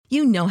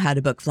You know how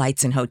to book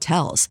flights and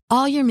hotels.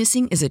 All you're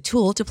missing is a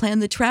tool to plan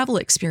the travel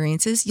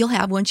experiences you'll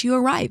have once you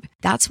arrive.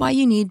 That's why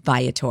you need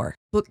Viator.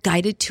 Book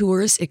guided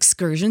tours,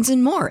 excursions,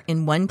 and more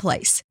in one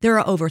place. There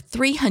are over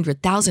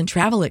 300,000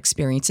 travel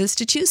experiences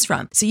to choose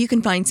from, so you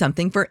can find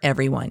something for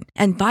everyone.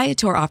 And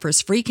Viator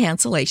offers free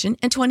cancellation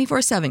and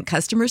 24/7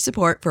 customer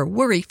support for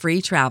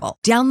worry-free travel.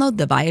 Download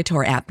the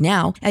Viator app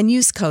now and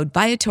use code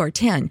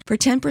Viator10 for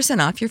 10%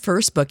 off your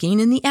first booking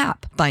in the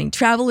app. Find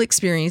travel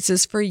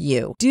experiences for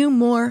you. Do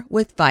more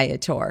with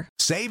Viator.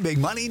 Save big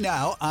money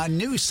now on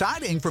new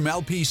siding from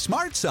LP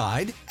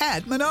SmartSide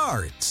at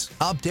Menards.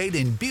 Update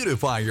and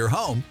beautify your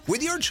home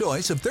with your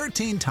choice of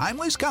 13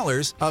 timeless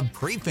colors of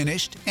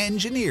pre-finished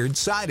engineered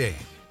siding.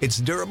 It's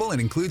durable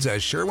and includes a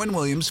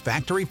Sherwin-Williams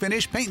factory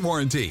finish paint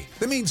warranty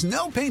that means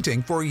no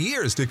painting for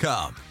years to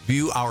come.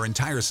 View our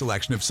entire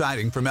selection of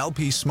siding from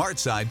LP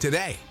SmartSide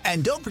today.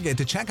 And don't forget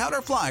to check out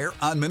our flyer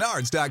on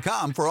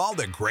Menards.com for all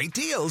the great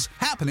deals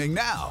happening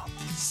now.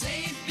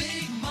 Save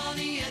big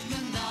money at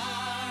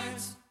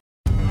Menards.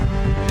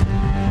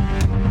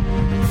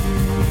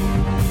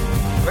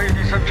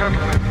 Ladies and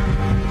gentlemen,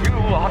 you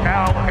are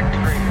now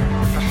entering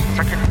the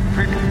Second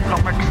Print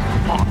Comics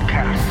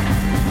Podcast,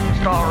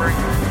 starring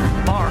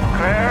Mark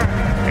Claire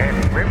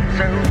and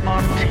Remzo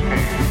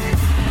Martinez.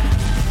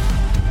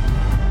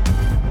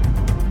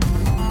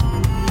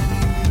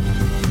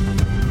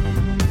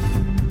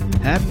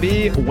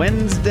 Happy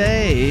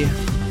Wednesday,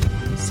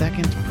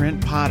 Second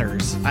Print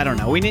Potters. I don't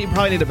know. We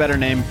probably need a better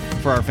name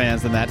for our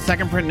fans than that.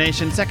 Second Print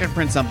Nation, Second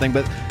Print something.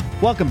 But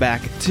welcome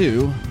back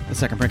to the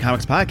Second Print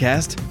Comics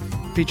Podcast,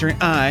 featuring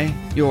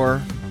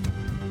your...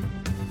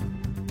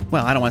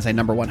 Well, I don't want to say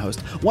number one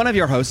host. One of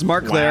your hosts,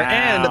 Mark Claire,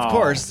 and of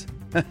course...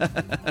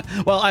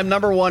 well, I'm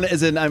number one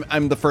as in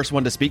I'm the first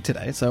one to speak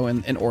today, so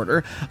in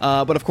order.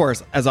 But of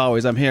course, as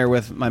always, I'm here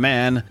with my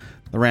man,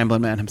 the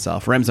Ramblin' Man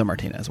himself, Remzo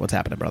Martinez. What's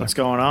happening, brother? What's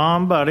going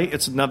on, buddy?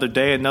 It's another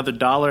day, another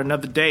dollar,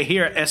 another day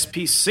here at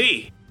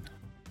SPC.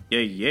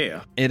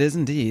 Yeah. It is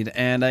indeed.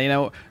 And,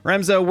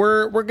 Remzo,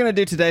 we're going to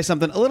do today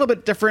something a little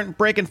bit different,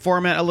 breaking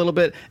format a little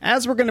bit,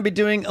 as we're going to be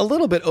doing a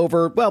little bit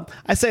over, well,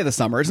 I say the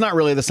summer. It's not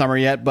really the summer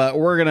yet, but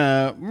we're going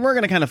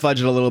to kind of fudge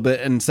it a little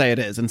bit and say it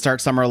is and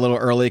start summer a little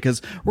early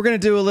because we're going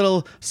to do a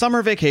little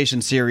summer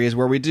vacation series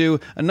where we do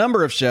a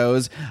number of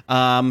shows,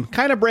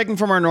 kind of breaking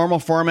from our normal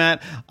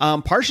format,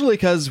 partially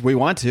because we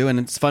want to and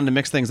it's fun to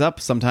mix things up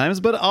sometimes,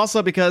 but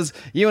also because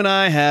you and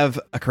I have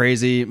a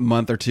crazy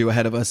month or two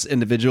ahead of us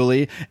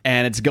individually,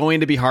 and it's going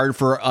to be hard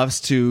for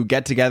us to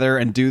get together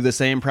and do the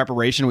same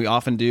preparation we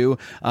often do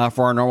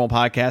for our normal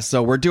podcast.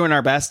 So we're doing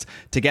our best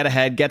to get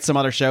ahead, get some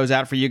other shows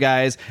out for you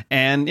guys,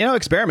 and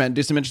experiment,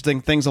 do some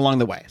interesting things along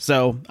the way.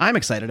 So I'm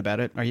excited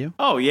about it. Are you?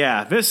 Oh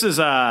yeah, this is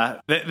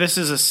a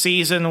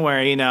season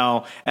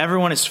where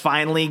everyone is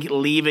finally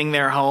leaving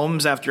their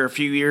homes after a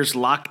few years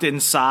locked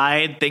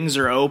inside. Things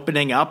are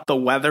opening up. The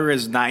weather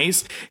is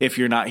nice if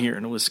you're not here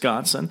in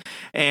Wisconsin,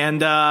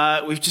 and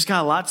we've just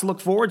got a lot to look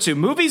forward to.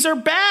 Movies are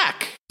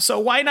back. So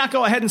why not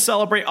go ahead and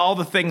celebrate all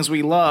the things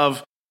we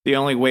love the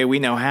only way we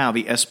know how,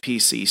 the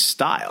SPC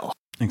style?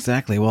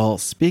 Exactly. Well,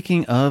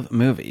 speaking of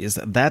movies,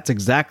 that's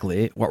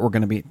exactly what we're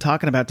going to be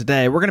talking about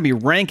today. We're going to be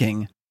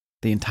ranking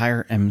the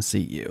entire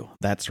MCU.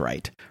 That's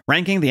right.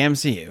 Ranking the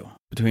MCU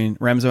between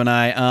Remzo and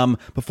I.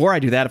 Before I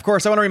do that, of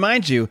course, I want to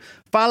remind you,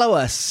 follow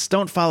us.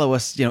 Don't follow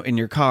us, in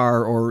your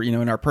car or,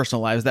 in our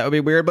personal lives. That would be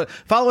weird, but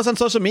follow us on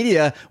social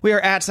media. We are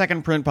at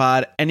Second Print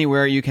Pod,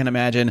 anywhere you can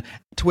imagine.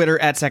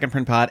 Twitter at Second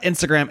Print Pod,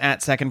 Instagram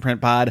at Second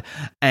Print Pod.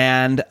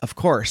 And of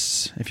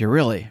course, if you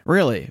really,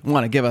 really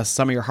want to give us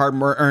some of your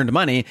hard-earned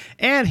money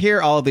and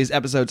hear all of these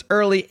episodes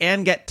early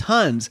and get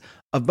tons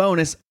of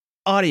bonus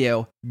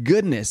audio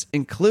goodness,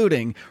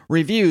 including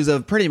reviews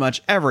of pretty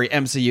much every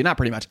MCU, not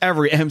pretty much,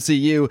 every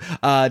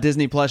MCU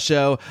Disney Plus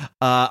show.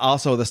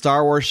 Also the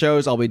Star Wars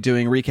shows. I'll be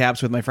doing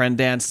recaps with my friend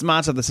Dan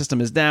Smots of The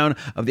System Is Down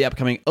of the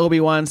upcoming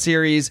Obi-Wan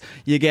series.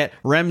 You get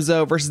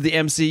Remzo versus the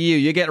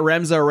MCU. You get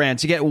Remzo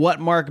rants. You get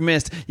What Mark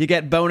Missed. You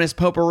get bonus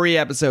potpourri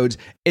episodes.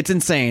 It's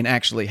insane,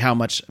 actually, how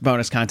much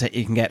bonus content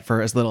you can get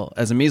for as little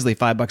as a measly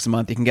 $5 a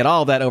month. You can get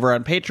all of that over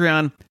on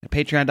Patreon at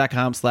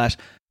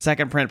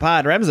patreon.com/Second Print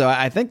Pod. Remzo,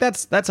 I think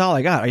that's all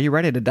I got. Are you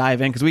ready to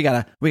dive in? Because we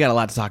got a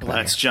lot to talk about.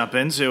 Let's jump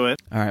into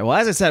it. All right. Well,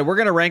 as I said, we're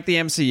going to rank the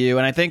MCU,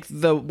 and I think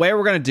the way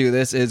we're going to do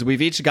this is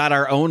we've each got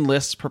our own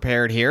lists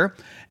prepared here,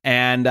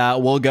 and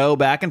we'll go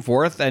back and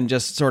forth and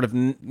just sort of,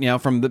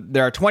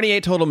 there are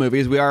 28 total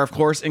movies. We are, of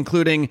course,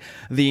 including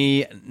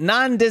the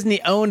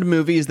non-Disney owned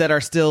movies that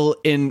are still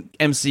in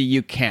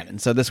MCU canon.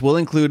 So this will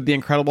include the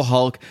Incredible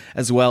Hulk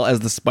as well as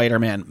the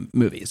Spider-Man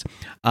movies,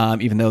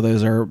 even though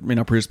those are,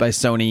 produced by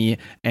Sony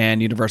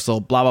and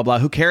Universal, blah, blah, blah.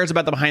 Who cares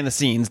about the behind the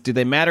scenes? Do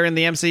they matter in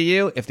the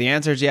MCU? If the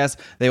answer is yes,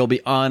 they will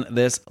be on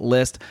this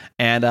list.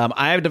 And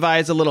I have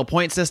devised a little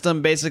point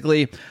system.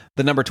 Basically,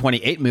 the number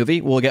 28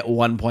 movie will get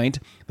 1 point.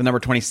 The number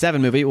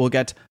 27 movie will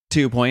get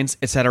 2 points,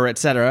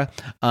 etc.,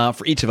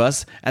 for each of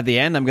us. At the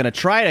end, I'm going to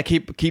try to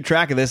keep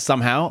track of this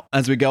somehow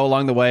as we go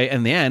along the way.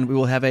 In the end, we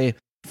will have a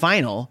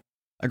final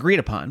agreed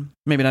upon,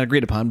 maybe not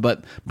agreed upon,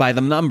 but by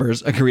the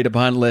numbers agreed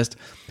upon list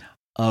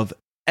of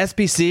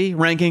SPC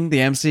ranking the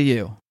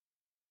MCU.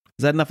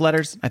 Is that enough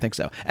letters? I think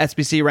so.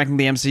 SPC ranking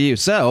the MCU.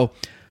 So,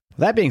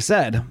 that being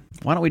said,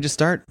 why don't we just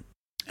start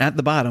at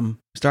the bottom?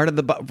 Started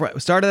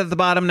at the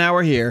bottom, now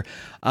we're here.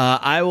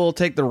 I will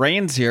take the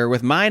reins here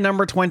with my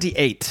number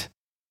 28.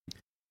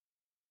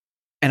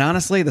 And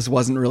honestly, this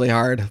wasn't really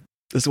hard.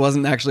 This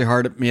wasn't actually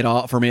hard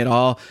for me at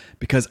all,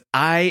 because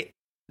I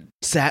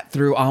sat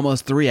through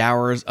almost 3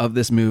 hours of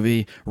this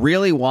movie,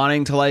 really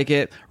wanting to like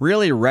it,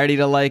 really ready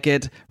to like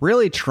it,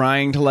 really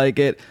trying to like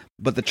it.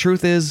 But the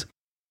truth is,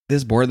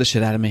 this bored the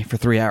shit out of me for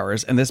 3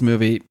 hours, and this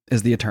movie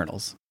is The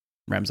Eternals.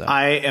 Remso.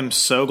 I am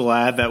so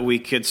glad that we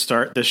could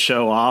start the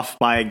show off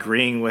by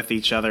agreeing with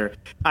each other.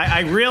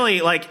 I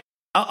really like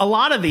a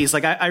lot of these.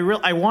 Like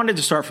I wanted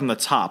to start from the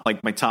top,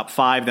 like my top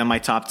 5, then my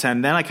top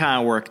 10, then I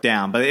kind of worked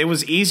down. But it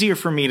was easier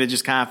for me to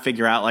just kind of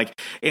figure out, like,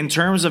 in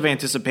terms of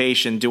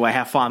anticipation, do I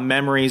have fond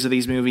memories of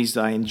these movies?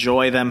 Do I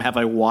enjoy them? Have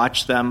I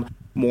watched them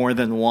more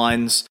than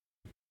once?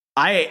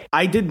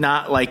 I did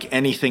not like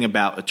anything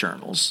about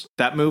Eternals.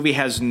 That movie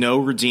has no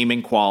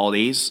redeeming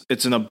qualities.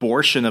 It's an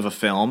abortion of a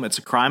film. It's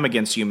a crime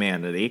against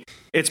humanity.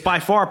 It's by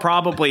far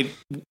probably,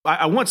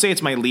 I won't say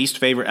it's my least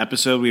favorite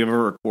episode we've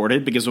ever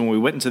recorded, because when we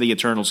went into the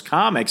Eternals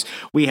comics,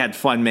 we had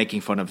fun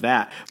making fun of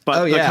that.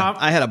 But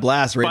I had a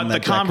blast reading that.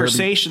 But the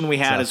conversation we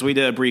had as we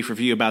did a brief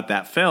review about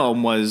that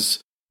film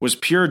was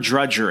pure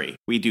drudgery.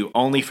 We do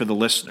only for the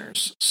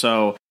listeners.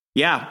 So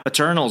yeah,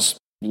 Eternals,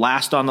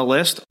 last on the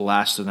list,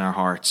 last in our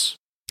hearts.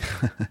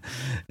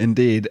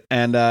 Indeed.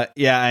 And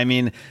I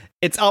mean,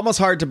 it's almost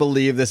hard to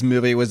believe this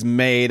movie was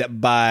made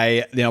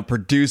by,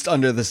 produced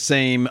under the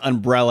same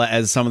umbrella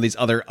as some of these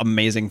other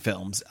amazing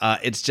films.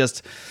 It's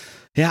just,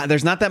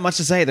 there's not that much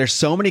to say. There's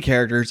so many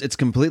characters. It's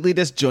completely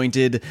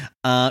disjointed.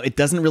 It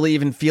doesn't really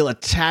even feel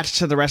attached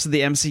to the rest of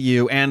the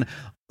MCU. And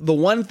the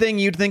one thing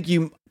you'd think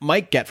you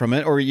might get from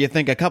it, or you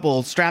think a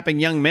couple strapping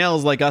young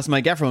males like us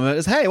might get from it,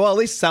 is, hey, well, at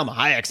least Salma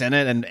Hayek's in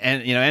it, and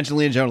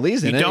Angelina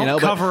Jolie's in it. Don't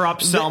cover up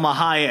Salma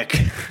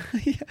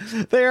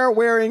Hayek. They are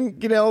wearing,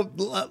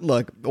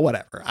 look,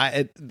 whatever.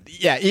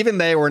 Even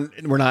they were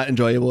not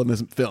enjoyable in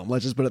this film.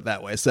 Let's just put it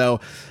that way.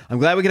 So I'm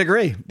glad we can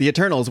agree. The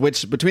Eternals,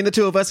 which between the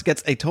two of us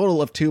gets a total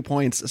of 2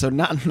 points. So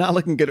not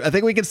looking good. I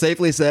think we can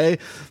safely say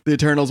The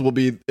Eternals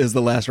is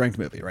the last ranked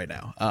movie right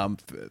now.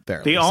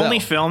 The only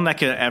film that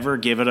could ever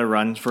give it a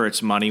run for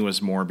its money was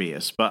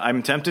Morbius, but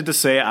I'm tempted to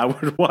say I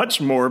would watch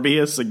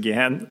Morbius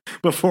again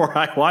before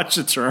I watch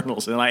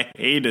Eternals, and I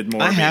hated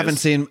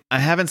Morbius. I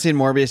haven't seen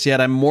Morbius yet.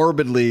 I'm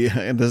morbidly,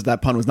 that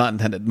pun was not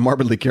intended,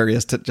 morbidly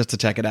curious to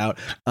check it out,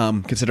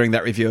 considering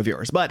that review of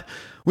yours. But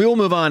we will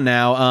move on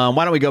now.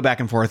 Why don't we go back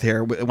and forth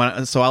here?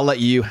 So I'll let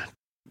you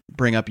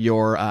bring up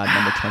your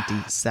number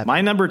 27. My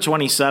number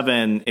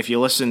 27, if you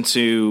listen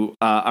to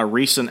a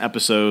recent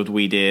episode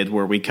we did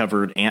where we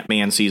covered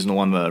Ant-Man Season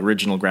 1, the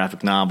original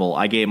graphic novel,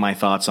 I gave my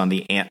thoughts on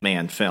the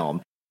Ant-Man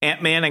film.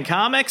 Ant-Man in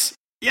comics?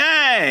 Yay!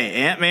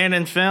 Ant-Man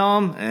in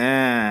film?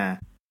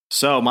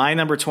 So my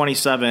number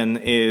 27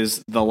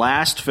 is the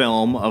last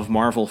film of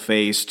Marvel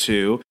Phase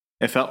 2.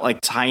 It felt like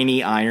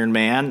tiny Iron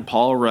Man.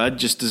 Paul Rudd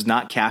just does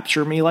not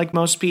capture me like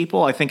most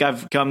people. I think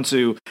I've come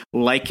to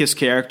like his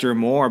character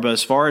more, but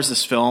as far as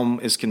this film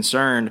is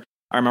concerned,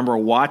 I remember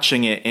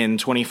watching it in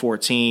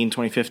 2014,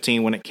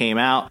 2015 when it came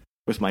out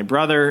with my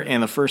brother,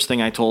 and the first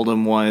thing I told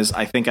him was,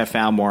 I think I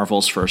found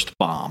Marvel's first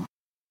bomb.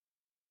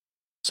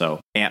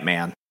 So,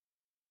 Ant-Man.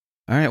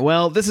 All right,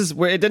 well, this is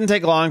where it didn't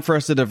take long for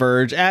us to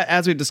diverge.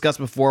 As we've discussed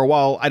before,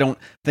 while I don't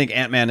think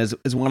Ant-Man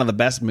is one of the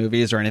best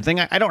movies or anything,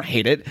 I don't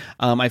hate it.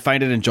 I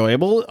find it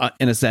enjoyable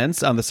in a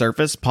sense on the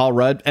surface. Paul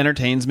Rudd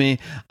entertains me.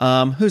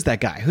 Who's that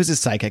guy? Who's his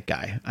psychic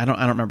guy? I don't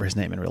remember his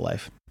name in real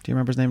life. Do you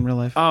remember his name in real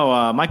life?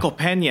 Oh, Michael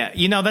Pena.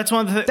 That's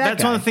one of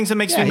the things that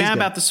makes me mad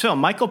about this film.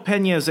 Michael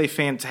Pena is a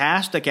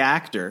fantastic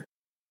actor,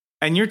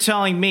 and you're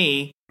telling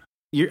me,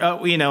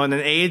 in an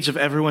age of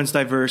everyone's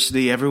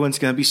diversity, everyone's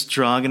going to be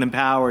strong and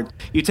empowered.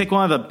 You take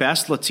one of the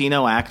best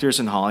Latino actors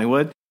in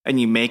Hollywood and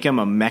you make him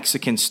a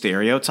Mexican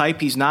stereotype.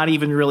 He's not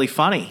even really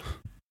funny.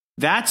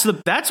 That's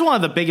one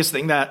of the biggest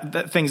things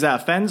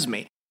that offends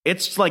me.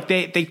 It's like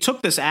they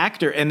took this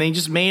actor and they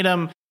just made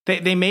him.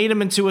 They made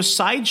him into a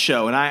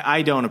sideshow, and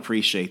I don't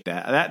appreciate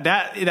that.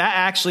 That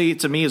actually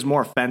to me is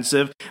more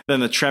offensive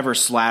than the Trevor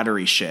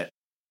Slattery shit.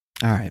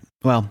 All right,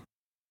 well,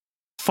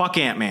 fuck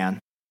Ant-Man.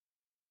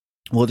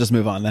 We'll just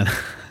move on then.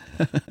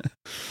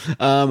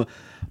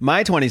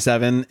 My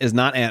 27 is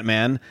not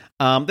Ant-Man.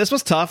 This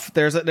was tough.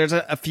 There's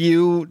a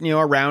few,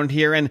 around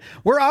here, and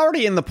we're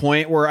already in the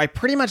point where I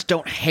pretty much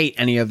don't hate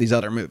any of these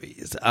other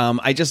movies.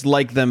 I just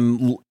like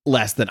them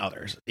less than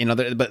others.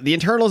 But The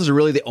Eternals is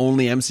really the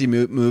only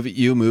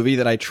MCU movie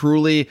that I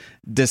truly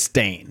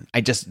disdain.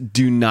 I just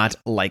do not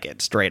like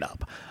it, straight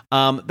up.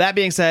 That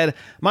being said,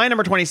 my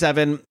number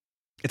 27,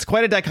 it's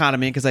quite a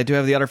dichotomy because I do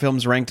have the other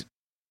films ranked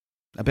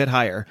a bit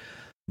higher.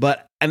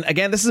 And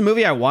again, this is a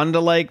movie I wanted to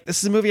like.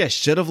 This is a movie I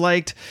should have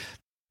liked.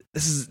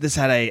 This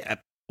had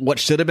what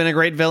should have been a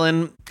great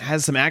villain.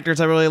 Has some actors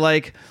I really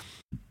like.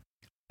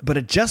 but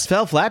it just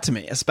fell flat to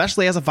me,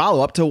 especially as a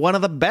follow-up to one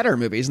of the better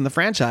movies in the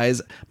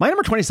franchise. My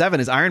number 27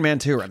 is Iron Man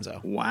 2,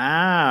 Remzo.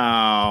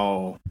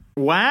 Wow.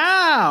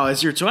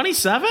 Is your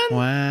 27?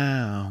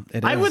 Wow.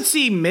 I would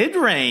see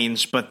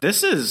mid-range, but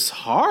this is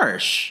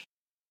harsh.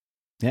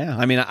 Yeah,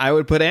 I mean, I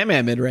would put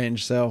Ant-Man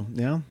mid-range, so,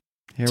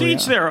 here to we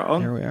each are. their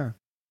own. Here we are.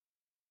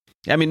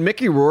 I mean,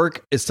 Mickey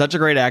Rourke is such a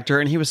great actor,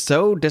 and he was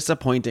so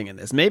disappointing in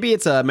this. Maybe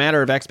it's a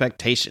matter of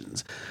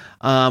expectations.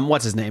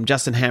 What's his name?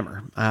 Justin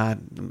Hammer.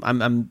 I'm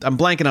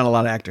blanking on a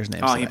lot of actors'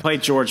 names. Oh, he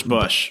played George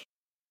Bush.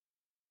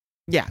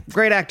 Yeah,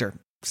 great actor.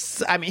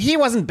 I mean, he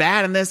wasn't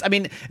bad in this. I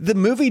mean, the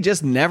movie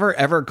just never,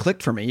 ever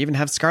clicked for me. You even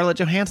have Scarlett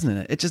Johansson in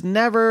it. It just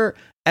never,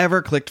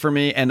 ever clicked for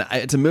me. And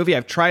it's a movie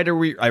I've tried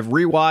to I've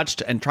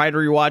rewatched and tried to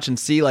rewatch and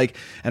see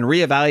and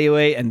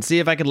reevaluate and see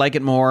if I could like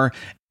it more.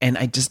 And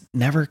I just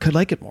never could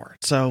like it more.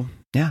 So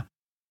yeah,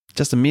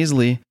 just a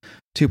measly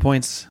 2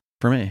 points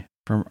for me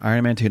from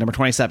Iron Man 2, number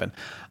 27.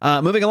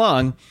 Moving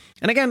along.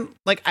 And again,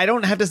 I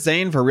don't have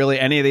disdain for really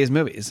any of these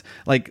movies.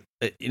 I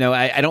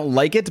don't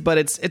like it, but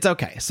it's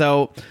okay.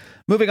 So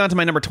moving on to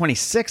my number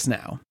 26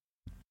 now.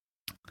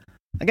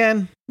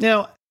 Again,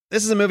 this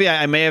is a movie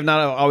I may have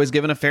not always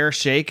given a fair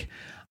shake.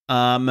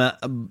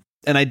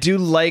 And I do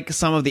like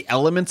some of the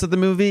elements of the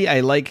movie. I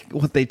like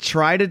what they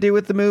try to do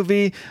with the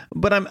movie,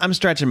 but I'm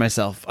stretching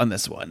myself on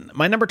this one.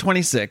 My number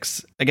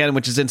 26, again,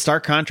 which is in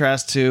stark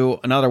contrast to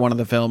another one of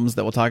the films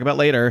that we'll talk about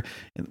later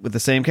with the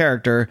same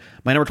character.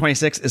 My number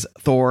 26 is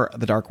Thor: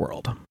 The Dark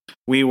World.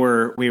 We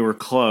were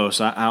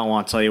close. I don't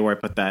want to tell you where I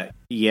put that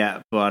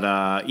yet, but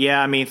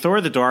I mean, Thor: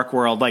 The Dark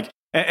World,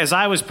 as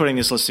I was putting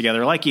this list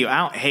together, like you, I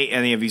don't hate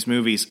any of these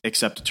movies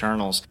except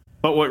Eternals.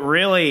 But what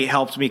really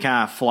helped me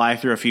kind of fly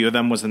through a few of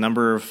them was the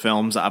number of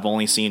films I've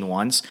only seen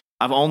once.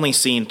 I've only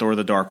seen Thor: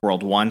 The Dark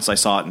World once. I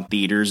saw it in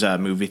theaters, a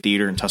movie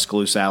theater in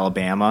Tuscaloosa,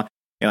 Alabama.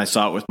 And I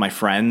saw it with my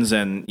friends.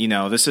 And,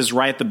 this is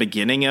right at the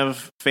beginning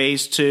of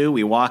phase 2.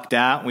 We walked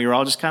out and we were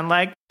all just kind of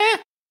like,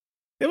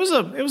 it was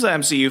an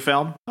MCU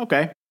film.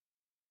 Okay.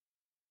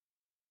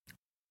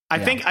 I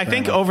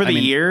think over the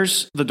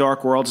years, The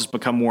Dark World has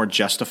become more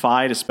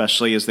justified,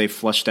 especially as they've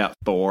fleshed out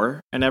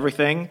Thor and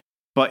everything.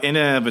 But in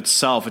and of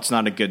itself, it's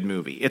not a good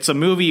movie. It's a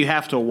movie you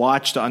have to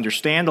watch to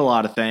understand a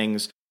lot of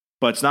things,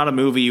 but it's not a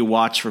movie you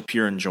watch for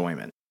pure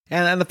enjoyment.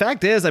 And the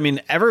fact is, I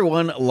mean,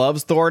 everyone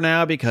loves Thor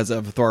now because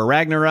of Thor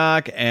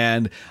Ragnarok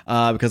and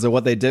because of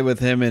what they did with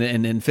him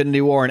in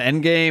Infinity War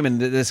and Endgame. And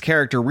this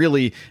character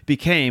really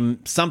became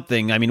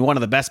something. I mean, one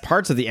of the best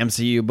parts of the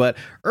MCU. But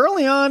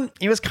early on,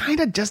 he was kind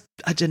of just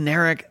a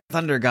generic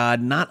thunder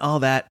god, not all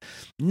that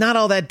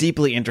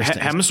deeply interesting.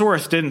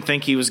 Hemsworth didn't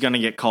think he was going to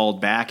get called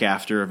back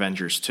after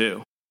Avengers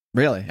 2.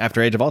 Really?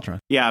 After Age of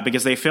Ultron? Yeah,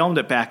 because they filmed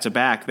it back to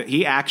back. That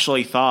he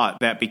actually thought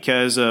that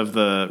because of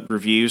the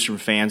reviews from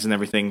fans and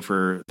everything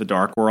for The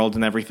Dark World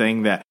and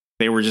everything, that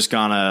they were just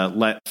gonna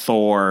let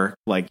Thor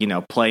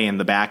play in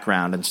the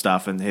background and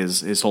stuff, and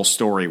his whole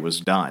story was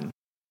done.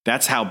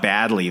 That's how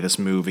badly this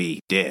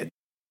movie did.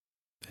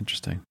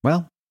 Interesting.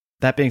 Well,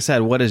 that being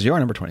said, what is your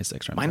number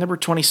 26? My number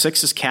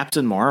 26 is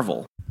Captain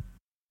Marvel.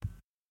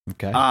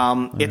 Okay.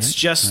 It's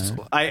just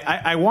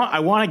I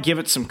want to give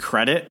it some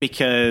credit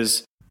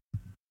because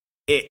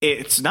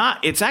it's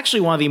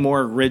actually one of the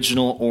more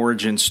original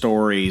origin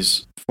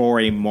stories for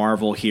a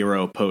Marvel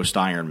hero post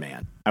Iron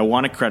Man. I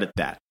want to credit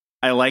that.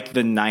 I like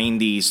the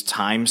 90s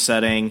time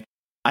setting.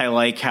 I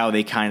like how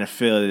they kind of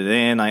fit it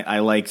in. I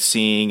like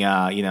seeing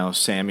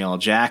Samuel L.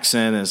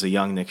 Jackson as a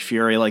young Nick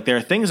Fury. There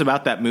are things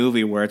about that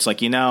movie where it's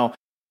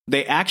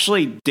they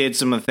actually did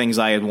some of the things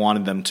I had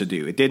wanted them to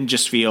do. It didn't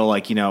just feel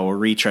like a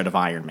retread of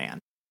Iron Man.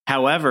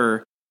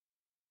 However,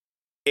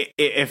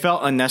 it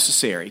felt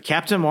unnecessary.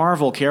 Captain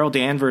Marvel, Carol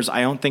Danvers,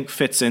 I don't think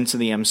fits into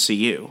the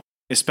MCU,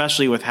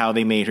 especially with how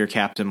they made her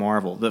Captain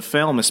Marvel. The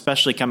film,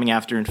 especially coming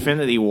after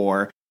Infinity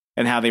War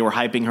and how they were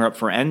hyping her up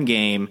for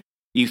Endgame,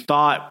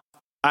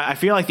 I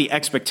feel like the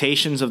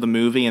expectations of the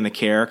movie and the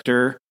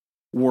character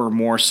were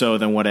more so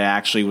than what it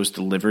actually was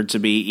delivered to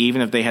be.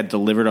 Even if they had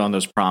delivered on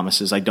those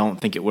promises, I don't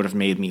think it would have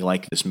made me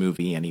like this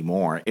movie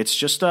anymore. It's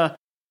just a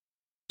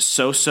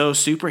so-so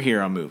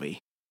superhero movie.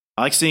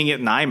 I like seeing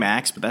it in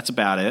IMAX, but that's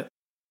about it.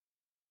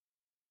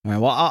 All right,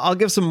 well, I'll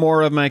give some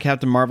more of my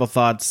Captain Marvel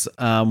thoughts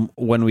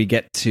when we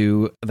get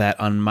to that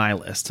on my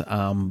list.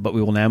 But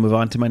we will now move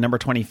on to my number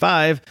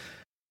 25.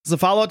 It's a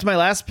follow-up to my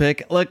last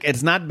pick. Look,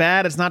 it's not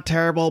bad, it's not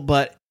terrible,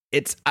 but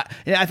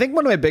I think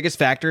one of my biggest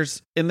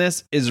factors in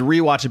this is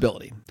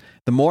rewatchability.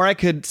 The more I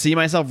could see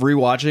myself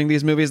rewatching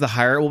these movies, the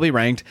higher it will be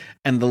ranked,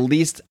 and the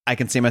least I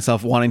can see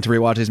myself wanting to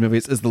rewatch these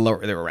movies is the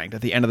lower they were ranked.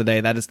 At the end of the day,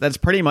 that's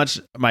pretty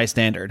much my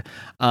standard.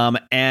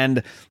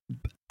 And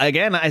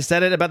again, I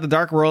said it about The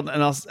Dark World,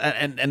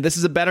 and this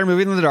is a better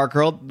movie than The Dark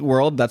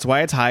World. That's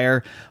why it's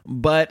higher,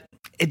 but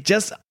it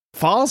just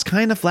falls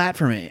kind of flat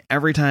for me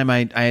every time I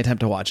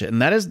attempt to watch it.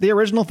 And that is the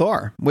original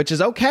Thor, which is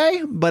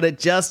okay, but it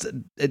just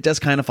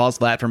kind of falls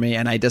flat for me.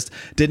 And I just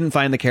didn't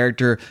find the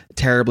character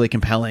terribly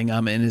compelling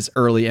in his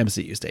early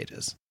MCU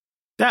stages.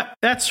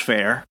 That's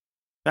fair.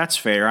 That's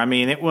fair. I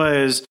mean, it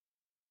was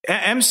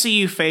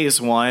MCU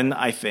phase 1,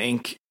 I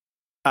think,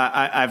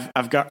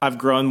 I've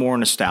grown more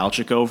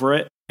nostalgic over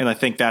it, and I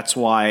think that's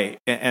why.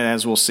 And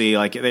as we'll see,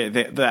 like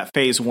that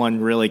Phase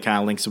 1 really kind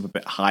of links up a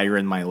bit higher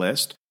in my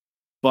list.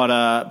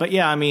 But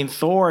yeah, I mean,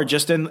 Thor,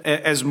 just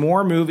as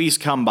more movies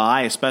come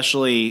by,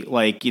 especially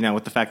like, you know,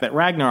 with the fact that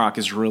Ragnarok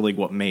is really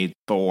what made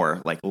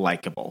Thor like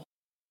likable.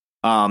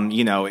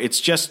 You know,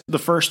 it's just the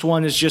first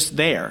one is just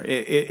there.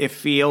 It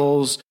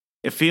feels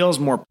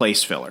more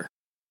place filler.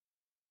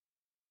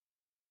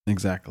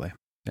 Exactly.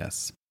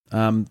 Yes.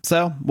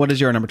 So what is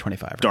your number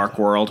 25? Dark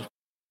World,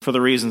 for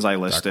the reasons I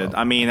listed.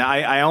 I mean,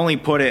 I only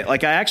put it,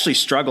 like, I actually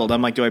struggled.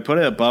 I'm like, do I put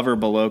it above or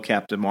below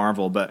Captain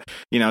Marvel? But,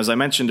 you know, as I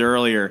mentioned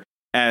earlier,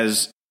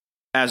 as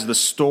the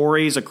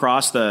stories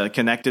across the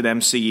connected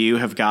MCU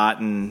have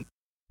gotten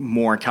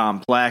more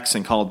complex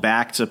and called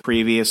back to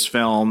previous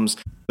films,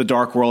 the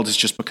Dark World has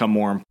just become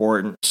more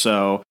important.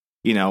 So,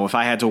 you know, if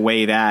I had to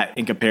weigh that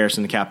in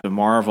comparison to Captain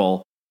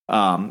Marvel,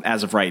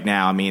 as of right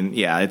now, I mean,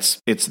 yeah,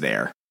 it's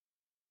there.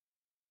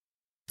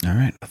 All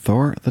right,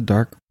 Thor: The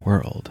Dark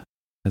World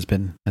has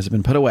been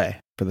put away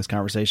for this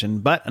conversation,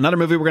 but another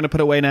movie we're going to put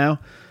away now,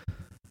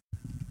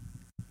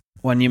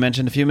 one you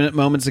mentioned a few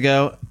moments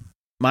ago.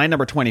 My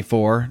number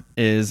 24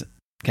 is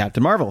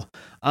Captain Marvel.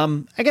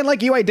 Again,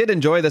 like you, I did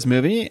enjoy this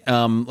movie,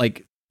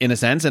 like in a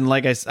sense, and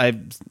like I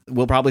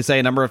will probably say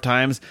a number of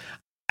times,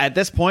 at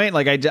this point,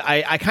 like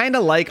I kind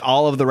of like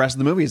all of the rest of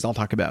the movies I'll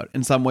talk about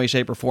in some way,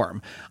 shape, or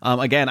form.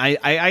 Again,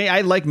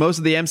 I like most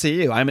of the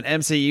MCU. I'm an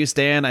MCU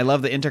stan. I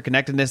love the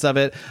interconnectedness of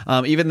it.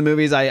 Even the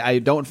movies I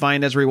don't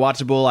find as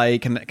rewatchable, I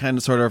can kind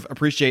of sort of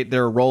appreciate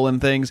their role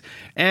in things.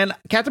 And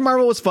Captain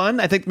Marvel was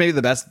fun. I think maybe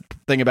the best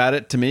thing about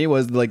it to me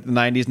was like the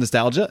 90s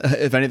nostalgia,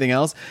 if anything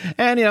else.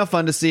 And, you know,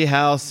 fun to see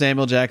how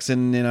Samuel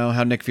Jackson, you know,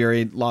 how Nick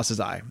Fury lost his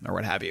eye or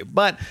what have you.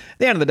 But at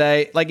the end of the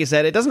day, like you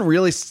said, it doesn't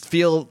really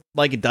feel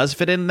like it does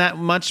fit in that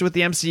much with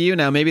the MCU.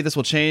 Now, maybe this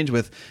will change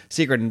with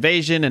Secret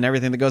Invasion and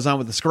everything that goes on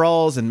with the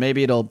Skrulls, and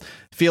maybe it'll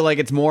feel like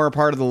it's more a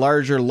part of the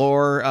larger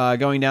lore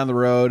going down the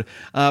road.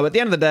 But at the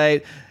end of the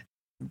day,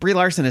 Brie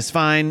Larson is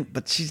fine,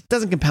 but she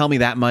doesn't compel me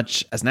that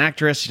much as an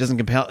actress. She doesn't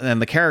compel,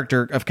 and the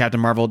character of Captain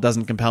Marvel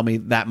doesn't compel me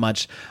that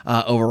much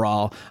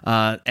overall.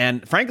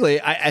 And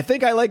frankly, I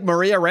think I like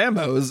Maria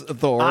Rambeau's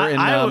Thor.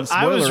 I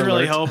was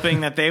really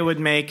hoping that they would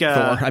make Thor.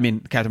 I mean,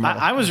 Captain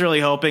Marvel. I was really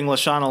hoping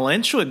Lashana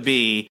Lynch would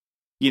be,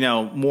 you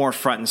know, more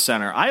front and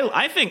center.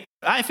 I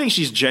think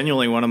she's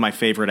genuinely one of my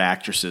favorite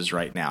actresses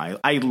right now.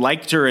 I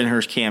liked her in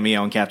her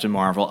cameo in Captain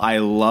Marvel. I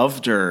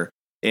loved her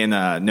in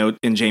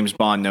James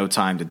Bond: No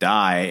Time to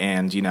Die.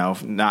 And, you know,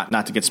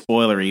 not to get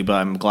spoilery, but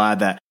I'm glad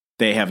that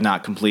they have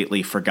not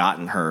completely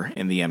forgotten her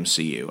in the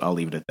MCU. I'll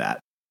leave it at that.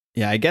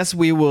 Yeah, I guess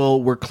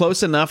we're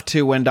close enough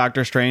to when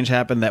Doctor Strange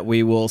happened that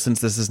we will,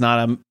 since this is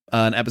not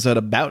an episode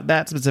about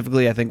that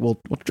specifically, I think we'll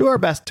do our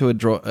best to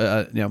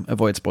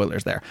avoid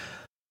spoilers there.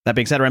 That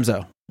being said,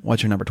 Remzo,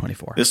 what's your number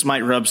 24? This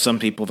might rub some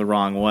people the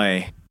wrong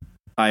way.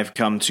 I've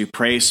come to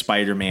praise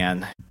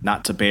Spider-Man,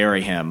 not to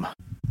bury him,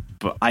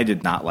 but I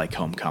did not like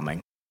Homecoming.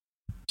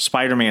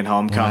 Spider-Man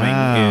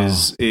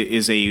Homecoming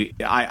is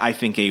I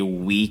think a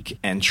weak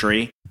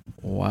entry.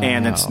 Wow.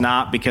 And it's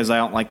not because I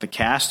don't like the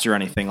cast or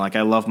anything. Like,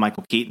 I love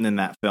Michael Keaton in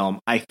that film.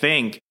 I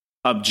think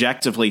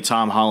objectively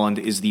Tom Holland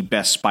is the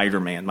best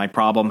Spider-Man. My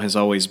problem has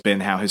always been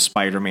how his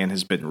Spider-Man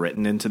has been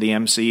written into the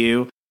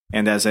MCU.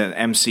 And as an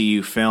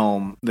MCU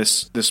film,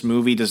 this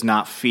movie does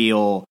not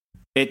feel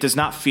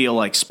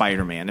like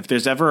Spider-Man. If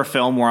there's ever a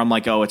film where I'm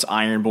like, oh, it's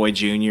Iron Boy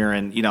Jr.,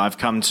 and, you know, I've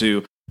come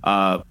to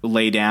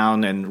lay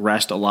down and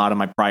rest a lot of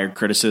my prior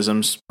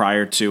criticisms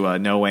prior to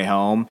No Way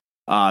Home,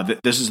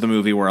 this is the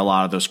movie where a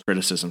lot of those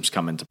criticisms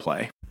come into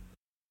play.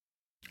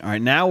 All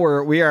right, now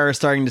we are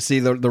starting to see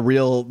the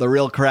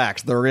real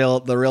cracks, the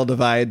real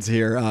divides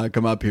here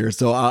come up here.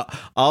 So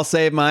I'll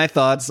save my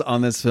thoughts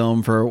on this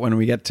film for when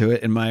we get to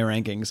it in my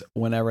rankings,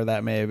 whenever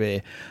that may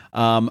be.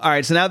 All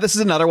right, so now this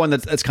is another one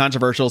that's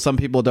controversial. Some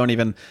people don't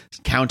even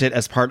count it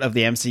as part of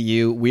the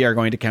MCU. We are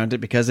going to count it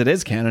because it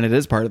is canon. It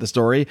is part of the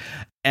story,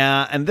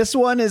 and this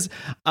one is.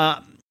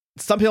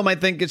 Some people might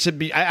think it should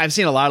be. I've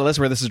seen a lot of lists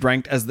where this is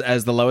ranked as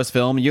the lowest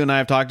film. You and I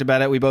have talked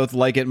about it. We both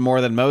like it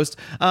more than most.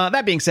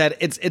 That being said,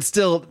 it's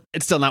still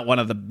not one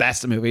of the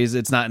best movies.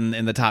 It's not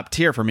in the top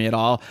tier for me at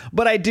all.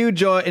 But I do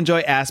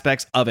enjoy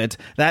aspects of it.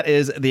 That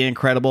is The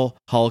Incredible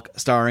Hulk,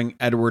 starring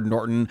Edward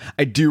Norton.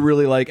 I do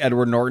really like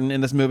Edward Norton in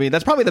this movie.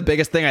 That's probably the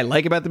biggest thing I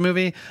like about the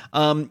movie.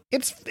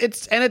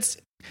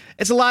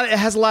 It's a lot. It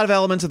has a lot of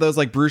elements of those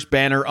like Bruce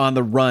Banner on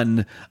the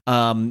run,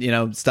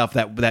 stuff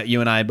that you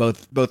and I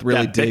both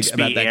really dig Bixby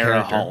about that era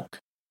character. Hulk.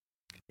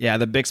 Yeah,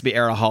 the Bixby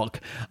era Hulk.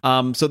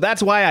 So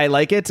that's why I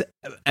like it.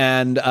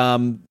 And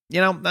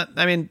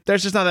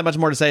there's just not that much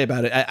more to say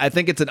about it. I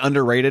think it's an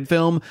underrated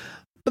film.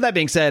 But that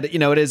being said,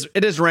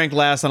 it is ranked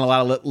last on a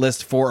lot of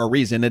lists for a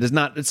reason.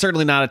 It's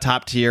certainly not a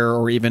top tier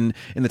or even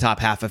in the top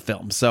half of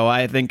films. So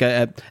I think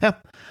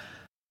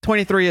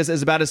 23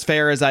 is about as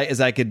fair as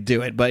I could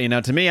do it, but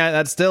to me,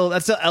 that's still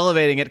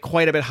elevating it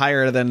quite a bit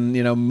higher than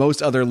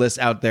most other lists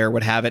out there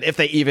would have it, if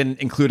they even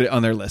include it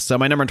on their list. So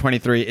my number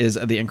 23 is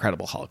The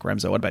Incredible Hulk.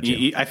 Remzo, what about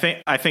you? I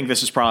think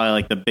this is probably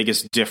like the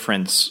biggest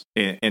difference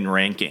in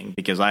ranking,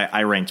 because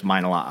I ranked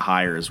mine a lot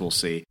higher, as we'll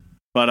see.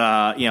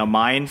 But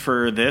mine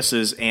for this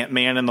is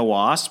Ant-Man and the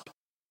Wasp.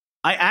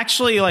 I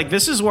actually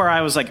this is where I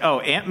was like, oh,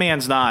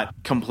 Ant-Man's not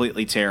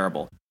completely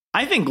terrible.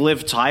 I think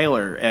Liv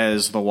Tyler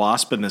as the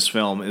Wasp in this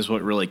film is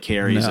what really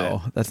carries it.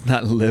 No, that's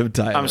not Liv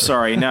Tyler. I'm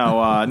sorry.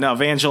 No,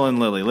 Evangeline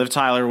Lilly. Liv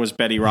Tyler was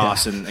Betty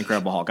Ross in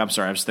Incredible Hulk. I'm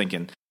sorry. I was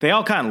thinking they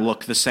all kind of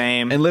look the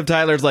same. And Liv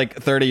Tyler's like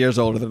 30 years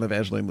older than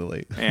Evangeline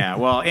Lilly. Yeah.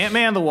 Well,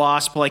 Ant-Man and the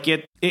Wasp,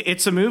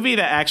 it's a movie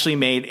that actually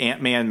made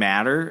Ant-Man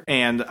matter.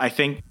 And I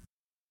think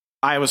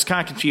I was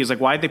kind of confused. Like,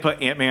 why did they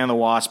put Ant-Man and the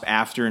Wasp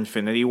after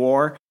Infinity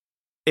War?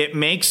 It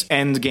makes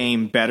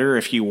Endgame better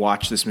if you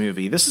watch this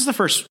movie. This is the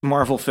first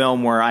Marvel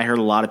film where I heard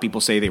a lot of people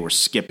say they were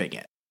skipping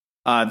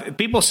it.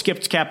 People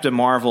skipped Captain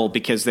Marvel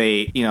because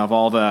they, of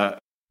all the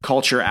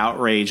culture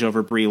outrage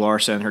over Brie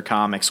Larson and her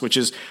comics,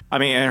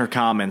 and her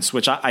comments,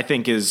 which I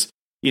think is,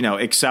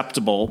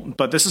 acceptable.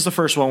 But this is the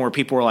first one where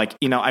people were like,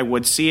 I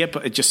would see it,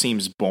 but it just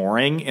seems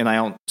boring, and I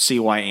don't see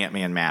why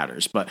Ant-Man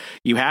matters. But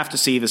you have to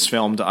see this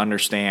film to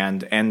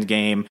understand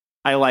Endgame.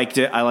 I liked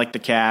it. I liked the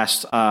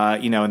cast.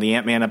 In the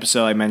Ant-Man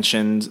episode, I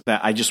mentioned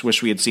that I just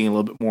wish we had seen a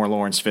little bit more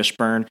Lawrence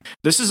Fishburne.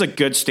 This is a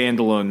good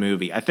standalone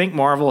movie. I think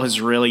Marvel has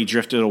really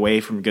drifted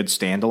away from good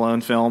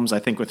standalone films. I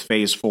think with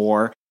Phase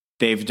 4,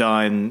 they've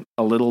done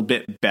a little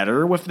bit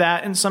better with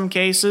that in some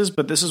cases,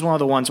 but this is one of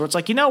the ones where it's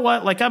like, you know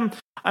what? Like,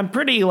 I'm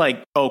pretty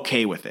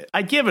okay with it.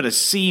 I give it a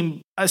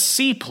C+.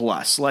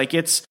 Like,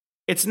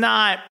 it's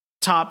not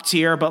top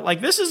tier,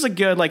 but this is a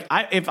good,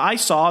 if I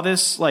saw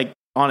this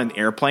on an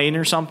airplane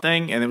or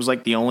something, and it was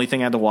the only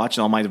thing I had to watch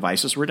and all my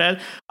devices were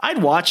dead,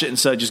 I'd watch it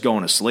instead of just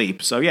going to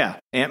sleep. So yeah,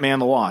 Ant-Man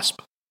and the Wasp.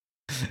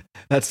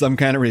 That's some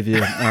kind of review.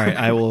 All right,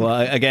 I will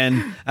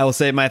I will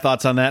save my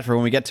thoughts on that for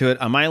when we get to it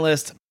on my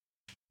list.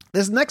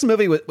 This next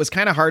movie was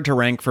kind of hard to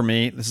rank for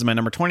me. This is my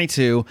number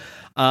 22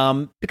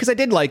 because I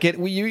did like it.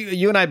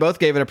 You and I both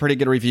gave it a pretty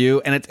good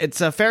review, and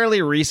it's a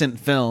fairly recent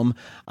film.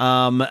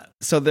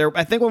 So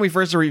I think when we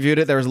first reviewed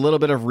it, there was a little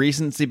bit of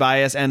recency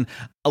bias and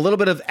a little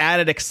bit of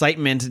added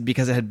excitement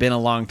because it had been a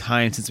long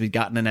time since we'd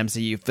gotten an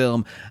MCU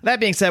film. That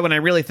being said, when I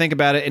really think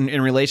about it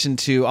in relation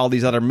to all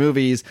these other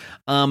movies,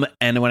 and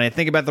when I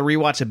think about the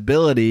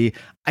rewatchability,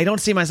 I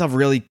don't see myself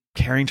really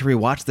caring to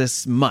rewatch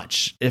this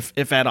much,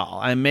 if at all.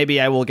 And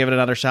maybe I will give it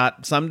another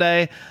shot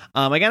someday.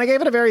 Again, I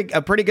gave it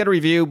a pretty good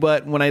review,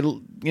 but when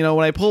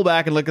I pull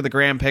back and look at the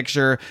grand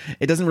picture,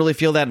 it doesn't really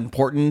feel that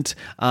important.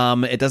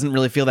 It doesn't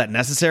really feel that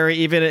necessary,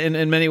 even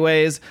in many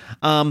ways.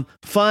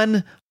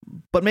 Fun,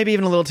 but maybe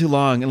even a little too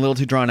long and a little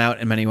too drawn out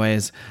in many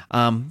ways.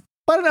 But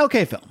an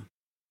okay film.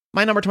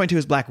 My number 22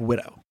 is Black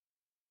Widow.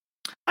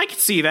 I can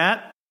see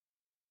that.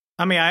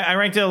 I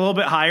ranked it a little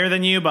bit higher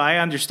than you, but I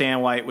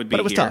understand why it would be.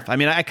 But it was tough.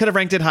 I could have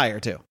ranked it higher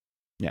too.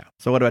 Yeah.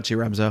 So what about you,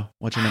 Remzo?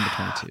 What's your number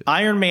 22?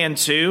 Iron Man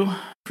 2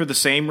 for the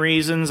same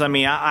reasons.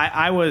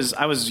 I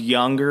was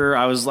younger.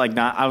 I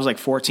was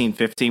 14,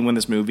 15 when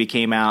this movie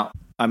came out.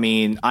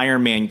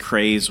 Iron Man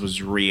craze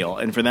was real,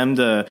 and for them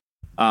to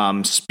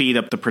speed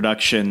up the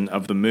production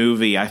of the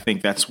movie, I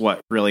think that's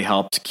what really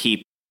helped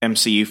keep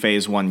MCU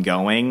Phase 1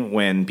 going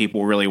when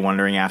people were really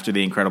wondering after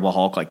The Incredible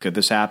Hulk, could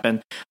this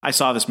happen? I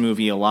saw this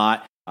movie a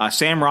lot.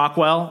 Sam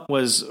Rockwell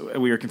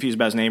we were confused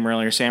about his name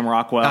earlier. Sam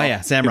Rockwell. Oh yeah,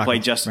 Sam Rockwell.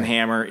 Played Justin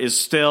Hammer, is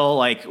still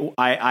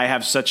I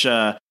have such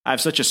a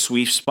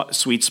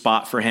sweet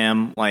spot for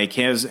him.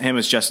 Him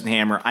as Justin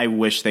Hammer. I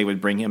wish they would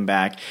bring him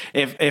back.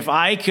 If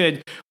I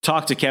could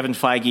talk to Kevin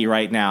Feige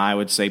right now, I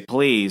would say,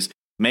 please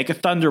make a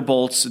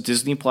Thunderbolts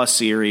Disney Plus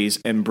series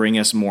and bring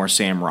us more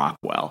Sam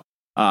Rockwell.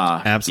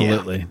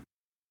 Absolutely. Yeah.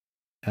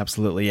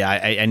 Absolutely. Yeah,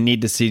 I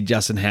need to see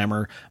Justin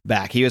Hammer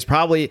back. He was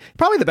probably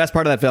the best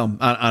part of that film,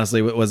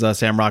 honestly, was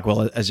Sam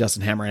Rockwell as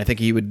Justin Hammer. And I think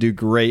he would do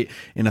great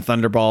in a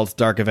Thunderbolts,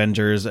 Dark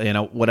Avengers,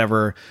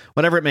 whatever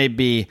it may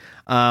be.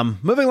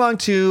 Moving along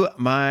to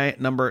my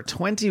number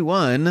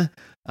 21.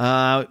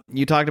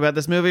 You talked about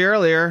this movie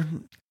earlier.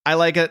 I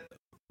like it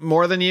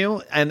more than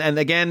you. And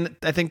again,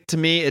 I think to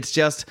me, it's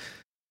just...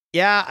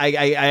 Yeah,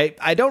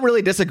 I don't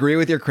really disagree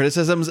with your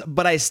criticisms,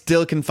 but I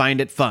still can find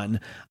it fun.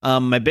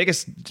 My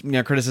biggest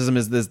criticism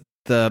is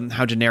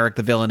how generic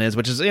the villain is,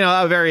 which is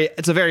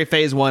it's a very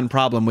Phase 1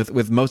 problem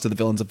with most of the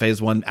villains of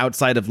Phase 1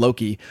 outside of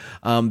Loki.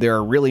 There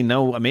are really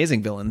no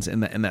amazing villains in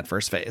that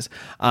first phase.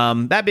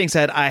 That being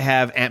said, I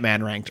have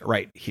Ant-Man ranked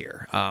right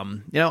here.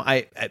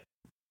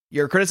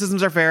 Your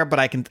criticisms are fair, but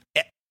I can.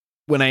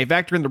 When I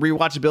factor in the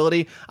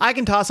rewatchability, I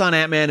can toss on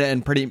Ant-Man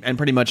and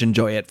pretty much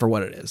enjoy it for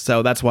what it is.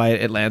 So that's why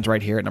it lands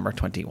right here at number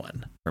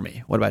 21 for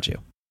me. What about you?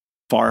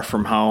 Far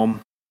From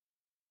Home.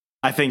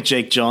 I think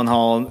Jake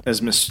Gyllenhaal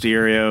as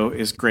Mysterio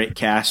is great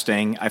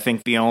casting. I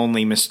think the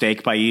only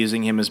mistake by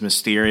using him as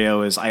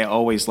Mysterio is I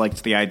always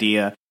liked the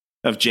idea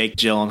of Jake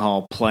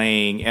Gyllenhaal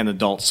playing an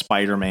adult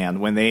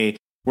Spider-Man. When they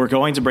were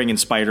going to bring in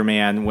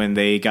Spider-Man when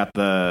they got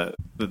the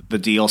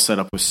deal set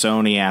up with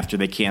Sony after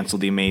they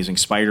canceled the Amazing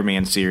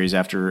Spider-Man series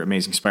after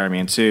Amazing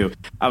Spider-Man 2.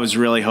 I was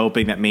really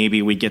hoping that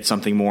maybe we get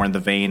something more in the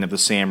vein of the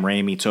Sam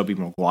Raimi, Tobey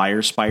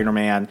Maguire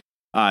Spider-Man.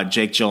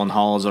 Jake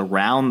Gyllenhaal is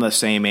around the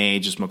same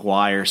age as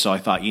Maguire, so I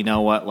thought, you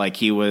know what, like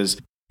he was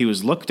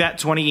looked at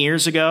 20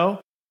 years ago.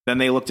 Then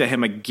they looked at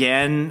him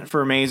again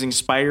for Amazing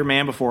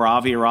Spider-Man before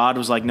Avi Arad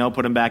was like, no,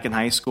 put him back in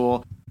high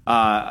school.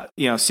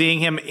 Seeing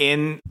him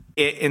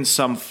in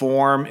some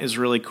form is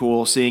really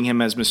cool. Seeing him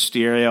as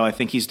Mysterio, I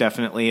think he's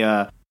definitely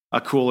a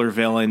cooler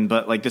villain.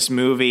 But like this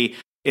movie,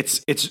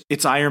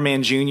 it's Iron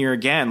Man Jr.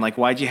 again. Like,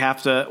 why'd you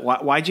have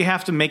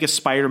to make a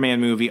Spider-Man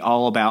movie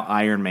all about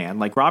Iron Man?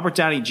 Like Robert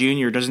Downey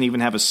Jr. doesn't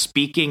even have a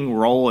speaking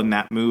role in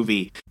that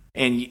movie.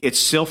 And it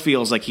still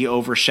feels like he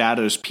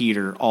overshadows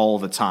Peter all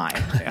the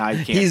time. I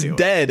can't. He's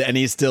dead, and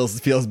he still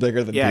feels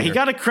bigger than Peter. Yeah, he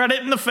got a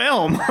credit in the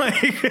film.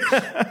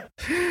 I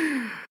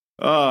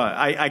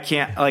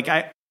can't. Like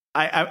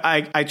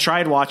I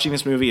tried watching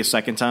this movie a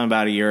second time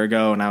about a year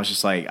ago, and I was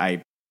just like,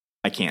 I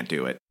can't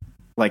do it.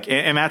 Like,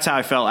 and that's how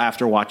I felt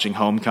after watching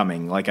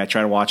Homecoming. Like, I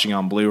tried watching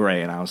on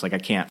Blu-ray, and I was like, I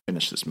can't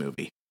finish this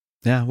movie.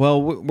 Yeah,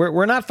 well,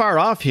 we're not far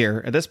off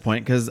here at this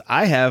point because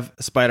I have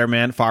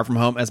Spider-Man: Far From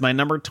Home as my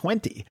number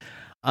 20.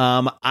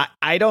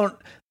 I don't.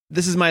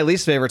 This is my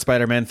least favorite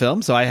Spider-Man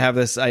film, so I have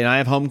this. I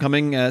have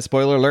Homecoming.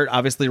 Spoiler alert!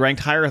 Obviously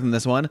ranked higher than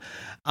this one,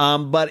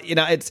 but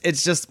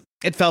it's just.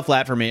 It fell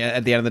flat for me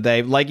at the end of the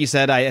day. Like you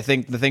said, I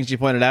think the things you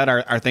pointed out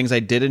are things I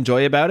did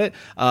enjoy about it.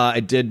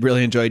 I did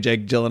really enjoy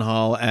Jake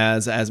Gyllenhaal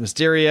as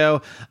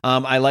Mysterio.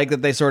 I like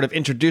that they sort of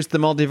introduced the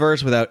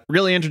multiverse without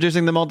really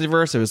introducing the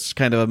multiverse. It was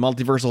kind of a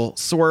multiversal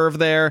swerve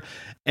there.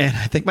 And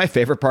I think my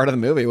favorite part of the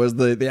movie was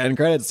the end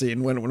credits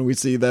scene when we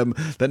see them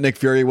that Nick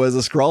Fury was a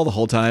Skrull the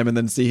whole time, and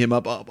then see him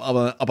up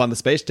on the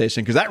space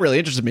station, because that really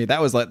interested me.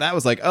 That was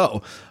like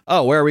oh,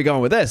 where are we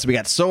going with this? We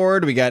got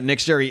Sword, we got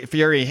Nick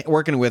Fury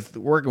working with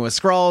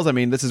Skrulls. I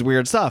mean, this is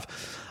weird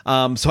stuff.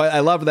 So I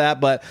love that.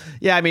 But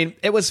yeah, I mean,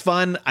 it was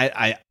fun.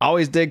 I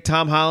always dig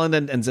Tom Holland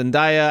and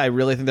Zendaya. I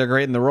really think they're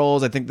great in the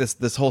roles. I think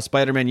this whole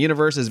Spider-Man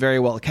universe is very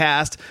well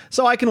cast.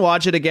 So I can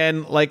watch it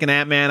again like an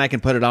Ant-Man. I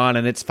can put it on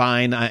and it's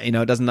fine.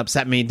 It doesn't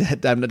upset me.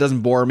 It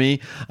doesn't bore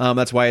me.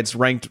 That's why it's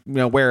ranked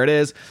where it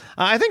is.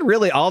 I think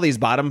really all these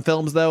bottom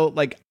films, though,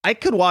 like I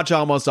could watch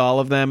almost all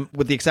of them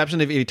with the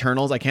exception of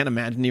Eternals. I can't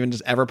imagine even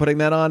just ever putting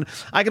that on.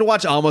 I could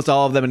watch almost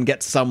all of them and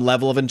get some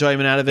level of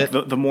enjoyment out of it.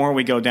 The more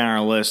we go down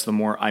our list, the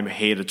more I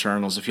hate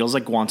Eternals. It feels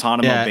like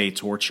Guantanamo Bay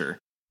torture.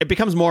 It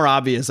becomes more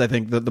obvious, I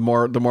think, the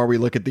more we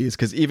look at these,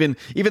 because even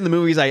the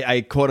movies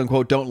I quote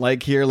unquote don't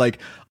like here, like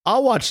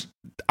I'll watch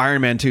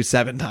Iron Man 2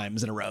 7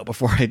 times in a row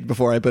before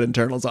I put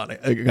Eternals on it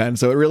again.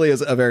 So it really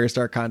is a very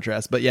stark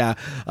contrast. But yeah,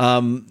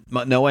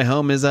 No Way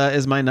Home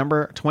is my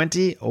number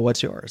 20.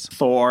 What's yours?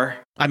 Thor.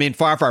 I mean,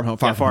 Far From Home.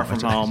 Far From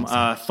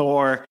Home.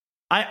 Thor.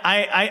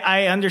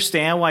 I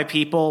understand why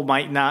people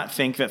might not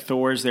think that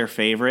Thor is their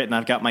favorite, and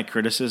I've got my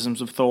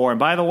criticisms of Thor. And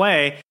by the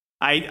way,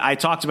 I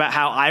talked about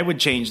how I would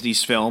change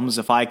these films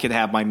if I could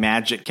have my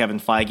magic Kevin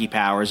Feige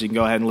powers. You can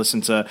go ahead and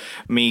listen to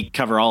me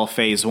cover all of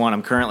Phase 1.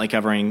 I'm currently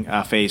covering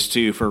Phase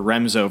 2 for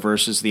Remzo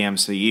versus the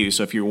MCU.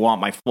 So if you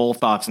want my full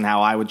thoughts on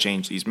how I would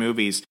change these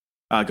movies,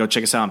 go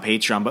check us out on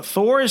Patreon. But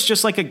Thor is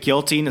just like a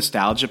guilty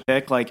nostalgia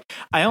pick. Like,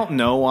 I don't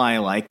know why I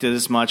liked it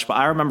as much, but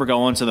I remember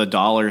going to the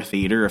Dollar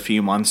Theater a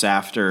few months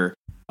after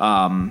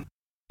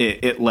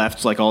it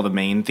left like all the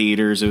main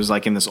theaters. It was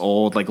like in this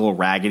old like little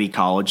raggedy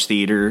college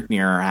theater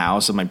near our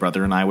house, and my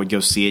brother and I would go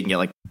see it and get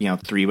like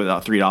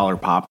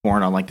 $3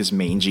 popcorn on like this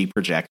mangy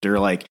projector.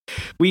 Like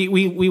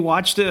we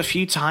watched it a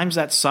few times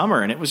that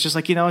summer, and it was just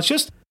like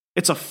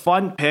it's a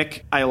fun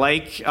pick. I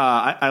like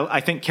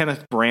I think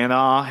Kenneth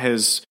Branagh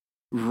has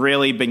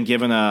really been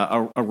given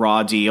a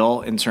raw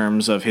deal in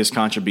terms of his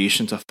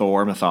contribution to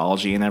Thor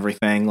mythology and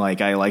everything.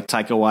 Like, I like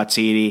Taika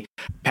Waititi,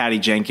 Patty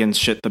Jenkins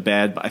shit the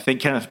bed, but I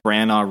think Kenneth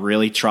Branagh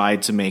really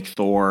tried to make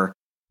Thor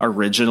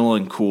original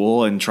and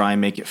cool and try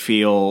and make it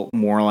feel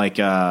more like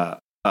a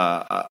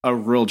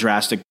real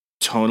drastic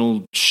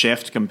tonal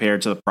shift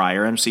compared to the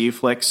prior MCU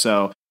flicks.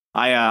 So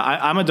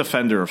I'm a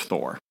defender of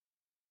Thor.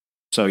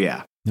 So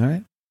yeah. All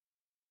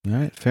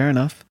right. Fair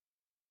enough.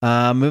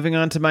 Moving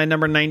on to my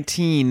number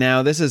 19.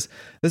 Now, this is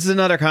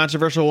another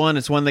controversial one.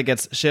 It's one that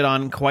gets shit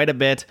on quite a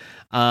bit.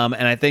 And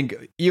I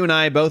think you and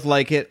I both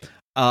like it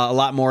a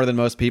lot more than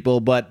most people.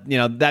 But,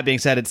 that being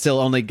said, it still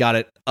only got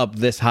it up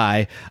this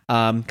high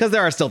because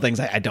there are still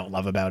things I don't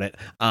love about it.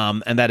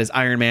 And that is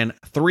Iron Man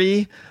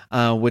 3,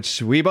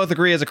 which we both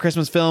agree is a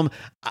Christmas film.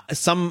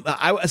 Some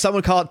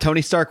would call it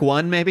Tony Stark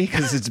 1, maybe,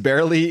 because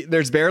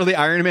there's barely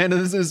Iron Man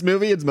in this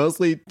movie. It's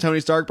mostly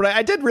Tony Stark. But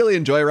I did really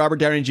enjoy Robert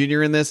Downey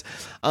Jr. in this.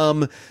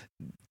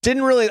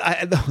 Didn't really.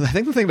 I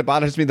think the thing that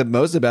bothers me the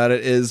most about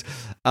it is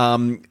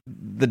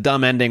the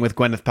dumb ending with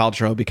Gwyneth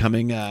Paltrow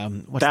becoming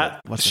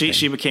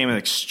she became an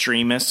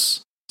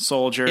extremist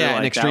soldier. Yeah,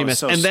 an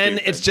extremist, and then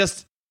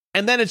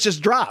it's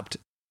just dropped.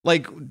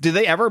 Like, did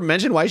they ever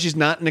mention why she's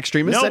not an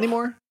extremist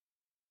anymore?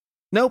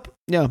 Nope.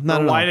 No,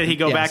 not at all. Why did he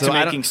go back to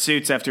making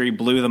suits after he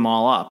blew them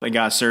all up and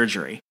got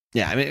surgery?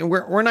 Yeah, I mean,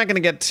 we're not going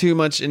to get too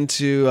much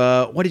into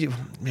what do you?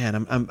 Man,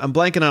 I'm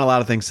blanking on a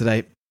lot of things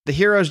today. The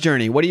hero's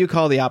journey. What do you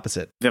call the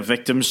opposite? The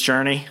victim's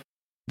journey.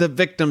 The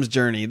victim's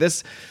journey.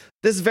 This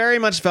very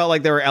much felt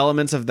like there were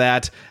elements of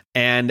that,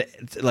 and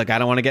like I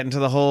don't want to get into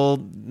the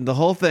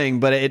whole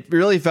thing, but it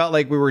really felt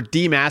like we were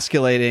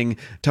demasculating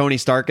Tony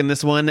Stark in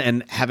this one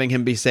and having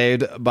him be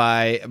saved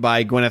by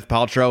Gwyneth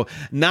Paltrow,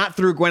 not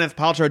through Gwyneth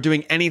Paltrow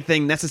doing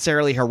anything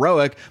necessarily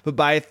heroic, but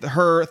by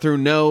her through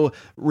no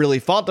really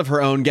fault of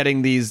her own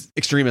getting these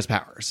extremist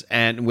powers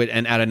and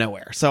out of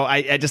nowhere. So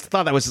I just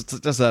thought that was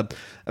just a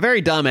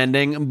very dumb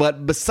ending.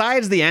 But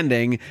besides the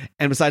ending,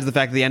 and besides the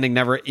fact that the ending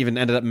never even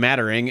ended up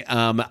mattering,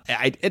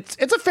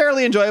 it's a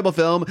fairly enjoyable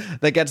film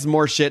that gets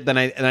more shit than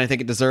I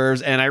think it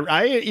deserves. And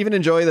I even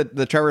enjoy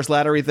the Trevor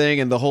Slattery thing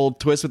and the whole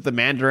twist with the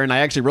Mandarin. I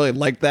actually really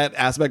liked that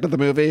aspect of the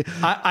movie.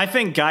 I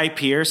think Guy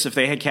Pearce, if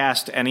they had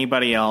cast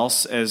anybody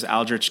else as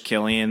Aldrich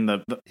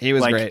Killian, he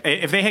was great.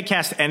 If they had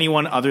cast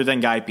anyone other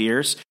than Guy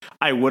Pearce,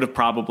 I would have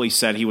probably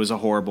said he was a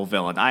horrible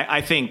villain. I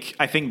think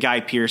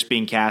Guy Pearce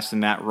being cast in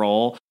that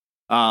role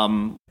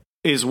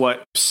is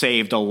what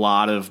saved a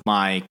lot of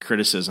my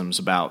criticisms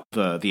about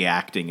the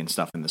acting and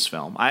stuff in this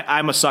film.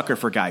 I'm a sucker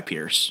for Guy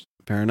Pearce.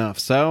 Fair enough.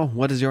 So,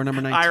 what is your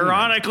number 19?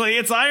 Ironically,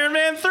 it's Iron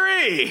Man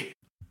 3.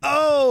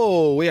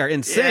 Oh, we are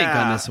in sync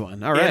on this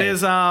one. All right. It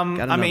is,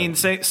 I mean,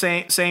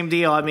 same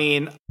deal. I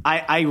mean,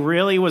 I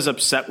really was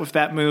upset with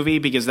that movie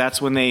because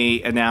that's when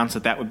they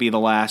announced that would be the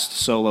last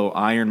solo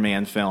Iron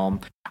Man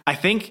film. I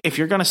think if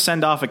you're going to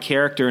send off a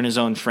character in his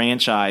own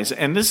franchise,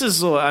 and this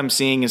is what I'm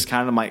seeing is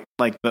kind of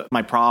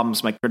my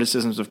problems, my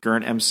criticisms of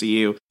current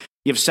MCU,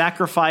 you've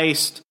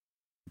sacrificed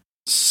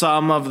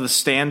some of the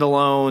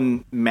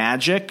standalone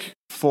magic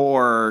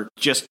for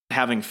just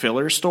having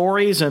filler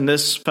stories, and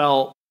this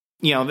felt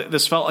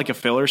like a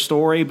filler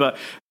story, but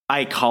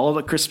I call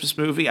it a Christmas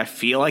movie. I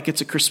feel like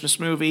it's a Christmas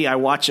movie. I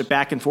watch it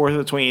back and forth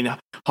between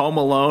Home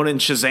Alone and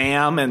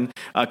Shazam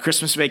and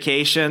Christmas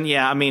Vacation.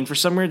 Yeah, I mean, for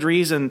some weird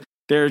reason,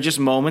 there are just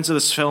moments of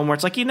this film where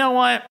it's like, you know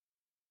what?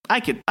 I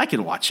could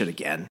watch it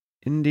again.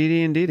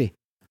 Indeedy.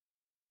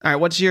 All right,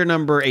 what's your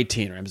number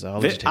 18,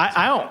 Remzo?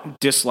 I don't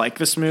dislike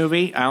this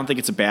movie. I don't think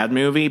it's a bad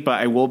movie,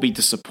 but I will be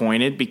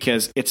disappointed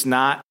because it's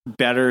not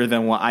better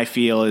than what I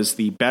feel is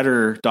the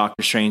better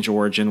Doctor Strange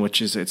origin,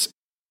 which is its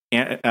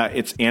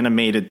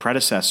animated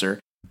predecessor,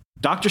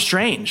 Doctor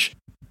Strange.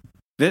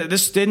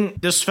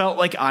 This felt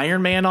like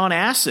Iron Man on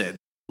acid.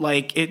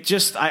 Like it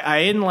just,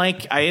 I didn't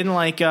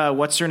like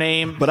what's her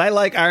name, but I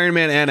like Iron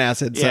Man and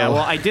acid. So yeah, well,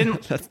 I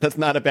didn't. that's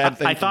not a bad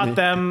thing. I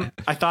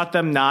thought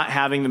them not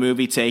having the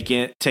movie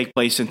take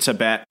place in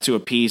Tibet to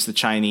appease the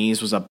Chinese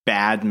was a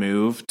bad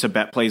move.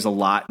 Tibet plays a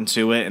lot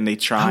into it, and they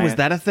try. Oh, is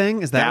that a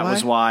thing? Is that why?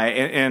 Was why?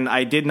 And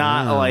I did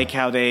not like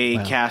how they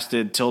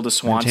casted Tilda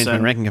Swanson. Changed my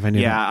ranking if I knew.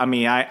 Yeah, that. I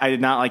mean, I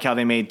did not like how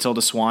they made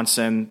Tilda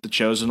Swanson the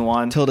chosen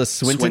one. Tilda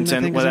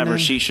Swinton, whatever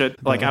she should.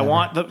 Like, I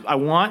want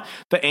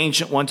the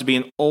ancient one to be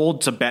an old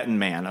Tibetan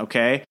man,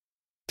 okay?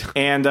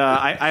 And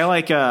I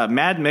like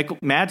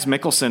Mads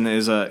Mikkelsen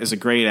is a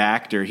great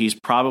actor. He's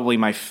probably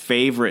my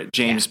favorite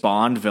James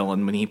Bond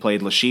villain when he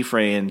played Le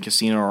Chiffre in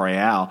Casino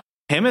Royale.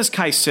 Him as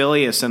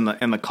Caecilius in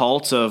the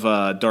cult of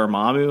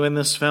Dormammu in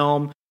this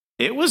film,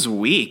 it was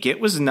weak. It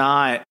was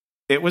not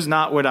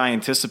what I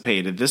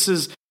anticipated. This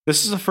is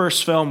the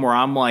first film where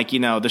I'm like,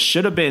 this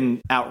should have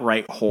been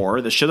outright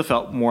horror. This should have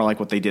felt more like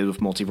what they did with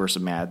Multiverse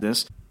of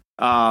Madness.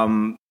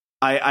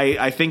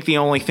 I think the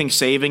only thing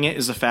saving it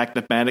is the fact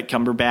that Benedict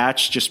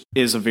Cumberbatch just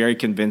is a very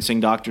convincing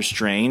Doctor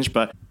Strange,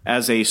 but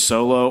as a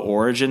solo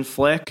origin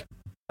flick,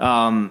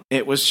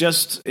 it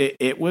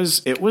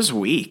was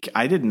weak.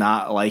 I did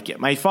not like it.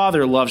 My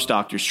father loves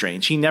Doctor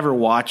Strange. He never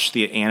watched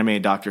the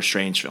animated Doctor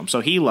Strange film,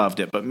 so he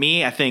loved it. But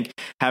me, I think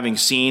having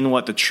seen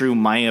what the true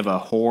might of a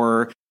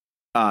horror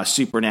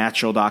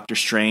supernatural Doctor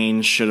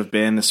Strange should have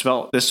been, this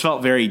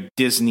felt very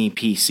Disney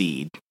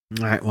PC'd.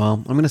 All right, well,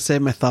 I'm going to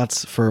save my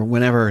thoughts for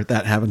whenever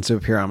that happens to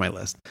appear on my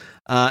list.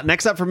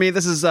 Next up for me,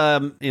 this is a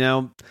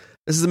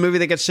movie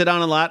that gets shit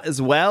on a lot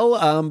as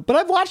well, but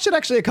I've watched it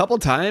actually a couple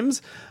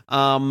times.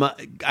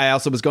 I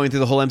also was going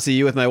through the whole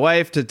MCU with my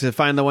wife to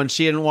find the one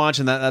she didn't watch,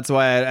 and that's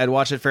why I'd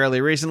watched it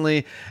fairly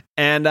recently.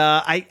 And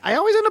I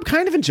always end up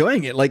kind of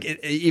enjoying it. Like,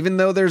 even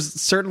though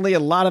there's certainly a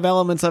lot of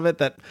elements of it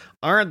that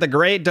aren't the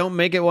great, don't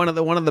make it one of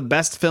the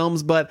best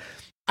films, but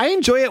I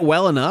enjoy it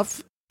well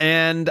enough.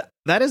 And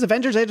that is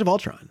Avengers: Age of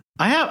Ultron.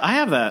 I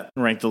have that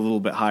ranked a little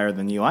bit higher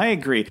than you. I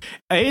agree.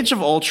 Age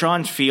of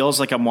Ultron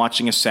feels like I'm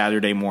watching a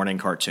Saturday morning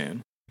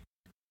cartoon.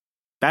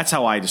 That's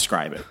how I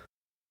describe it.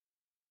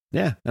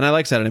 Yeah, and I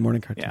like Saturday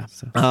morning cartoons. Yeah,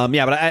 so.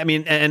 But I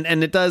mean,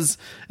 and it does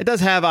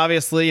have,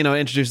 obviously,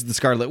 introduces the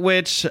Scarlet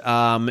Witch.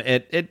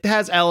 It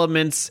has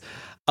elements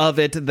of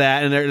it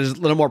that, and there's a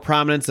little more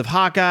prominence of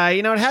Hawkeye.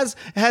 It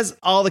has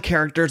all the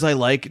characters I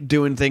like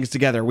doing things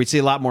together. We see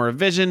a lot more of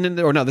Vision,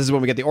 this is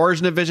when we get the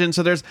origin of Vision.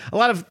 So there's a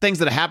lot of things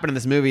that happen in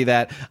this movie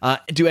that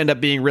do end up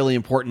being really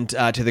important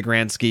to the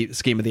grand scheme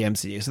of the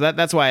MCU. So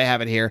that's why I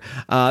have it here.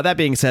 That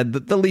being said,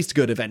 the least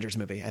good Avengers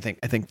movie, I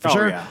think for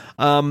sure.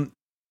 Yeah.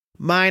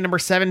 My number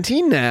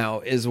 17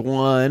 now is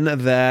one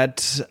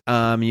that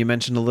you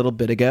mentioned a little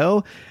bit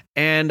ago,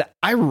 and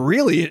I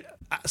really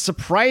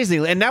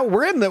surprisingly, and now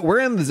we're in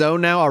the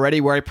zone now already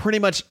where I pretty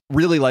much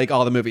really like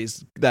all the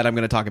movies that I'm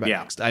going to talk about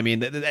next. I mean,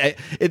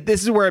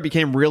 this is where it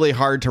became really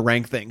hard to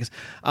rank things.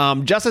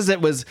 Just as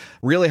it was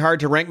really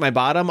hard to rank my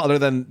bottom, other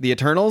than the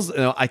Eternals,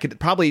 I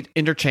could probably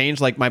interchange.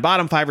 Like my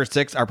bottom 5 or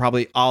 6 are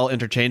probably all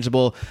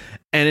interchangeable.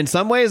 And in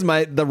some ways,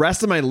 the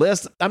rest of my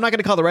list, I'm not going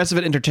to call the rest of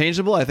it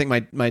interchangeable. I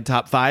think my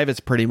top 5 is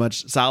pretty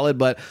much solid,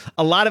 but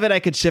a lot of it I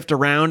could shift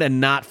around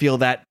and not feel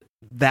that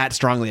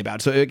strongly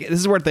about. So this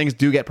is where things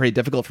do get pretty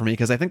difficult for me,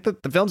 because I think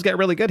that the films get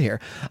really good here.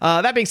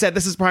 That being said,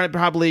 this is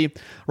probably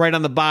right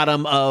on the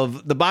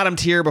bottom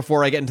tier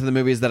before I get into the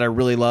movies that I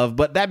really love.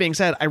 But that being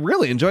said, I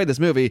really enjoyed this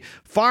movie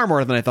far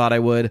more than I thought I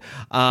would.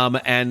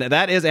 And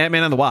that is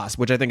Ant-Man and the Wasp,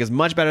 which I think is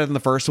much better than the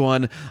first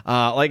one.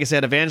 Like I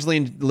said,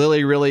 Evangeline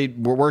Lilly really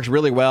works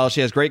really well.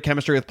 She has great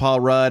chemistry with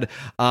Paul Rudd.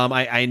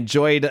 I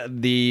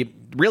enjoyed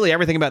really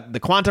everything about the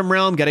quantum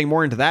realm, getting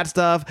more into that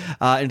stuff,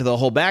 into the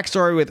whole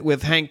backstory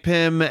with Hank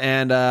Pym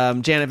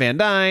and Janet Van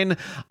Dyne.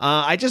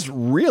 I just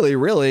really,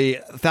 really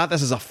thought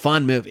this is a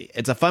fun movie.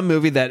 It's a fun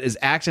movie that is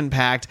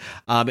action-packed.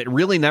 It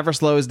really never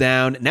slows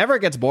down, never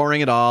gets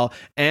boring at all.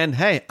 And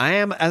hey,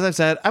 as I've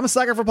said, I'm a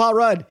sucker for Paul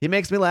Rudd. He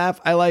makes me laugh.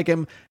 I like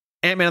him.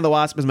 Ant-Man and the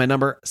Wasp is my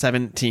number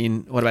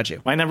 17. What about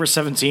you? My number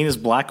 17 is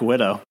Black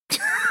Widow.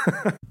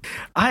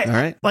 All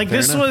right.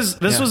 This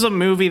was a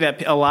movie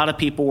that a lot of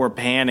people were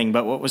panning,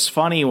 but what was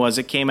funny was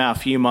it came out a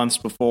few months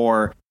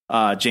before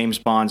James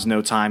Bond's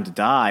No Time to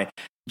Die.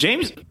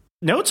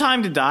 No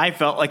Time to Die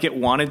felt like it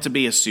wanted to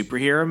be a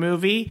superhero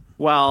movie,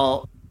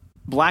 while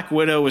Black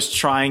Widow was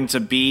trying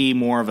to be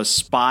more of a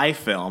spy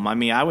film. I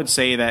mean, I would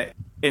say that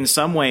in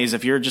some ways,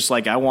 if you're just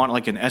like, I want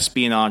like an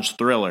espionage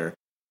thriller,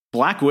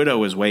 Black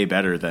Widow is way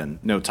better than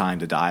No Time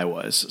to Die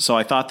was. So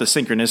I thought the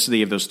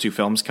synchronicity of those two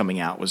films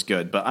coming out was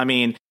good. But I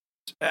mean,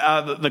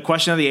 the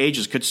question of the age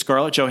is, could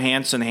Scarlett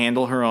Johansson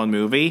handle her own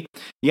movie?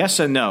 Yes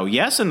and no.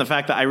 Yes, and the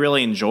fact that I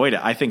really enjoyed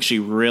it. I think she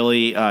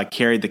really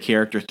carried the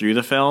character through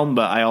the film.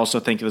 But I also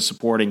think the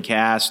supporting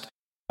cast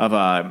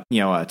of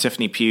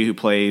Tiffany Pugh, who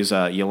plays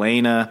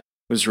Yelena,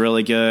 was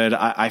really good.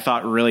 I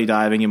thought really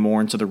diving in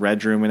more into the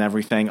Red Room and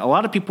everything. A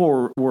lot of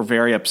people were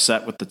very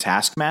upset with the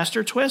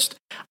Taskmaster twist.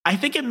 I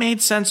think it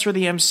made sense for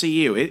the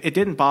MCU. It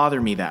didn't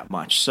bother me that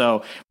much.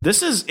 So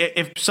this is,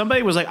 if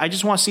somebody was like, I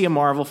just want to see a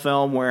Marvel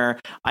film where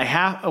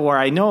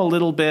I know a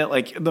little bit,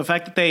 like the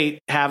fact that they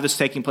have this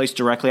taking place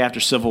directly after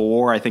Civil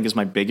War, I think is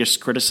my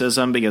biggest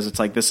criticism, because it's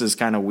like, this is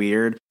kind of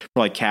weird for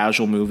like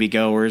casual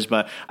moviegoers,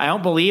 but I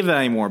don't believe that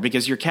anymore,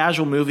 because your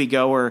casual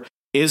moviegoer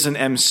is an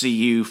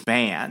MCU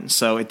fan.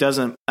 So I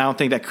don't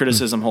think that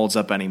criticism holds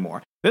up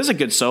anymore. This is a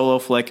good solo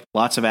flick,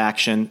 lots of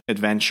action,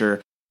 adventure,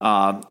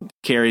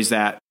 carries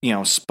that,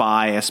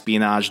 spy,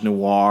 espionage,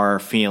 noir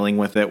feeling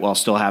with it, while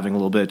still having a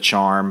little bit of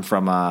charm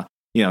from,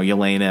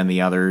 Yelena and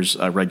the others.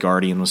 Red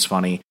Guardian was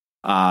funny.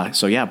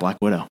 So yeah, Black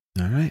Widow.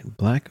 All right.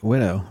 Black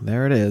Widow.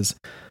 There it is.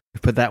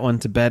 We've put that one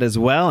to bed as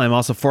well. I'm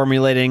also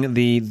formulating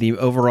the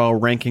overall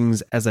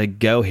rankings as I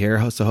go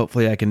here, so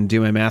hopefully I can do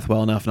my math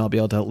well enough and I'll be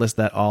able to list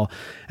that all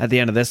at the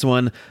end of this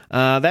one.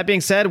 That being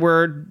said,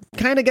 we're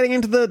kind of getting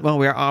into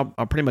we are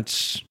pretty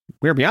much,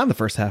 we're beyond the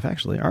first half,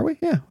 actually. Are we?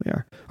 Yeah, we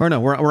are. Or no,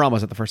 we're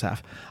almost at the first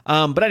half.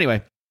 But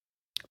anyway,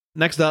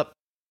 next up,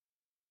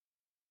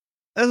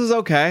 this is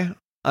okay.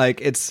 Like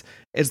it's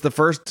the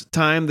first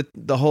time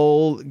the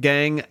whole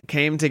gang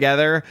came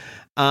together.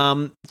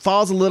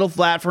 Falls a little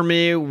flat for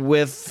me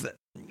with,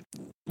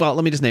 well,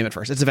 let me just name it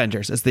first. It's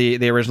Avengers. It's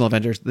the original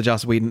Avengers, the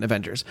Joss Whedon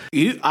Avengers.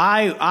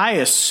 I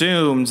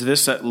assumed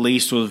this at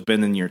least would have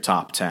been in your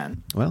top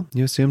 10. Well,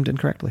 you assumed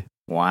incorrectly.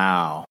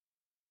 Wow.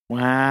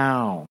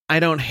 I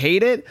don't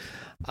hate it.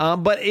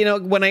 But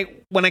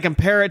when I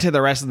compare it to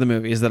the rest of the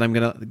movies that I'm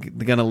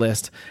gonna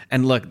list,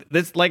 and look,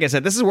 this, like I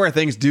said, this is where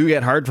things do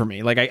get hard for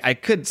me. Like I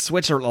could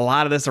switch a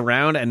lot of this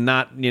around and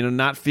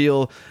not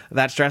feel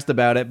that stressed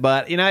about it.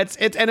 But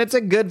it's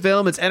a good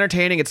film. It's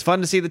entertaining. It's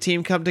fun to see the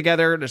team come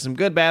together. There's some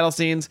good battle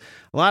scenes,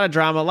 a lot of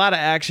drama, a lot of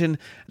action. At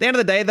the end of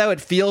the day, though, it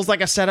feels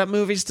like a setup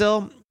movie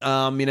still.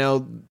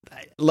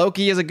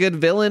 Loki is a good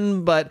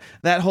villain, but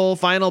that whole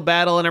final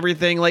battle and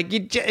everything, like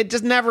it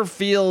just never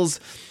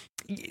feels.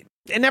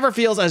 It never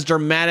feels as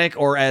dramatic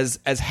or as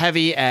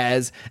heavy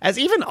as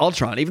even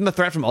Ultron. Even the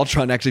threat from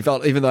Ultron actually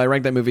felt, even though I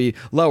ranked that movie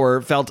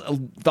lower, felt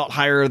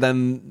higher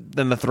than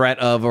the threat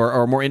of,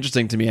 or more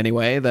interesting to me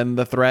anyway, than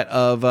the threat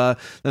of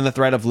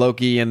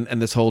Loki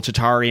and this whole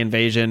Chitauri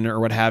invasion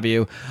or what have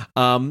you.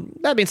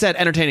 That being said,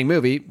 entertaining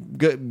movie,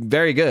 good,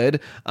 very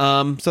good.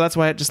 So that's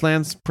why it just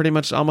lands pretty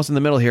much almost in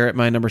the middle here at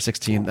my number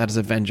 16. That is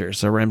Avengers.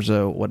 So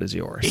Remzo, what is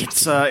yours?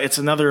 It's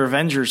another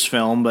Avengers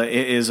film, but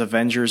it is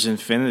Avengers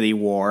Infinity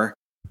War.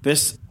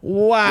 This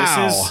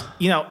is,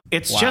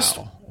 it's just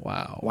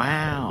wow.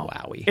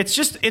 Wowie.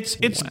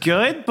 It's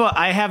good, but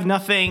I have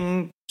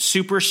nothing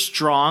super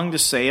strong to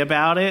say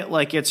about it.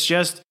 Like it's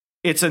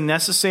a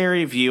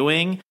necessary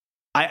viewing.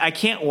 I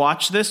can't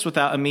watch this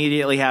without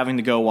immediately having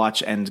to go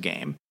watch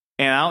Endgame.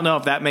 And I don't know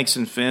if that makes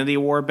Infinity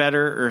War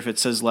better or if it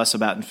says less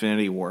about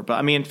Infinity War. But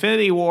I mean,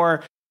 Infinity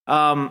War,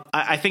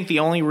 I think the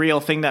only real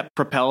thing that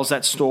propels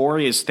that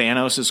story is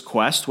Thanos'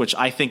 quest, which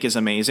I think is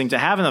amazing. To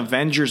have an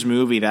Avengers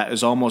movie that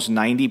is almost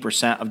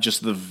 90% of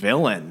just the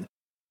villain,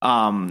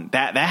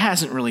 that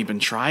hasn't really been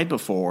tried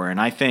before.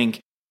 And I think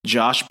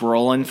Josh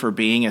Brolin, for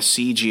being a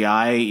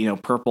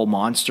CGI, purple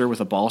monster with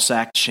a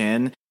ballsack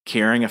chin,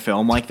 carrying a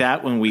film like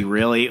that, when we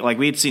really,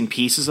 we had seen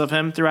pieces of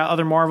him throughout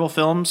other Marvel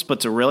films,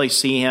 but to really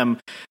see him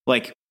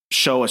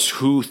show us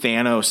who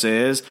Thanos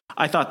is,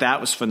 I thought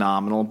that was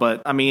phenomenal.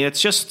 But I mean,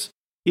 it's just,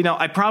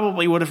 I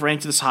probably would have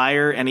ranked this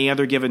higher any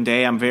other given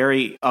day. I'm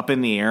very up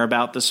in the air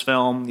about this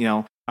film.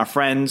 Our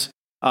friend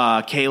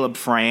Caleb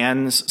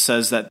Franz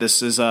says that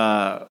this is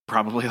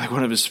probably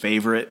one of his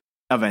favorite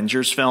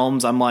Avengers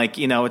films. I'm like,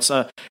 it's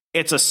a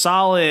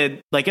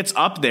solid, it's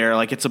up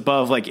there, it's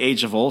above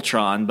Age of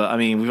Ultron, but I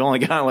mean, we've only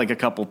got a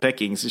couple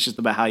pickings. It's just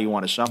about how you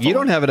want to shuffle. You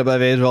don't have it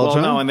above Age of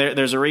Ultron. Well, no, and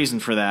there's a reason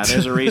for that.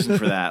 There's a reason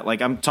for that.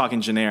 I'm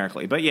talking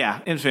generically, but yeah,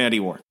 Infinity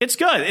War. It's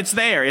good. It's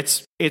there.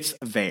 It's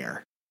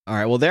there. All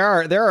right. Well, there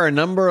are a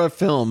number of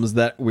films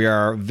that we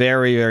are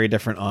very, very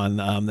different on,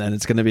 and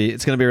it's going to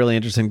be really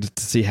interesting to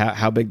see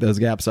how big those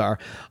gaps are.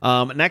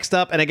 Next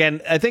up, and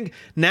again, I think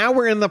now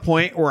we're in the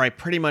point where I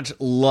pretty much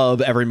love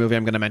every movie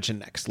I'm going to mention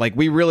next.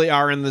 We really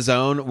are in the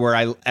zone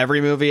where every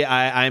movie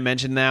I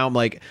mention now, I'm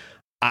like,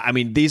 I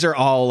mean, these are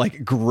all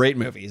great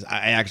movies.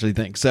 I actually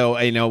think so.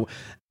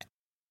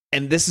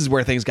 And this is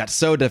where things got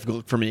so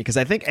difficult for me, because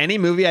I think any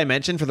movie I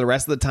mentioned for the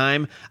rest of the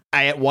time,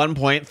 I at one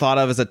point thought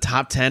of as a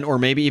top 10 or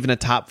maybe even a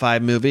top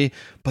 5 movie,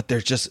 but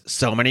there's just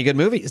so many good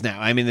movies now.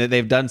 I mean,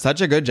 they've done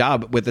such a good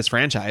job with this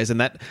franchise, and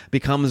that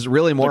becomes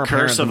really more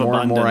apparent the more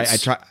and more I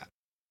try.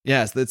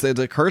 Yes, it's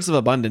a curse of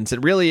abundance.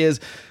 It really is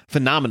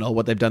phenomenal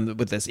what they've done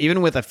with this.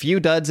 Even with a few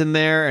duds in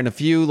there and a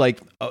few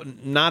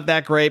not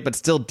that great but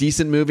still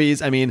decent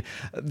movies. I mean,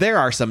 there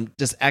are some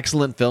just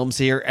excellent films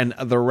here, and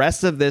the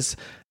rest of this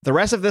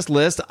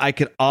list I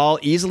could all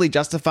easily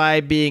justify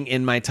being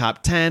in my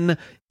top 10,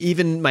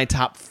 even my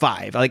top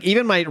 5.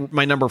 Even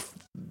my number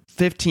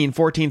 15,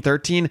 14,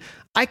 13,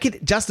 I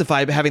could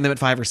justify having them at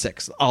 5 or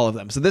 6, all of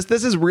them. So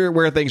this is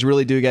where things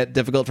really do get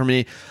difficult for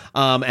me.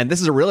 And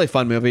this is a really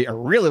fun movie. I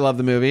really love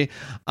the movie.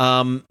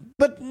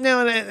 But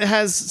no, it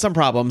has some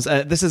problems.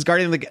 This is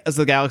Guardians of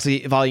the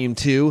Galaxy Volume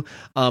 2.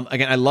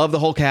 Again, I love the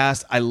whole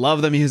cast. I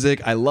love the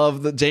music. I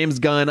love the James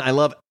Gunn. I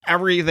love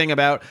everything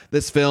about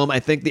this film. I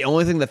think the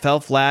only thing that fell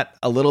flat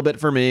a little bit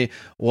for me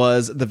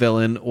was the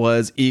villain,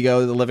 was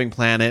Ego, the Living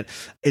Planet.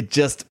 It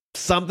just,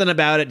 something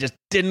about it just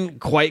didn't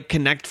quite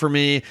connect for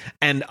me.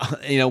 And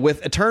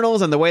with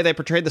Eternals and the way they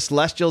portrayed the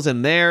Celestials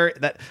in there,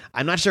 that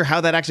I'm not sure how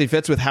that actually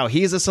fits with how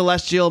he's a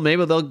Celestial.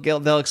 Maybe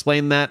they'll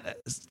explain that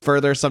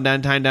further some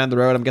time down the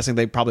road. I'm guessing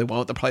they probably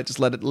won't. They'll probably just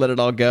let it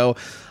all go.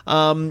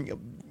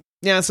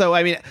 Yeah, so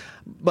I mean,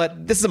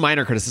 but this is a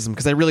minor criticism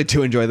because I really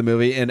do enjoy the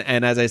movie, and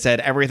as I said,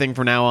 everything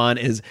from now on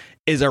is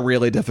a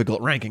really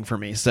difficult ranking for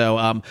me.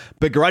 So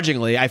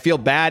begrudgingly, I feel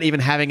bad even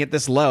having it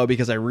this low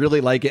because I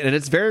really like it, and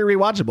it's very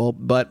rewatchable.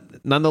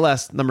 But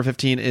nonetheless, number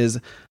 15 is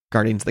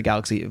Guardians of the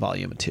Galaxy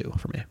Volume 2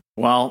 for me.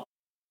 Well,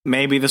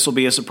 maybe this will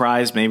be a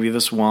surprise, maybe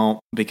this won't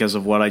because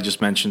of what I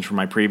just mentioned for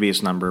my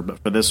previous number.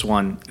 But for this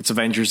one, it's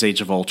Avengers: Age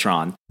of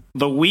Ultron.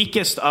 The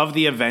weakest of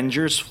the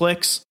Avengers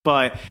flicks,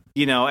 but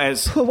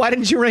as why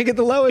didn't you rank it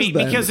the lowest?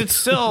 Because it's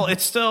still.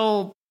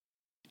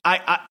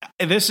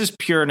 This is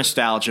pure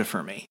nostalgia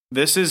for me.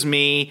 This is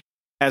me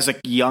as a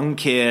young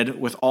kid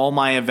with all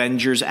my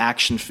Avengers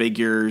action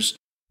figures,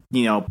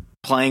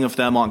 playing with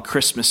them on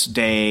Christmas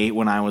Day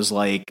when I was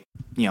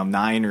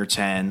 9 or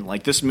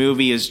 10. This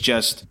movie is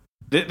just.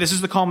 This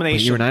is the culmination.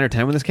 Wait, you were 9 or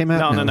 10 when this came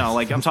out? No.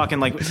 I'm talking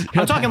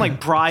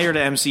prior to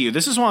MCU.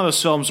 This is one of those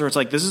films where it's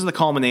this is the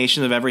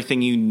culmination of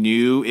everything you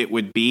knew it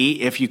would be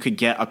if you could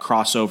get a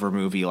crossover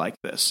movie like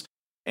this.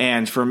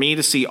 And for me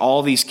to see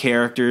all these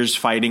characters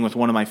fighting with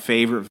one of my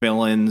favorite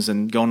villains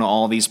and going to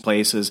all these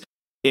places,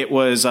 it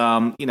was,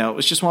 it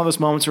was just one of those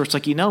moments where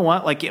it's you know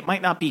what? It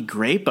might not be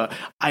great, but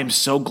I'm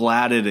so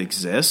glad it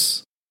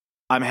exists.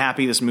 I'm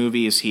happy this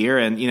movie is here.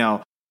 And,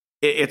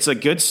 it's a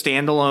good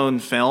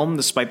standalone film,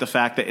 despite the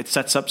fact that it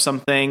sets up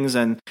some things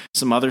and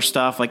some other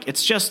stuff.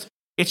 It's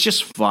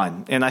just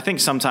fun. And I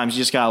think sometimes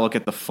you just got to look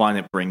at the fun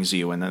it brings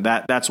you. And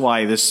that's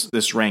why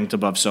this ranked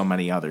above so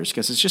many others,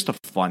 because it's just a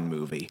fun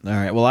movie. All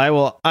right. Well, I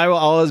will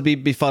always be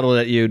befuddled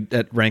at you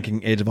at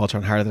ranking Age of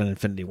Ultron higher than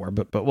Infinity War,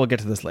 but we'll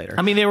get to this later.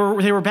 I mean, they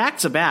were back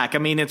to back. I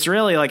mean, it's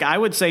really I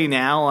would say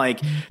now,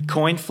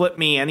 coin flip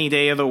me any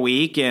day of the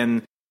week,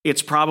 and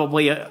it's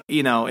probably I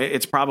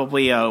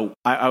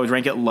would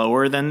rank it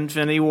lower than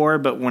Infinity War.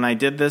 But when I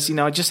did this,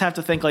 I just have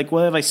to think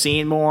what have I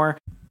seen more?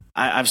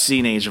 I've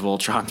seen Age of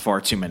Ultron far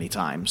too many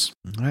times.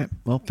 All right.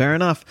 Well, fair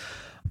enough.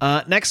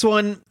 Next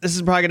one. This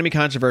is probably going to be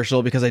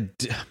controversial because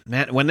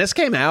when this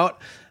came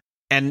out,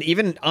 and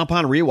even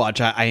upon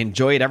rewatch, I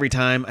enjoy it every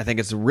time. I think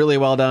it's really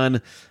well done. I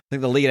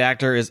think the lead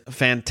actor is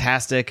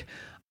fantastic.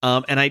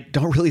 And I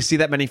don't really see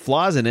that many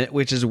flaws in it,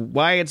 which is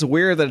why it's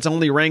weird that it's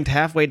only ranked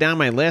halfway down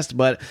my list.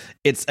 But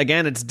it's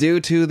due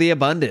to the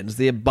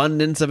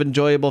abundance of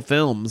enjoyable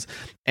films.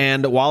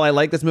 And while I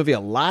like this movie a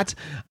lot,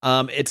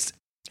 it's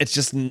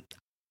just,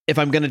 if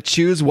I'm going to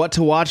choose what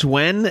to watch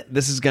when,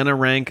 this is going to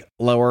rank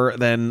lower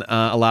than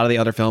a lot of the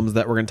other films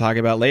that we're going to talk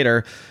about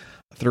later,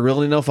 through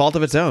really no fault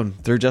of its own,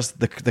 through just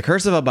the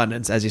curse of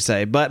abundance, as you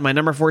say. But my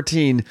number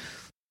 14,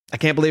 I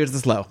can't believe it's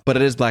this low, but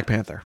it is Black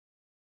Panther.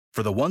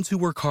 For the ones who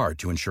work hard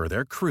to ensure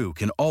their crew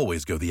can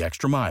always go the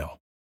extra mile,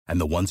 and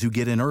the ones who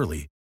get in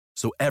early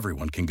so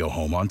everyone can go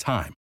home on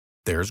time,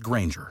 there's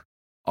Grainger,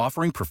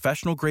 offering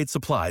professional-grade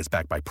supplies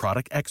backed by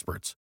product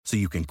experts so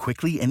you can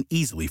quickly and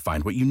easily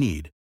find what you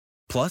need.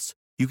 Plus,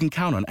 you can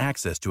count on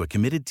access to a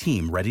committed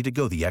team ready to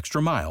go the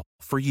extra mile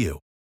for you.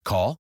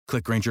 Call,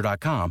 click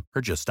Grainger.com,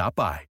 or just stop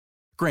by.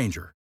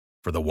 Grainger,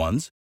 for the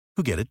ones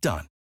who get it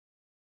done.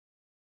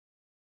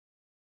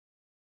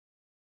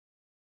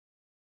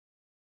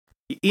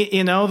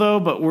 You know, though,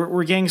 but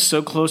we're getting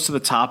so close to the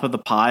top of the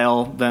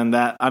pile then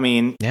that, I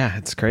mean... Yeah,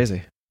 it's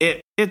crazy.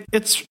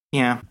 It's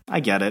yeah, I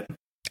get it.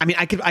 I mean,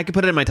 I could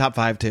put it in my top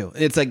 5 too.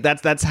 It's like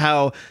that's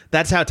how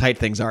tight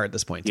things are at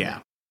this point. Yeah.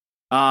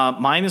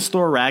 Mine is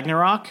Thor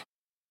Ragnarok.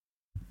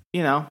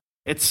 You know,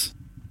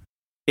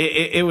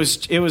 it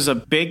was a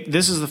big...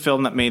 This is the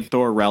film that made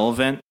Thor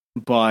relevant,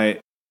 but...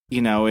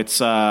 You know, it's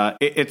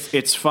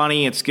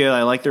funny, it's good.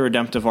 I like the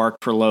redemptive arc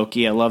for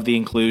Loki. I love the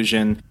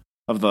inclusion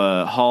of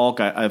the Hulk.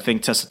 I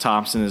think Tessa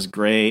Thompson is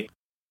great.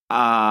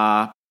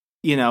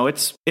 You know,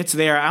 it's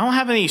there. I don't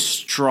have any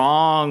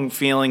strong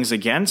feelings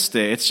against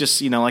it. It's just,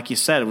 you know, like you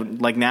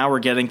said, like now we're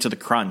getting to the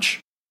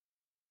crunch.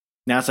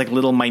 Now it's like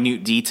little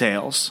minute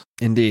details.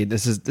 Indeed,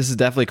 this is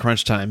definitely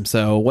crunch time.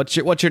 So what's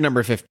your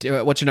number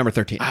 15? What's your number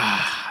 13?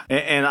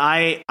 And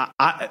I,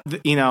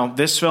 you know,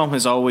 this film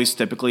has always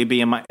typically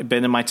been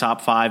in my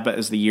top 5, but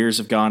as the years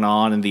have gone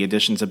on and the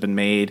additions have been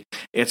made,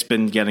 it's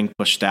been getting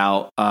pushed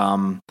out.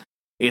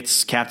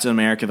 It's Captain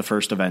America: The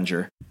First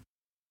Avenger.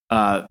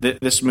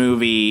 This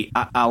movie,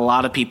 a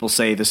lot of people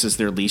say this is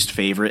their least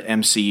favorite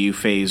MCU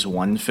Phase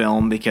 1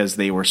 film because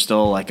they were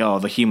still like, oh,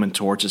 the Human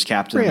Torch is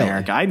Captain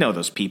America. I know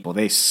those people.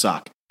 They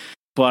suck.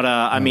 But,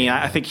 I mean,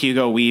 I think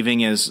Hugo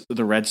Weaving as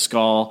the Red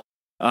Skull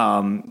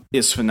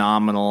is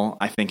phenomenal.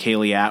 I think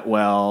Haley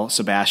Atwell,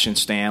 Sebastian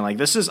Stan. Like,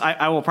 this is,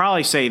 I will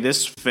probably say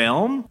this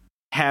film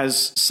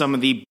has some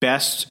of the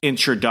best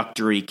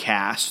introductory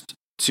cast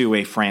to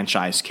a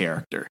franchise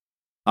character.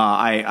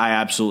 I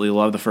absolutely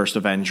love The First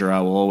Avenger.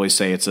 I will always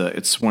say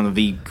it's one of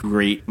the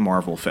great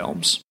Marvel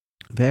films.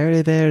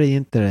 Very, very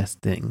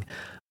interesting.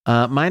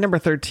 My number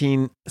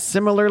 13,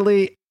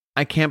 similarly,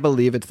 I can't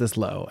believe it's this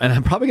low. And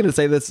I'm probably going to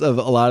say this of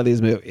a lot of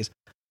these movies.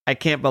 I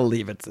can't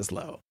believe it's this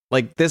low.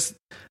 Like this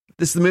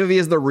movie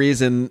is the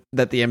reason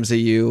that the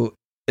MCU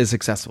is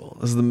successful.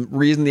 This is the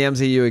reason the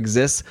MCU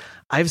exists.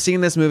 I've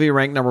seen this movie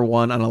ranked number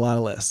 1 on a lot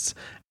of lists.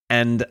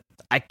 And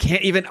I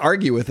can't even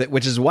argue with it,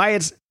 which is why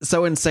it's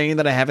so insane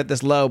that I have it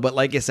this low. But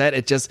like you said,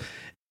 it just,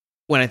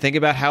 when I think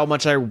about how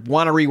much I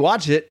want to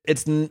rewatch it,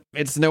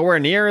 it's nowhere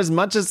near as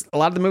much as a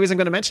lot of the movies I'm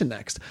going to mention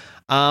next.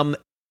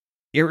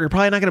 You're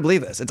probably not going to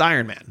believe this. It's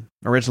Iron Man,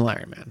 original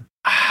Iron Man.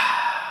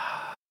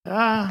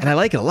 And I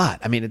like it a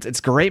lot. I mean,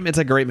 it's great. It's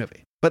a great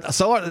movie.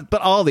 But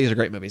all of these are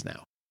great movies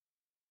now.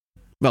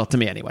 Well, to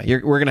me anyway.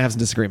 We're going to have some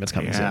disagreements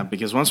coming soon. Yeah,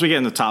 because once we get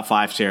in the top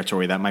 5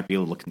 territory, that might be a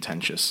little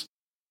contentious.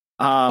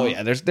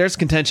 There's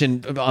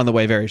contention on the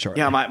way very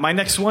shortly. Yeah, my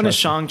next one is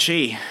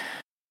Shang-Chi.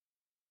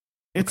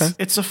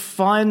 It's a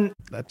fun.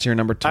 That's your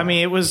number 2. I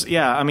mean, it was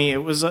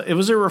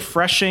a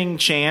refreshing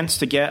chance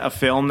to get a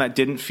film that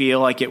didn't feel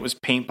like it was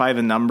paint by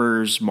the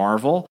numbers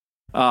Marvel.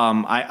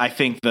 I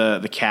think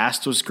the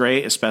cast was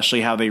great,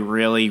 especially how they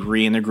really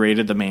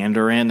reintegrated the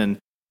Mandarin and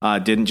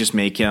didn't just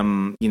make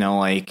him, you know,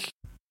 like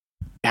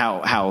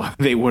how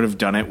they would have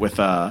done it with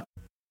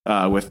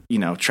you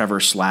know, Trevor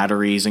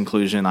Slattery's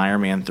inclusion in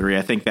Iron Man 3.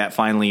 I think that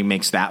finally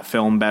makes that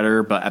film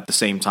better, but at the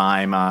same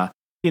time,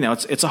 you know,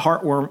 it's a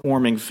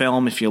heartwarming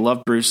film. If you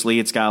love Bruce Lee,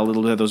 it's got a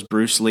little bit of those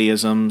Bruce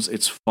Lee-isms.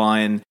 It's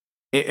fun.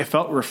 It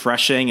felt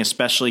refreshing,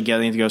 especially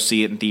getting to go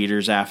see it in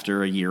theaters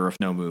after a year of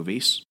no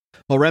movies.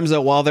 Well,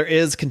 Remzo, while there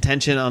is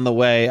contention on the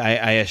way,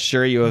 I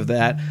assure you of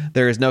that,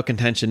 there is no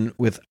contention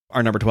with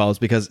our number 12s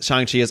because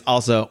Shang-Chi is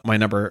also my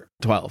number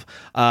 12.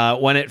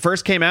 When it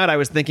first came out, I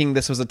was thinking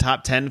this was a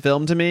top 10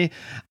 film to me,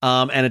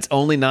 and it's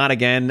only not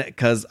again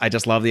because I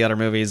just love the other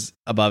movies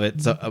above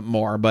it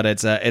more, but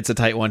it's a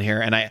tight one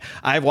here. And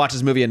I've watched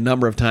this movie a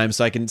number of times,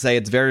 so I can say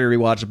it's very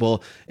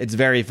rewatchable. It's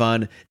very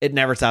fun. It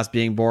never stops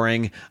being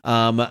boring.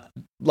 A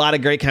lot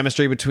of great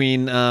chemistry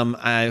between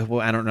I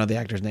don't know the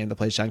actor's name that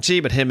plays Shang-Chi,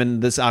 but him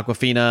and this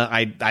Awkwafina,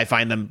 I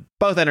find them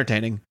both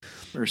entertaining.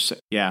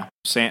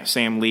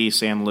 Sam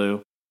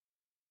Liu.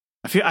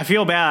 I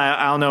feel bad.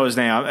 I don't know his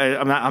name.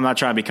 I'm not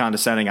trying to be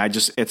condescending.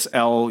 It's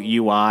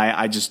Lui.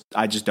 I just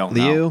don't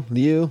know.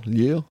 Liu.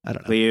 I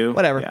don't know. Liu.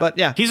 Whatever. Yeah. But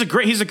yeah, he's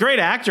a great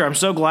actor. I'm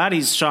so glad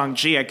he's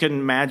Shang-Chi. I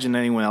couldn't imagine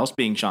anyone else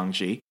being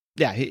Shang-Chi.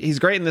 Yeah, he's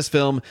great in this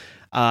film.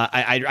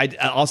 I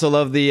also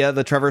love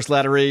the Trevor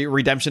Slattery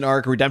redemption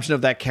arc, redemption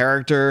of that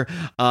character.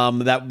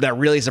 That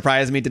really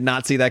surprised me. Did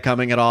not see that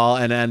coming at all.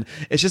 And then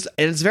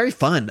it's very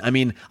fun. I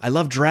mean, I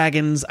love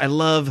dragons. I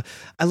love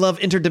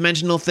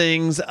interdimensional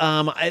things.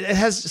 It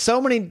has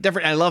so many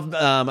different. I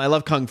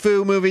love kung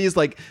fu movies.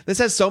 Like, this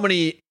has so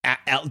many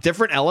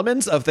different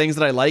elements of things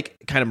that I like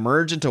kind of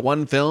merge into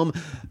one film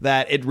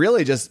that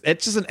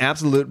it's just an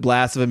absolute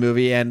blast of a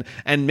movie, and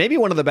maybe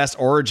one of the best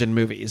origin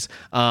movies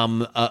of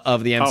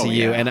the MCU. Oh,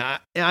 yeah.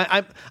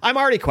 And I'm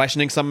already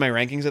questioning some of my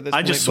rankings at this point.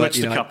 I just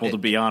switched a couple, to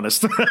be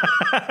honest.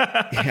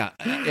 yeah.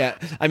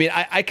 I mean,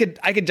 I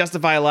could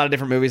justify a lot of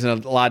different movies in a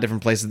lot of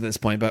different places at this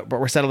point, but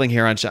we're settling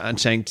here on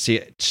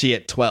Shang-Chi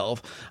at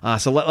 12.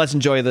 So let's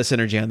enjoy the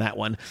synergy on that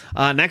one.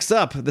 Next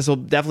up, this will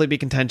definitely be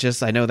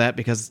contentious. I know that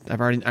because I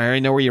already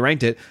know where you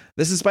ranked it.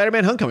 This is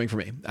Spider-Man: Homecoming for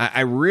me.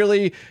 I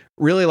really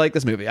like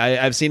this movie.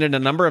 I've seen it a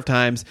number of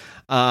times.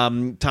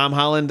 Tom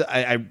Holland,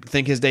 I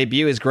think his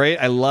debut is great.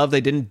 I love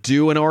they didn't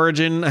do an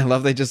origin. I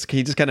love he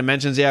just kind of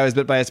mentions, I was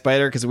bit by a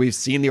spider, because we've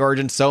seen the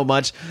origin so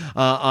much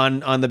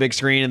on the big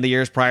screen in the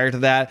years prior to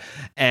that.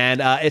 And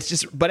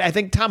but I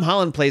think Tom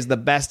Holland plays the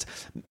best.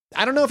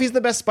 I don't know if he's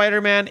the best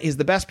Spider-Man. He's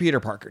the best Peter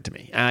Parker to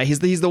me.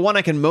 He's the one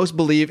I can most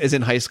believe is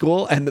in high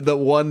school, and the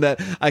one that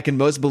I can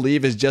most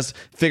believe is just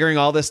figuring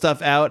all this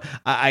stuff out.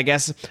 I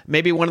guess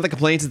maybe one of the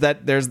complaints is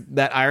that there's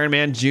that Iron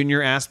Man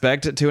Jr.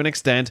 aspect to an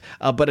extent,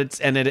 but it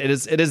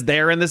is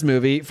there in this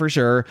movie for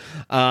sure.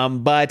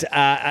 But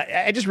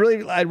I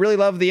really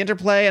love the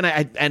interplay, and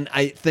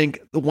I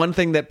think the one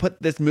thing that put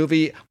this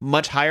movie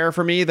much higher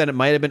for me than it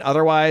might have been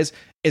otherwise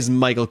is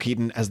Michael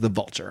Keaton as the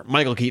Vulture.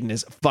 Michael Keaton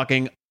is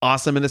fucking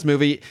awesome in this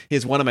movie.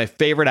 He's one of my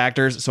favorite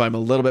actors, so I'm a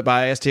little bit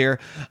biased here.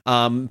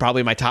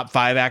 Probably my top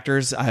 5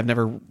 actors. I've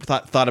never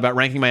thought about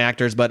ranking my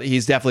actors, but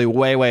he's definitely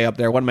way up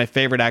there. One of my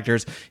favorite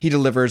actors. He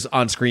delivers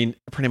on screen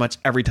pretty much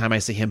every time I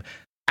see him.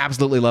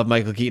 Absolutely love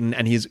Michael Keaton,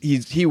 and he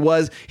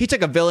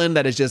took a villain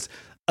that is just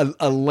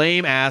a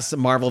lame ass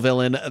Marvel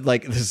villain,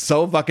 like this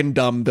so fucking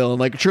dumb villain,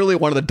 like truly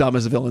one of the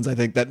dumbest villains I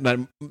think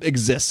that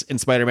exists in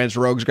Spider-Man's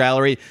rogues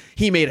gallery.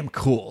 He made him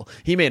cool.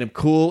 He made him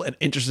cool and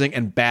interesting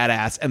and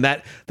badass, and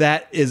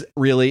that is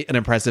really an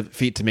impressive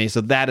feat to me.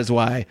 So that is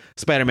why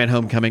Spider-Man: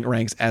 Homecoming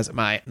ranks as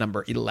my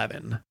number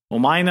 11. Well,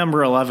 my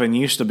number 11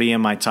 used to be in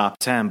my top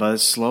 10, but it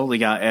slowly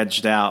got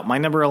edged out. My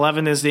number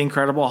 11 is The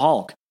Incredible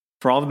Hulk.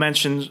 For all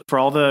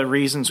the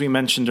reasons we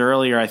mentioned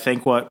earlier, I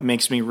think what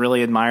makes me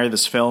really admire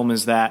this film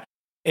is that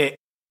it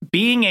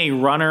being a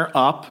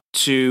runner-up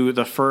to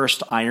the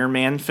first Iron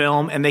Man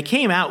film, and they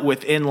came out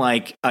within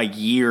like a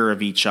year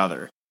of each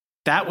other.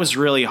 That was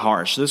really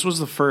harsh. This was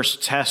the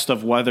first test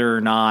of whether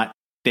or not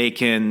they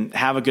can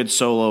have a good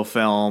solo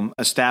film,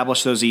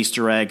 establish those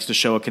Easter eggs to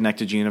show a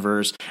connected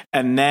universe,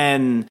 and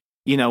then,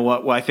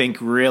 what I think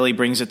really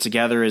brings it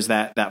together is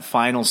that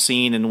final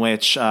scene in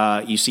which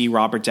you see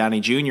Robert Downey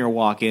Jr.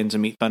 walk in to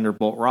meet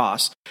Thunderbolt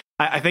Ross.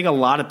 I think a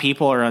lot of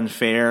people are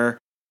unfair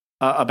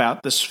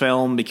about this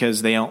film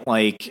because they don't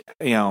like,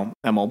 Emil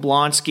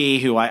Blonsky,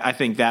 who I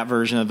think that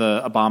version of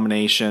the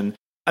Abomination.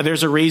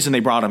 There's a reason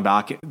they brought him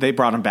back. They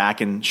brought him back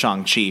in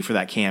Shang-Chi for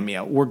that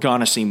cameo. We're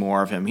gonna see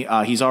more of him.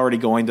 He's already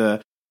going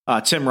to.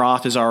 Tim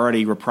Roth is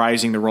already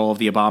reprising the role of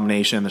the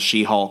Abomination in the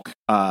She-Hulk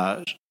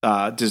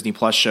Disney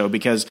Plus show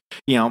because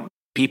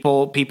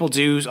people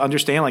do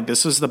understand, like,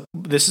 this is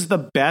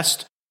the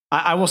best.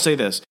 I will say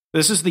this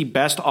is the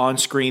best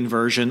on-screen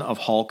version of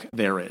Hulk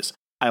there is.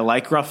 I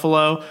like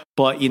Ruffalo,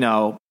 but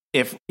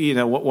if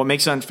what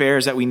makes it unfair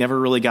is that we never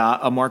really got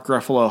a Mark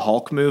Ruffalo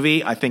Hulk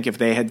movie. I think if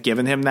they had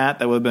given him that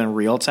would have been a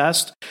real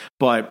test.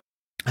 But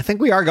I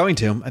think we are going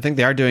to. I think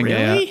they are doing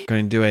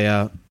going to do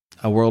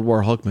a World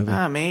War Hulk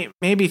movie.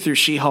 Maybe through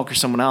She-Hulk or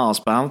someone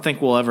else, but I don't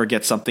think we'll ever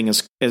get something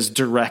as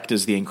direct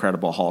as The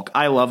Incredible Hulk.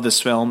 I love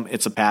this film.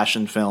 It's a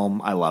passion film.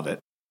 I love it.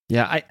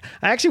 Yeah, I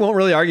actually won't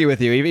really argue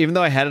with you, even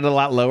though I had it a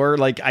lot lower.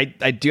 Like, I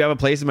do have a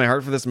place in my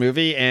heart for this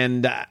movie,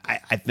 and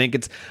I think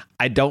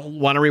I don't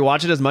want to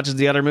rewatch it as much as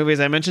the other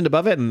movies I mentioned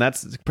above it, and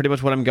that's pretty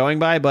much what I'm going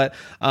by. But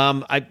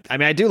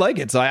I do like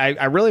it, so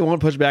I really won't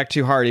push back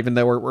too hard, even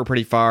though we're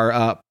pretty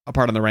far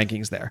apart on the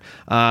rankings there.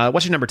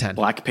 What's your number 10?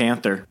 Black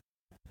Panther.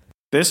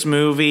 This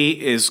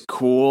movie is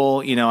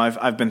cool.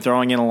 I've been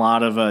throwing in a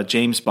lot of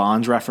James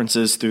Bond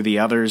references through the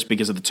others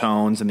because of the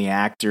tones and the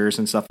actors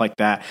and stuff like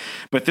that.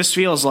 But this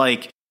feels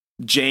like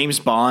James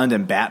Bond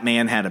and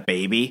Batman had a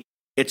baby.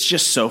 It's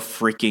just so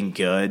freaking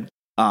good.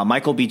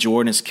 Michael B.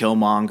 Jordan as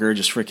Killmonger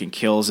just freaking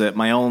kills it.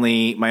 My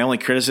only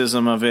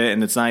criticism of it,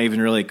 and it's not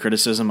even really a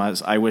criticism,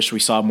 I wish we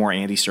saw more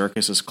Andy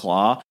Serkis as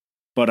Claw.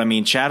 But I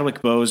mean,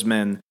 Chadwick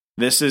Boseman,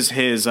 this is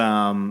his.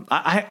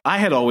 I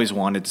had always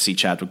wanted to see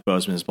Chadwick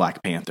Boseman as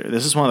Black Panther.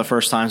 This is one of the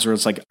first times where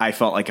it's like I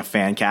felt like a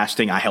fan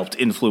casting. I helped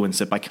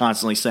influence it by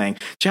constantly saying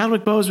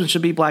Chadwick Boseman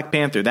should be Black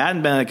Panther. That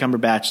and Benedict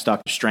Cumberbatch as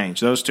Doctor Strange.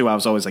 Those two, I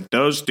was always like,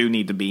 those two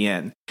need to be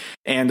in.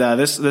 And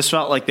this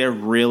felt like they're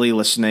really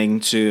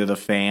listening to the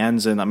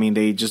fans. And I mean,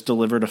 they just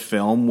delivered a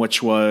film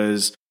which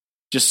was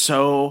just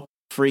so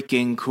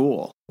freaking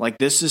cool. Like,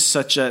 this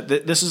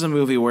is a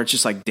movie where it's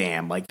just like,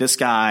 damn, like this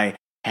guy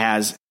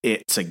has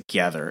it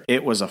together.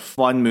 It was a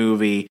fun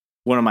movie.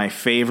 One of my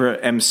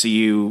favorite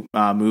MCU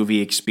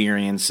movie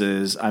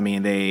experiences. I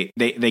mean,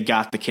 they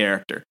got the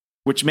character,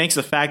 which makes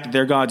the fact that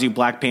they're going to do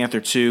Black Panther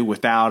 2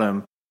 without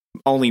him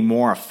only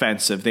more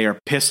offensive. They are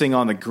pissing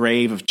on the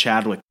grave of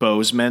Chadwick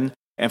Boseman,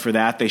 and for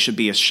that, they should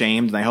be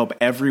ashamed. And I hope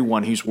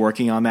everyone who's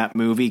working on that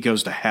movie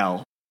goes to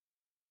hell.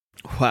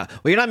 Wow.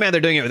 Well, you're not mad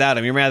they're doing it without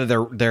him. You're mad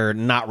that they're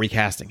not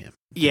recasting him.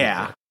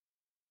 Yeah.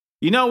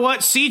 You know what?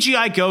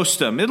 CGI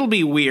ghost him. It'll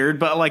be weird,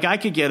 but like I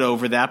could get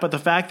over that. But the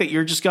fact that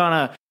you're just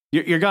gonna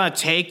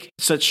take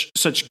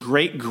such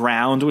great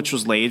ground which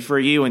was laid for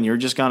you, and you're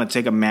just gonna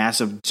take a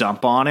massive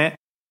dump on it,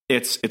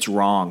 it's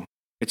wrong.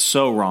 It's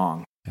so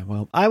wrong.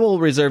 Well, I will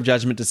reserve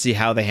judgment to see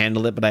how they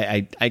handle it, but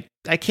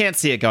I can't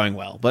see it going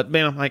well. But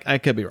I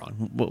could be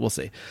wrong. We'll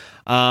see.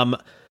 My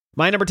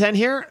number 10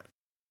 here.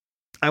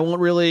 I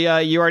won't really,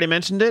 you already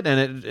mentioned it,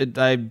 and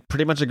I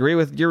pretty much agree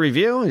with your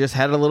review. I just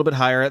had it a little bit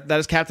higher. That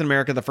is Captain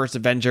America, the First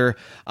Avenger.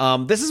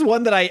 This is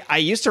one that I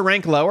used to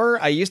rank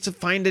lower. I used to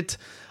find it,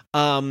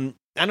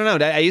 I don't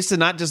know. I used to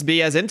not just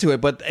be as into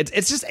it, but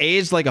it's just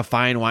aged like a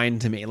fine wine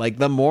to me. Like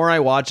the more I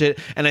watch it,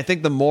 and I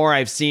think the more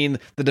I've seen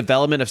the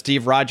development of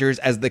Steve Rogers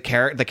as the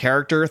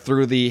character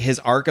through his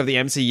arc of the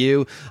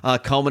MCU,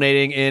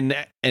 culminating in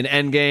an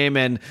Endgame,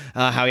 and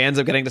how he ends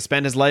up getting to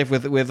spend his life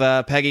with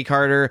Peggy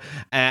Carter.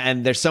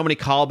 And there's so many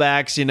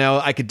callbacks. You know,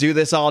 I could do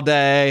this all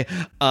day.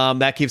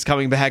 That keeps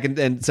coming back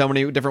in so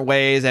many different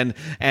ways, and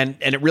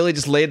it really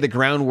just laid the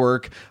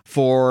groundwork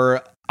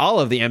for all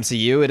of the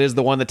MCU. It is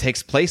the one that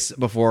takes place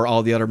before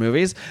all the other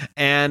movies,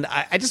 and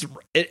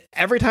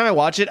every time I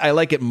watch it, I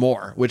like it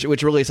more, which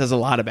really says a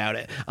lot about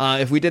it.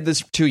 If we did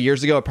this 2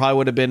 years ago, it probably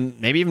would have been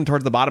maybe even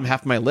towards the bottom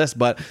half of my list,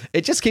 but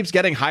it just keeps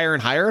getting higher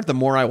and higher the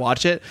more I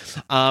watch it.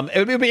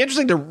 It would be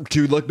interesting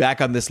to look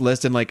back on this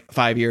list in like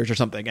 5 years or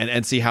something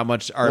and see how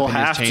much our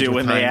opinions change. We'll have to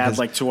when time, they add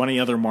like 20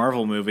 other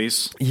Marvel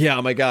movies. Yeah,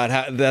 oh my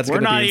god, that's we're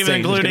not even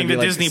including the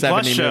like Disney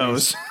Plus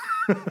shows.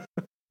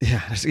 Yeah.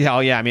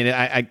 Oh, yeah. I mean,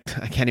 I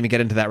can't even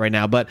get into that right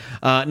now. But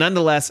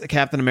nonetheless,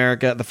 Captain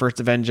America, the First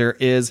Avenger,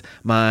 is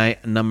my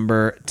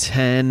number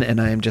 10. And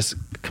I am just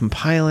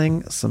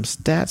compiling some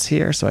stats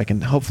here so I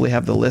can hopefully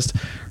have the list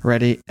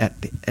ready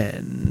at the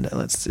end.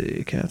 Let's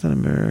see. Captain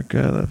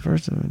America, the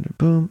First Avenger.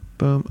 Boom,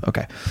 boom.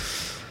 Okay.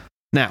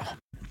 Now,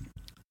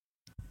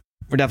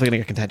 we're definitely going to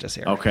get contentious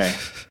here. Okay.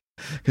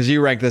 Because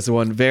you rank this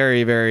one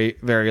very, very,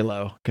 very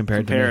low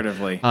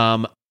comparatively.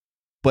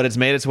 But it's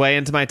made its way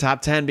into my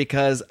top 10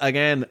 because,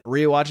 again,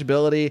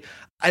 rewatchability.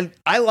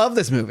 I love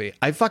this movie.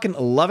 I fucking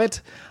love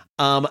it.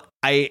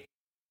 I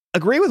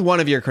agree with one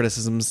of your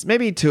criticisms,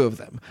 maybe two of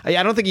them.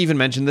 I don't think you even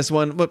mentioned this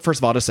one, but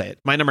first of all, just say it.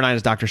 My number 9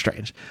 is Doctor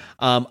Strange.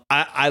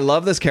 I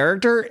love this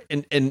character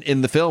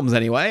in the films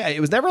anyway. It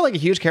was never like a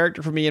huge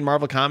character for me in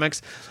Marvel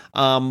Comics,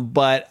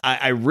 but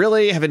I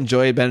really have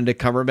enjoyed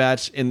Benedict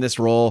Cumberbatch in this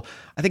role.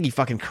 I think he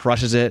fucking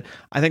crushes it.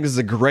 I think this is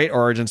a great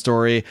origin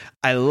story.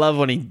 I love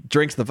when he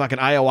drinks the fucking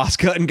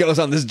ayahuasca and goes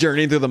on this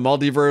journey through the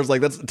multiverse. Like,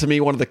 that's, to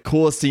me, one of the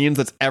coolest scenes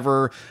that's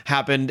ever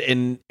happened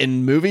in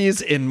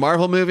movies, in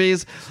Marvel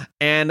movies.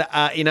 And,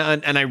 and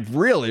I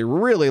really,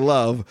 really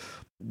love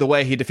the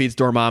way he defeats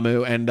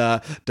Dormammu, and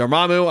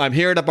Dormammu, I'm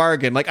here to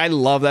bargain. Like, I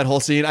love that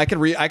whole scene. I could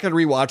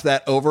rewatch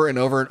that over and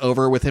over and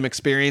over with him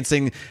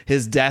experiencing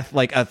his death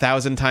like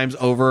 1,000 times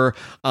over,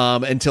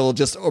 until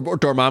just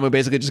Dormammu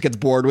basically just gets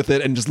bored with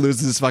it and just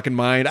loses his fucking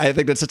mind. I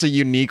think that's such a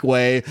unique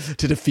way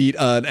to defeat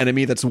an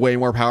enemy that's way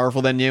more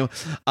powerful than you.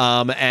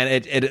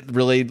 And it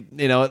really,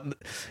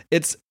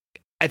 it's.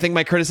 I think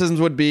my criticisms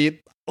would be,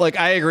 like,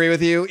 I agree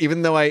with you,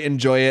 even though I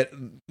enjoy it,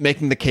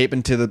 making the cape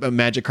into the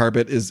magic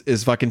carpet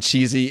is fucking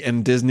cheesy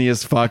and Disney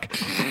as fuck,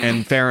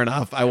 and fair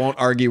enough. I won't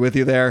argue with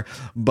you there,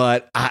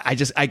 but I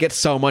get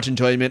so much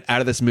enjoyment out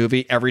of this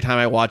movie every time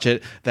I watch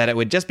it that it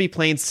would just be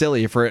plain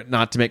silly for it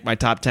not to make my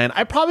top 10.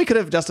 I probably could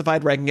have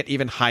justified ranking it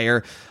even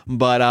higher,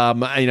 but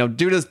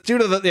due to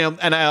the,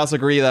 and I also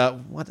agree that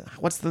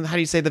how do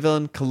you say the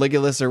villain?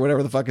 Caligulus or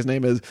whatever the fuck his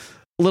name is.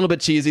 A little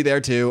bit cheesy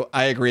there too.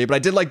 I agree, but I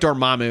did like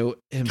Dormammu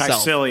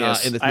himself.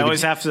 Caecilius. In this I movie.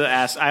 always have to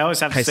ask. I always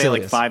have to say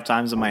Caecilius. like 5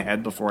 times in my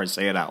head before I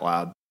say it out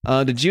loud.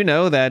 Did you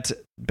know that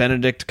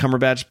Benedict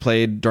Cumberbatch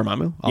played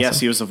Dormammu? Also?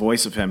 Yes, he was the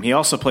voice of him. He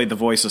also played the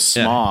voice of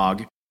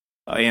Smaug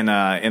in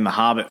the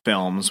Hobbit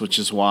films, which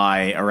is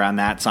why around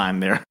that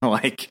time they're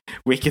like,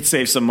 we could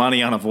save some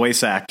money on a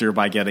voice actor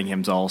by getting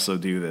him to also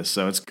do this.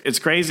 So it's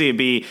crazy to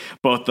be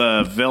both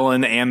the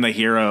villain and the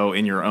hero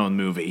in your own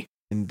movie.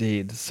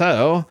 Indeed.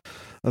 So,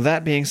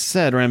 that being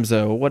said,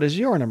 Remzo, what is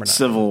your number 9?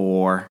 Civil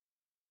War.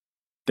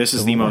 This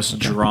is the most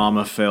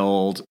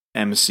drama-filled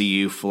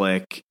MCU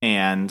flick,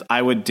 and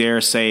I would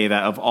dare say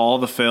that of all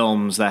the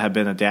films that have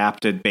been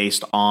adapted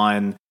based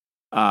on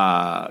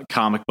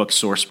comic book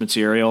source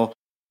material,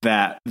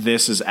 that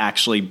this is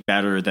actually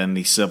better than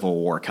the Civil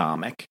War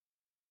comic.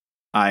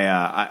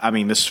 I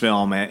mean, this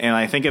film, and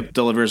I think it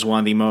delivers one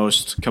of the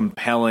most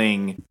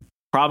compelling,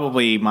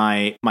 probably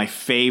my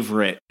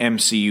favorite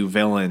MCU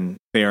villain,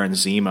 Baron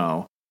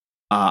Zemo.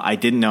 I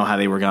didn't know how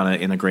they were going to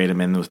integrate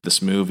him in with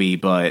this movie,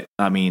 but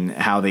I mean,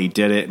 how they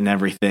did it and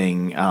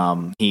everything.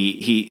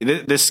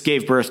 This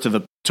gave birth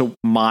to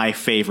my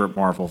favorite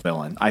Marvel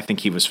villain. I think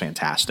he was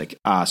fantastic.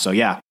 So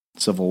yeah,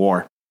 Civil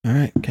War. All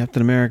right,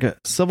 Captain America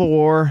Civil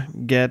War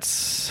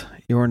gets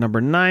your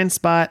number 9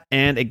 spot,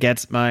 and it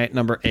gets my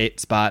number 8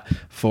 spot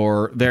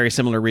for very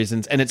similar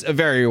reasons. And it's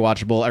very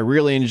rewatchable. I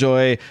really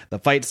enjoy the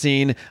fight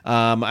scene.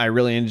 I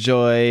really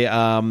enjoy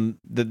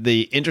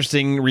the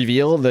interesting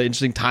reveal, the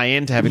interesting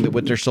tie-in to having the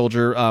Winter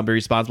Soldier be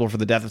responsible for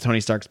the death of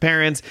Tony Stark's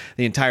parents,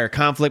 the entire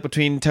conflict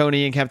between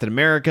Tony and Captain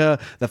America,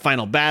 the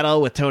final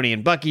battle with Tony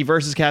and Bucky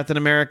versus Captain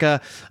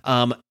America.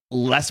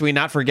 Lest we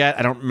not forget,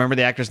 I don't remember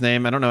the actor's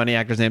name. I don't know any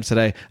actors' names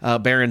today.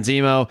 Baron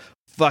Zemo,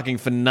 fucking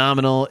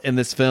phenomenal in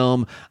this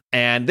film.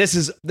 And this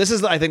is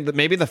I think that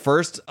maybe the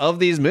first of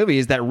these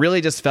movies that really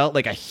just felt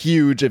like a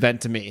huge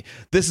event to me.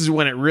 This is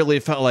when it really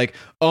felt like,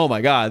 oh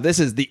my God, this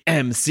is the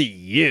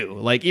MCU.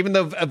 Like, even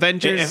though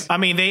Avengers, I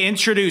mean, they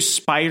introduced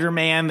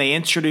Spider-Man, they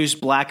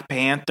introduced Black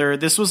Panther.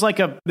 This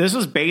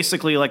was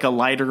basically like a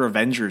lighter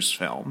Avengers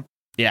film.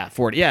 Yeah,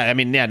 40. Yeah, I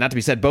mean, yeah, not to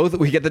be said, both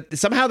we get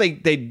somehow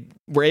they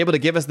were able to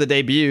give us the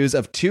debuts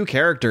of 2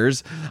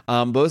 characters,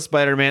 both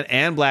Spider-Man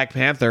and Black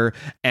Panther,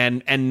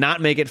 and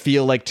not make it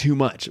feel like too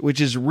much, which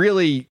is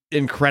really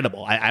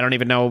incredible. I don't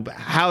even know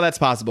how that's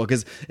possible,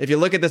 because if you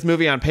look at this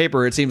movie on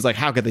paper, it seems like,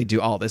 how could they do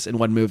all this in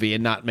one movie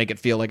and not make it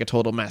feel like a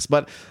total mess?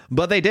 But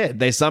they did.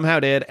 They somehow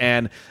did,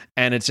 and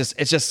it's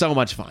just so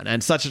much fun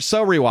and so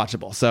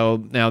rewatchable.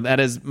 So now that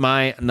is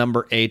my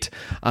number 8.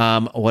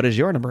 What is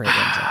your number 8?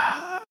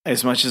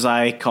 As much as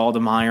I called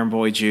him Iron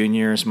Boy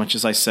Jr., as much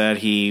as I said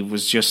he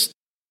was just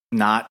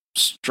not,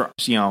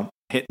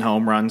 hitting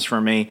home runs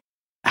for me,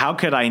 how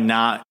could I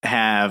not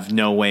have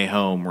No Way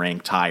Home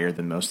ranked higher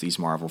than most of these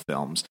Marvel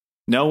films?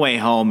 No Way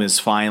Home is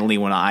finally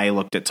when I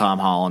looked at Tom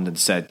Holland and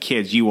said,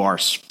 kids, you are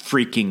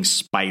freaking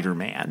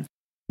Spider-Man.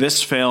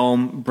 This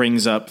film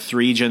brings up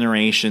 3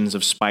 generations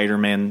of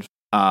Spider-Man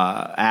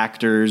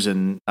actors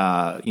and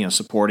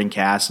supporting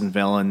cast and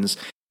villains,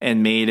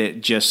 and made it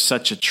just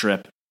such a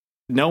trip.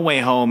 No Way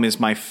Home is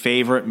my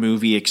favorite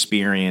movie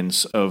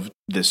experience of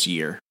this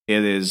year.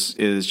 It is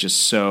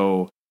just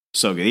so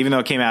good. Even though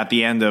it came out at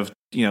the end of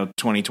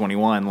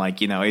 2021,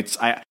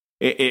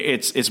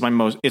 it's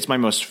my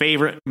most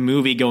favorite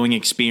movie going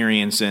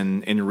experience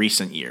in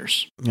recent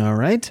years. All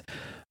right,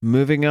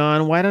 moving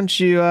on. Why don't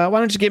you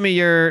give me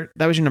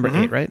that was your number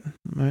 8, right?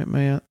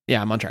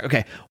 Yeah, I'm on track.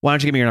 Okay, why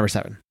don't you give me your number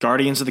 7?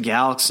 Guardians of the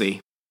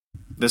Galaxy.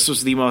 This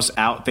was the most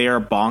out there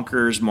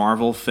bonkers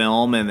Marvel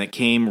film, and it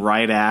came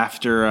right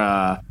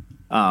after,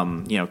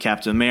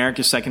 Captain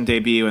America's second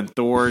debut and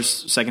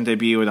Thor's second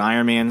debut and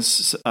Iron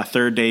Man's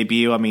third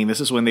debut. I mean, this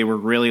is when they were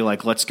really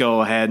like, let's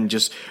go ahead and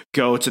just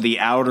go to the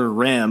outer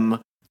rim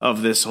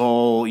of this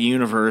whole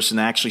universe and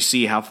actually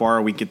see how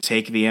far we could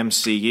take the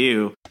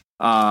MCU.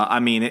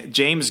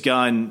 James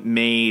Gunn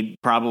made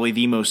probably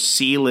the most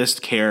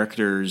C-list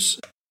characters,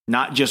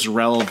 not just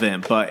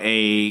relevant, but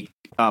a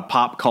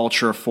pop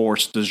culture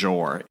force du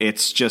jour.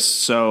 It's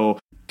just so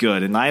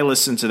good. And I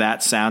listened to that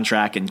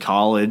soundtrack in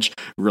college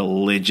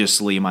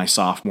religiously my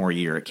sophomore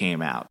year it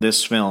came out.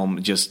 This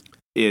film just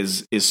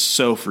is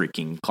so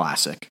freaking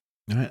classic.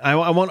 I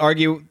won't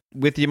argue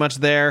with you much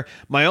there.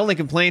 My only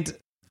complaint,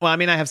 well, I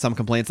mean, I have some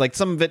complaints. Like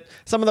some of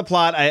the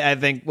plot I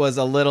think was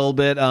a little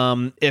bit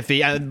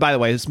iffy. By the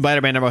way,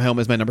 Spider-Man No Way Home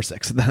is my number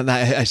 6.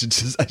 I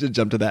should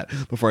jump to that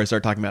before I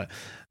start talking about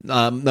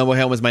it. No Way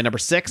Home is my number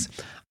 6.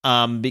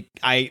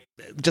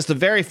 Just a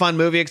very fun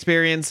movie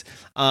experience.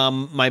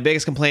 My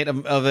biggest complaint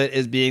of it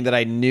is being that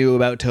I knew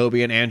about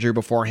Toby and Andrew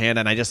beforehand,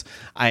 and it's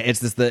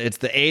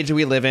the age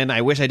we live in.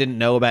 I wish I didn't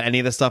know about any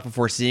of this stuff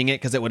before seeing it,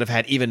 because it would have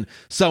had even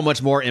so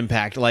much more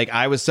impact. Like,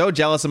 I was so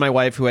jealous of my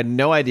wife, who had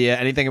no idea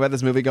anything about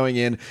this movie going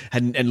in,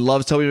 and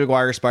loves Tobey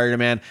Maguire's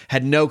Spider-Man,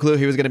 had no clue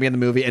he was going to be in the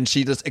movie, and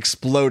she just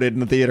exploded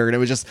in the theater, and it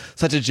was just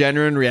such a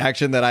genuine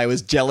reaction that I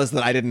was jealous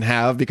that I didn't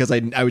have, because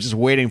I was just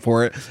waiting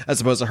for it, as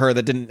opposed to her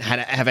that didn't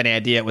have any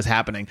idea it was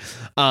happening.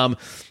 I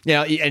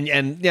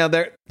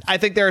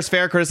think there's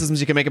fair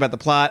criticisms you can make about the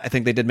plot. I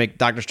think they did make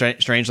Doctor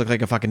Strange look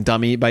like a fucking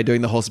dummy by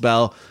doing the whole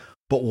spell.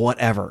 But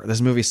whatever. This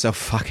movie's so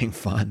fucking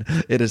fun.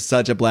 It is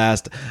such a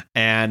blast.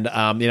 And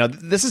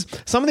this is,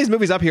 some of these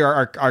movies up here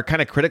are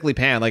kind of critically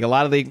panned. Like, a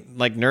lot of the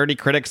nerdy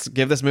critics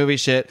give this movie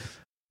shit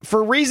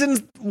for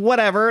reasons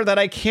whatever that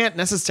I can't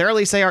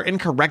necessarily say are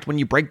incorrect when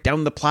you break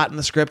down the plot and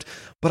the script,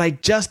 but I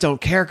just don't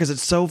care, because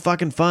it's so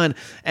fucking fun.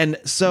 And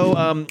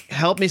so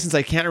help me, since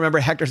I can't remember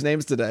actors'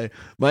 names today.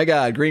 My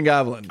God, Green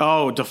Goblin.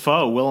 Oh,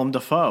 Willem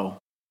Dafoe.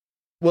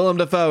 Willem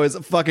Dafoe is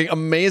fucking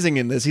amazing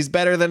in this. He's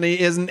better than he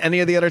is in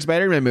any of the other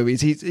Spider-Man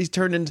movies. He's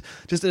turned into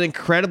just an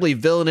incredibly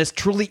villainous,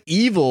 truly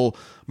evil,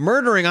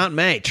 murdering Aunt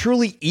May,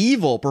 truly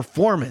evil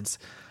performance.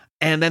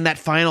 And then that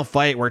final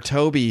fight where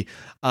Toby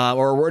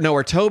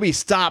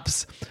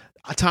stops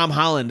Tom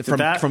Holland from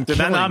killing. Did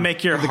that not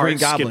make your heart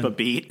skip a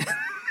beat?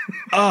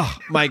 Oh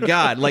my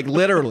God! Like,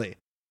 literally,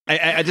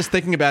 I just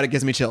thinking about it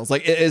gives me chills.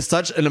 Like, it is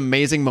such an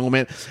amazing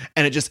moment,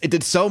 and it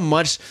did so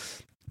much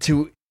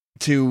to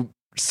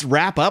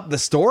wrap up the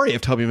story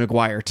of Tobey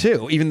Maguire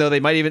too, even though they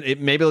might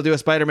maybe they'll do a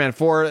Spider-Man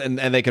 4 and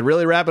they could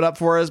really wrap it up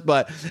for us,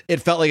 but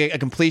it felt like a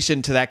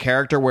completion to that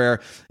character where,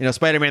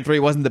 Spider-Man 3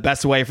 wasn't the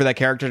best way for that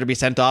character to be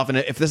sent off. And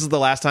if this is the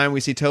last time we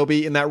see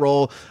Tobey in that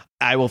role,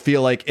 I will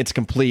feel like it's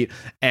complete.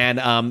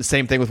 And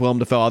same thing with Willem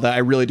Dafoe. Although I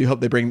really do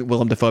hope they bring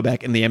Willem Dafoe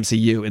back in the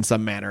MCU in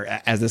some manner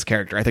as this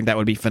character. I think that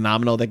would be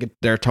phenomenal.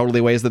 There are totally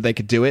ways that they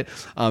could do it.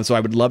 So I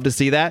would love to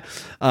see that.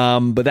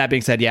 But that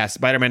being said,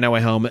 Spider-Man No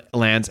Way Home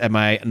lands at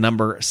my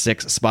number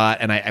 6 spot,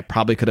 and I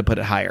probably could have put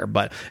it higher,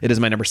 but it is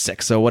my number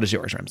 6. So what is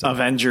yours, Ramsey?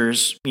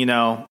 Avengers.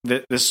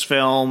 This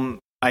film,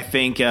 I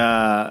think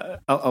a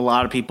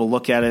lot of people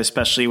look at it,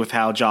 especially with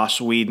how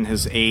Joss Whedon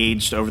has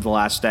aged over the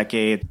last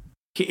decade.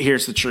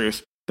 Here's the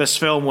truth. This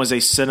film was a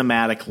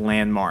cinematic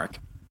landmark.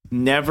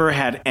 Never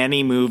had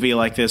any movie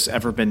like this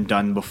ever been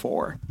done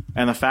before.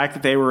 And the fact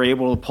that they were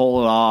able to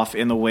pull it off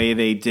in the way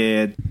they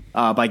did,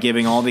 by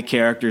giving all the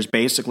characters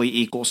basically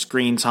equal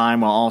screen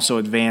time while also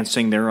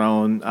advancing their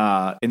own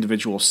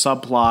individual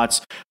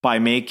subplots, by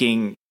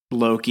making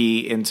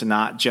Loki into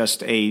not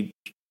just a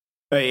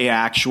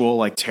actual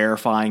like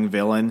terrifying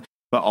villain,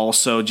 but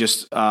also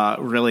just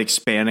really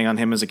expanding on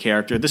him as a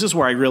character. This is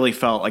where I really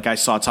felt like I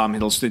saw Tom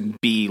Hiddleston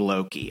be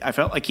Loki. I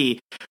felt like he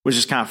was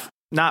just kind of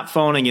not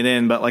phoning it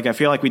in, but like I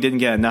feel like we didn't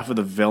get enough of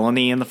the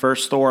villainy in the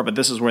first Thor, but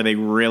this is where they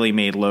really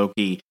made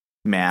Loki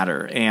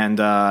matter. And,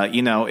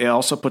 it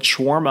also put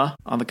shawarma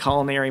on the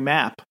culinary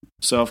map.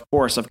 So, of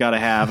course, I've got to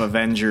have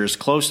Avengers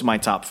close to my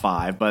top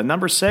 5. But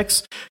number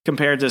 6,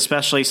 compared to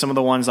especially some of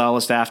the ones I'll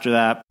list after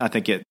that, I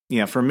think it,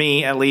 for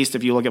me, at least,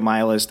 if you look at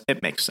my list,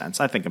 it makes sense.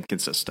 I think I'm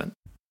consistent.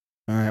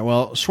 All right.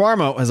 Well,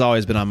 shawarma has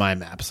always been on my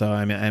map, so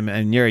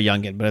and you're a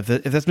youngin. But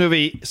if this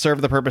movie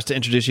served the purpose to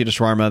introduce you to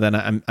shawarma, then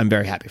I'm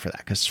very happy for that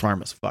because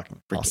shawarma's fucking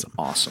awesome.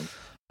 Awesome.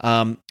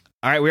 All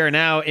right, we are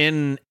now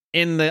in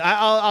the.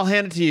 I'll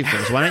hand it to you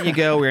first. Why don't you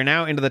go? We are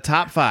now into the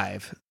top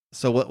 5.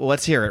 So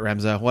let's hear it,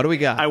 Remzo. What do we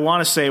got? I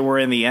want to say we're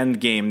in the end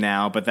game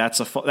now, but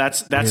that's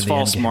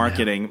false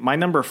marketing. My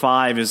number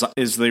 5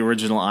 is the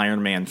original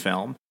Iron Man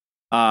film.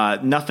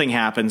 Nothing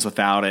happens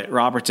without it.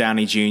 Robert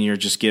Downey Jr.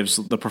 just gives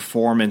the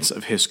performance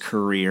of his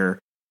career.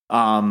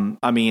 Even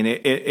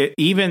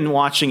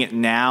watching it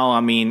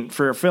now,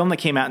 for a film that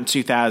came out in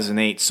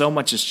 2008, so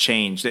much has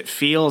changed. It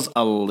feels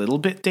a little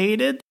bit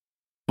dated,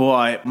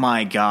 but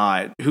my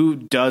God, who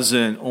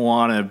doesn't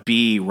want to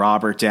be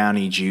Robert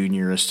Downey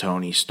Jr. as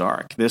Tony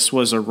Stark? This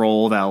was a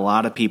role that a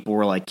lot of people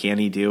were like, can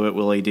he do it?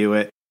 Will he do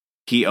it?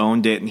 He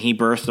owned it, and he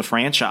birthed the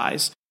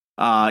franchise.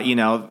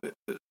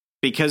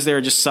 Because there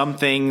are just some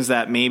things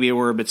that maybe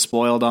we're a bit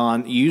spoiled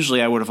on.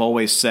 Usually I would have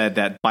always said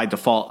that by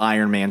default,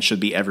 Iron Man should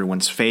be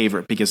everyone's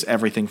favorite because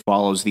everything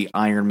follows the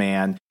Iron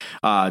Man,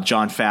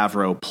 Jon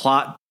Favreau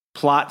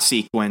plot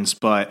sequence.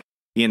 But,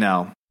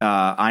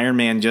 Iron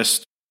Man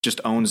just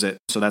owns it.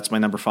 So that's my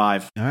number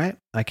 5. All right.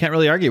 I can't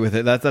really argue with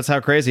it. That's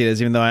how crazy it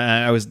is, even though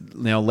I was,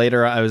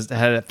 later I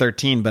had it at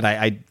 13, but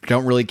I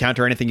don't really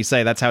counter anything you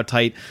say. That's how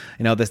tight,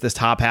 this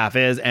top half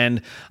is.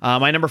 And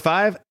my number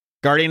 5,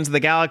 Guardians of the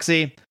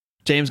Galaxy.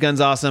 James Gunn's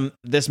awesome.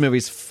 This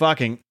movie's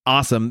fucking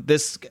awesome.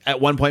 This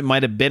at one point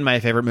might have been my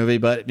favorite movie,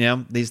 but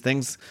these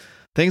things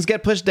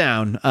get pushed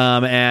down.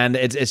 And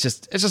it's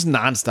just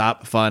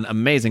nonstop fun.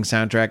 Amazing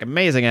soundtrack,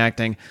 amazing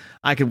acting.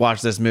 I could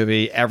watch this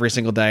movie every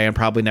single day and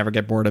probably never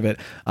get bored of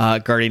it.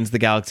 Guardians of the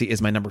Galaxy is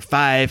my number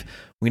 5.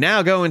 We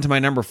now go into my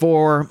number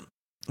 4.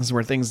 This is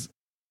where things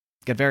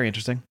get very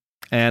interesting.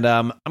 And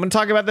I'm going to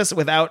talk about this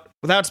without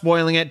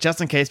spoiling it,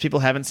 just in case people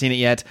haven't seen it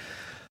yet.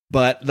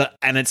 But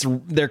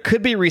there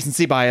could be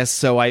recency bias,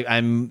 so I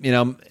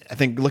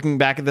think looking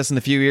back at this in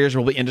a few years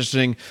will be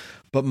interesting.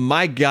 But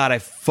my God, I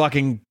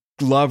fucking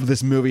love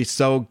this movie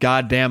so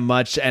goddamn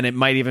much, and it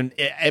might even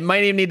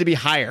need to be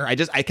higher. I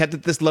kept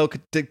it this low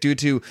due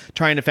to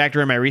trying to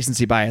factor in my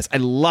recency bias. I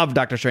love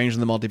Doctor Strange in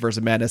the Multiverse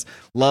of Madness.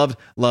 Loved.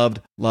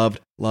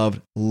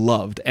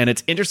 And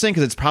it's interesting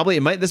because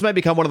this might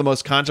become one of the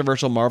most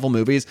controversial Marvel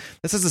movies.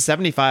 This is a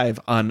 75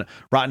 on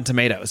Rotten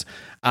Tomatoes,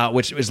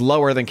 which is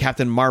lower than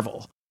Captain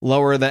Marvel.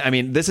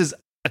 This is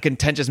a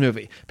contentious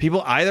movie.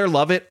 People either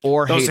love it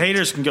or hate it. Those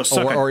haters can go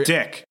suck a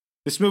dick.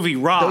 This movie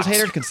rocks. Those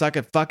haters can suck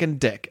a fucking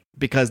dick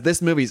because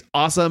this movie's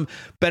awesome.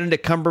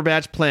 Benedict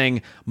Cumberbatch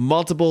playing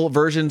multiple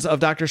versions of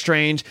Doctor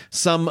Strange,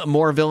 some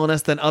more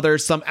villainous than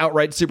others, some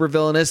outright super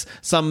villainous,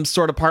 some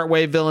sort of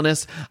partway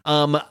villainous.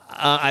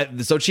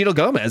 Xochitl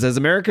Gomez as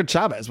America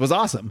Chavez was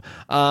awesome.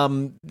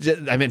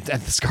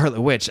 The Scarlet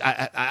Witch.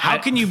 How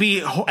can you be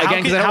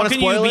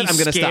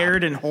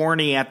scared and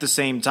horny at the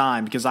same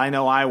time? Because I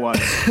know I was.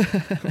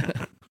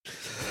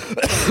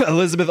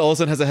 Elizabeth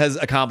Olsen has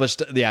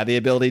accomplished the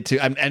ability to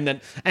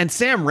and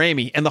Sam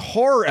Raimi and the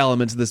horror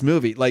elements of this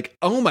movie. Like,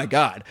 oh my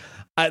God.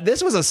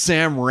 this was a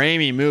Sam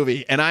Raimi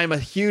movie, and I'm a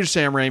huge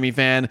Sam Raimi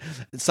fan.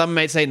 Some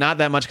might say not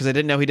that much because I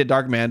didn't know he did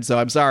Darkman, so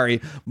I'm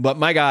sorry. But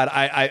my God,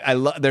 I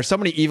love. There's so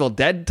many Evil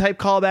Dead type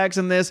callbacks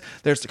in this.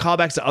 There's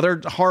callbacks to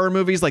other horror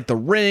movies like The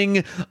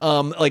Ring.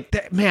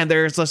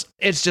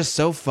 It's just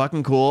so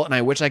fucking cool, and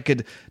I wish I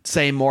could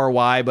say more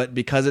why, but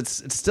because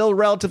it's still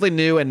relatively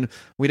new, and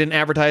we didn't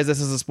advertise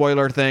this as a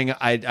spoiler thing,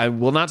 I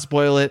will not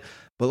spoil it.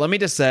 But let me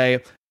just say,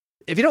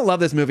 if you don't love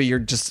this movie, you're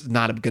just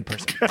not a good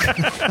person.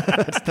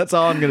 that's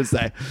all I'm going to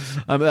say.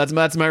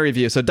 That's my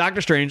review. So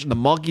Doctor Strange, the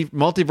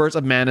Multiverse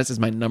of Madness is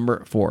my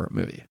number 4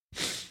 movie.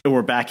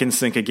 We're back in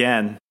sync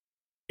again.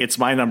 It's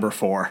my number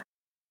 4.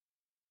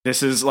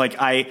 This is like,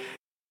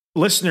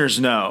 listeners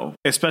know,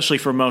 especially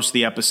for most of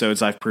the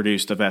episodes I've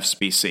produced of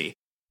FSBC,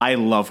 I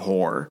love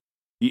horror.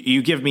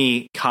 You give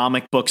me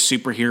comic book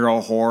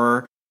superhero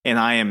horror, and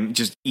I am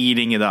just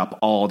eating it up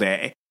all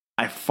day.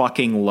 I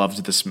fucking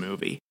loved this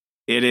movie.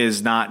 It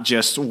is not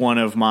just one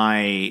of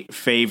my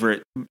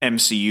favorite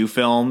MCU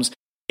films.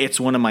 It's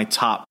one of my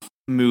top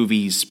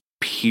movies,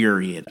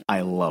 period.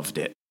 I loved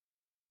it.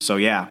 So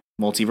yeah,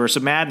 Multiverse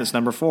of Madness,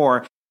 number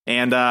 4.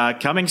 And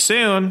coming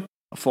soon,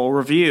 a full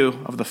review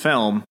of the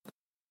film.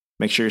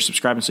 Make sure you're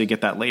subscribing so you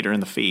get that later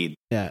in the feed.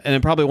 Yeah, and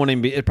it probably won't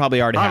even be. It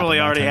probably already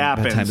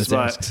happens.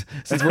 But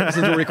since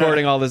we're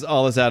recording all this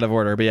out of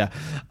order. But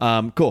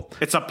yeah, cool.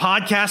 It's a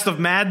podcast of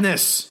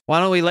madness.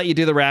 Why don't we let you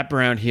do the wrap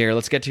around here?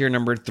 Let's get to your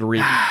number 3.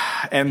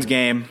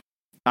 Endgame.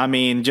 I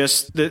mean,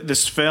 just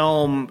this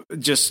film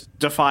just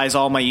defies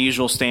all my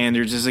usual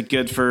standards. Is it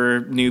good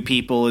for new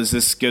people? Is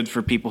this good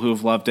for people who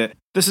have loved it?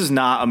 This is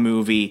not a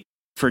movie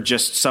for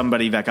just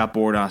somebody that got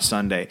bored on a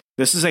Sunday.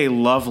 This is a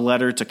love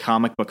letter to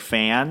comic book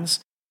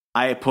fans.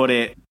 I put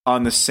it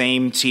on the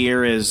same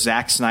tier as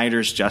Zack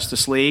Snyder's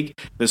Justice League.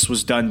 This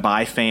was done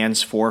by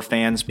fans, for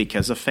fans,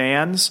 because of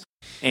fans.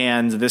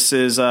 And this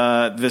is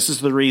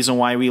the reason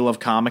why we love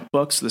comic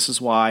books. This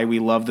is why we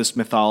love this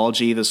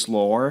mythology, this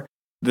lore.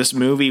 This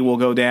movie will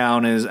go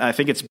down as, I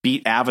think it's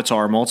beat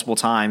Avatar multiple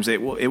times.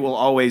 It will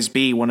always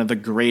be one of the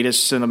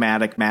greatest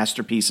cinematic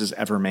masterpieces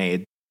ever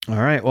made. All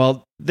right.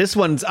 Well, this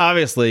one's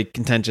obviously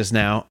contentious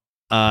now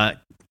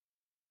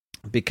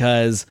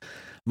because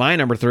my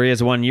number 3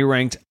 is one you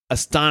ranked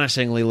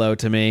astonishingly low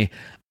to me.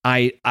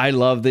 I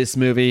love this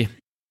movie.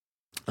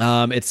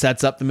 It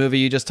sets up the movie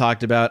you just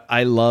talked about.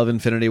 I love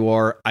Infinity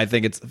War. I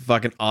think it's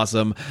fucking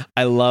awesome.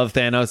 I love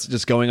Thanos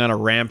just going on a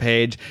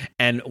rampage.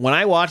 And when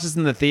I watched this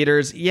in the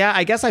theaters, yeah,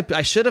 I guess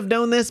I should have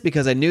known this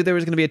because I knew there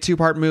was going to be a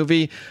 2-part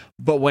movie.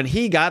 But when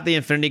he got the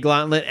Infinity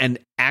Gauntlet and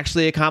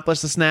actually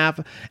accomplished the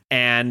snap,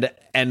 and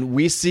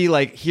we see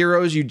like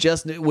heroes you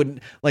just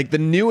wouldn't, like the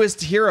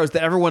newest heroes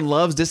that everyone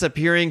loves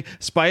disappearing,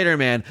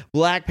 Spider-Man,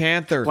 Black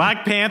Panther,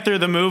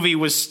 the movie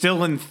was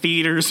still in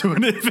theaters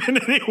when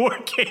Infinity War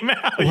came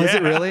out. Was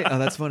it really? Oh,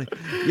 that's funny.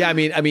 Yeah, I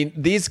mean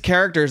these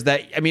characters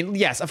that,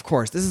 yes, of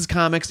course, this is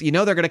comics. You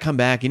know they're going to come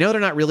back. You know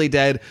they're not really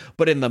dead,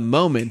 but in the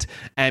moment,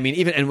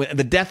 even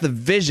the death of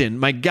Vision,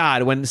 my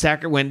God, when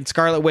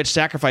Scarlet Witch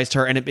sacrificed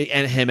her and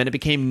it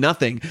became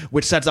nothing,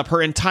 which sets up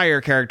her entire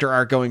character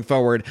arc going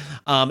forward.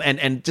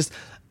 And just,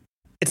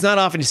 it's not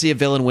often you see a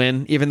villain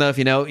win, even though if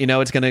you know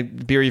it's going to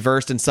be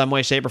reversed in some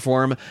way, shape, or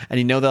form, and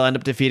you know they'll end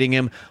up defeating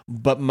him.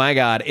 But my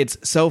God, it's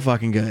so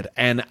fucking good,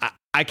 and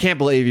I can't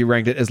believe you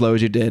ranked it as low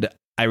as you did.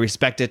 I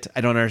respect it.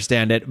 I don't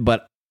understand it,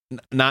 but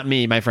not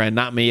me, my friend,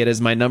 not me. It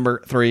is my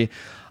number 3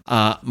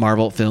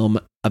 Marvel film,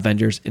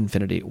 Avengers: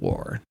 Infinity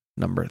War.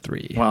 Number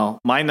 3. Well,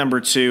 my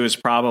number 2 is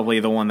probably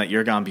the one that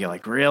you're going to be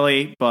like,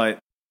 really? But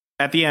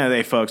at the end of the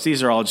day, folks,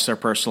 these are all just our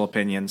personal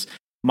opinions.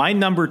 My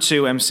number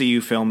 2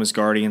 MCU film is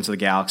Guardians of the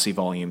Galaxy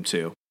Volume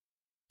 2.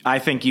 I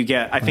think you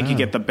get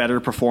the better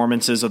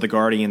performances of the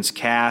Guardians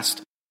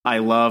cast. I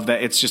love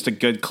that it's just a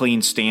good,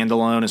 clean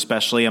standalone,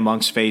 especially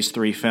amongst Phase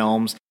 3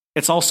 films.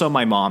 It's also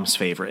my mom's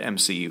favorite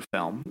MCU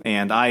film,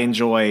 and I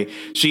enjoy.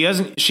 She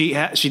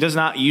does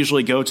not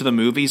usually go to the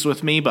movies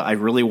with me, but I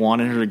really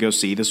wanted her to go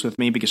see this with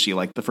me because she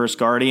liked the first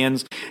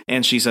Guardians,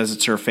 and she says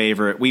it's her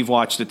favorite. We've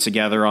watched it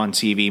together on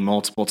TV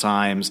multiple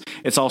times.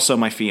 It's also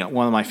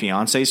one of my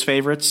fiance's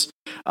favorites.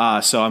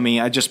 So I mean,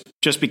 I just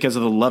because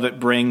of the love it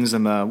brings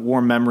and the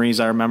warm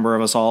memories I remember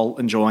of us all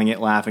enjoying it,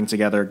 laughing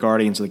together.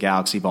 Guardians of the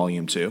Galaxy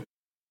Volume 2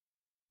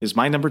 is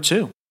my number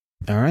 2.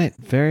 All right,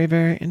 very,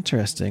 very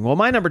interesting. Well,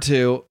 my number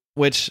 2,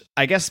 which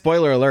I guess,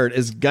 spoiler alert,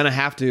 is going to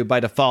have to,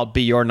 by default,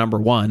 be your number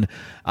 1.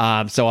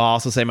 So I'll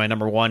also say my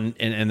number 1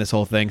 in this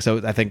whole thing.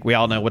 So I think we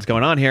all know what's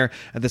going on here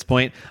at this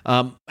point.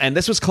 And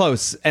this was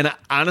close. And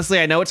honestly,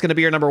 I know it's going to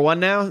be your number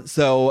 1 now.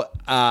 So,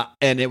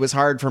 and it was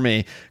hard for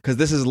me because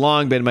this has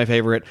long been my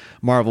favorite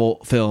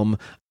Marvel film.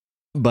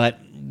 But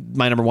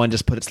my number 1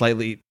 just put it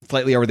slightly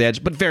over the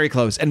edge, but very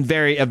close, and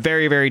a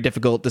very, very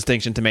difficult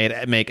distinction to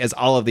make, as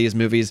all of these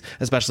movies,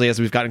 especially as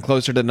we've gotten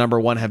closer to number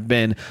 1, have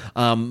been.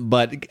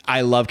 But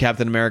I love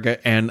Captain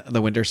America and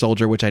the Winter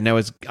Soldier, which I know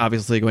is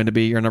obviously going to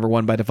be your number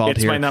 1 by default.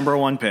 It's here. My number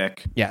 1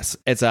 pick. Yes,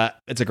 it's a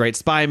great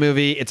spy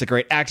movie. It's a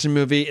great action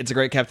movie. It's a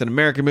great Captain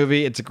America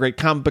movie. It's a great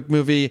comic book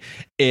movie.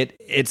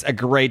 It's a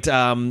great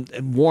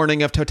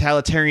warning of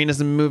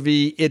totalitarianism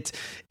movie.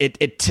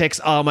 It ticks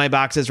all my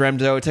boxes,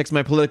 Remso. It ticks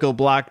my political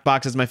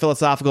boxes, my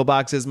philosophical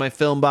boxes, my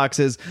film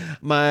boxes,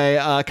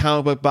 my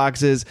comic book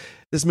boxes.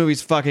 This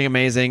movie's fucking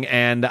amazing,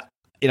 and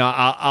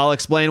I'll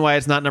explain why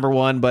it's not number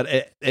one, but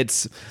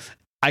it's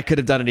I could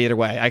have done it either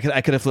way.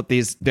 I could have flipped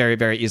these very,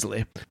 very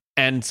easily.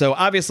 And so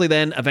obviously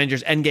then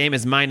Avengers Endgame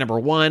is my number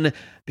one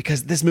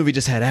because this movie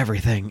just had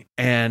everything.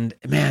 And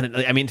man,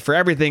 I mean, for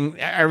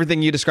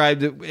everything you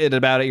described it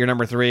about it, your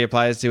number three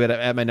applies to it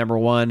at my number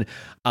one.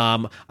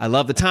 I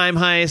love the time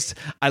heist.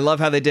 I love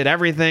how they did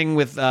everything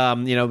with,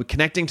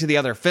 connecting to the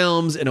other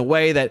films in a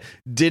way that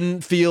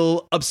didn't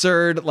feel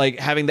absurd, like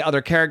having the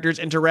other characters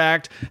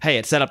interact. Hey,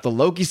 it set up the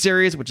Loki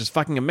series, which is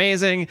fucking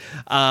amazing.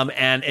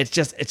 And it's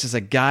just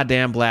a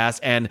goddamn blast.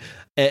 And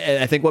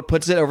I think what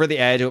puts it over the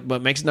edge,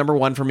 what makes it number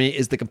one for me,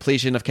 is the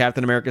completion of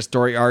Captain America's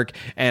story arc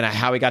and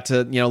how he got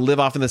to,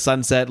 live off in the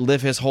sunset,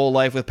 live his whole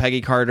life with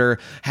Peggy Carter,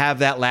 have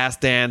that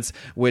last dance,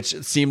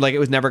 which seemed like it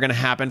was never going to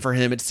happen for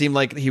him. It seemed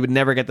like he would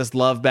never get this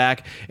love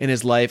back in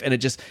his life, and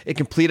it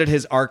completed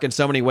his arc in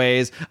so many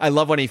ways. I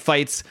love when he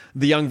fights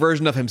the young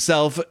version of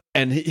himself,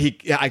 and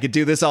I could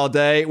do this all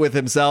day with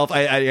himself.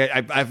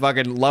 I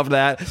fucking love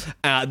that.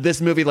 This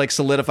movie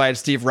solidified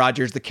Steve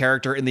Rogers, the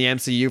character in the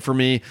MCU for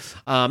me.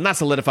 Not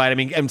solidified. I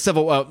mean,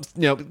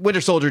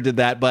 Winter Soldier did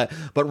that, but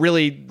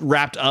really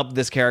wrapped up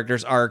this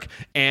character's arc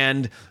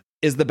and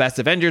is the best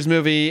Avengers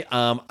movie.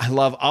 I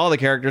love all the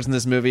characters in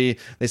this movie.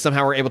 They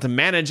somehow were able to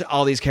manage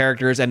all these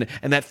characters, and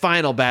that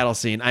final battle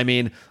scene. I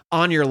mean,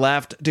 On Your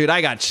Left, dude,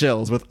 I got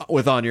chills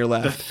with On Your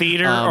Left. The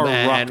theater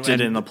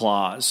erupted in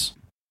applause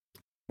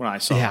when I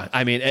saw it.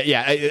 I mean,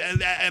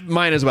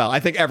 mine as well. I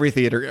think every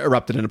theater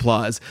erupted in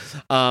applause.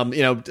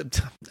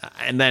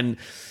 And then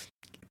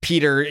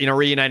Peter,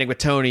 reuniting with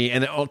Tony,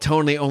 and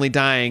Tony only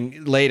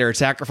dying later,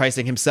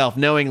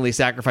 knowingly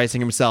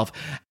sacrificing himself,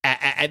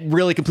 at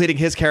really completing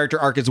his character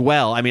arc as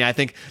well. I mean, I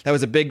think that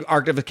was a big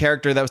arc of a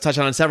character that was touched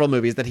on in several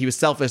movies, that he was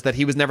selfish, that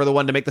he was never the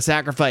one to make the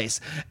sacrifice.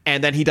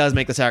 And then he does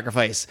make the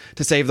sacrifice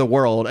to save the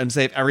world and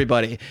save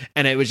everybody.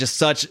 And it was just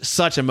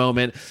such a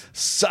moment.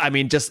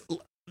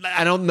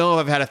 I don't know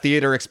if I've had a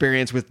theater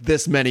experience with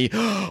this many,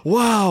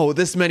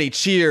 this many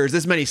cheers,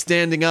 this many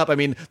standing up. I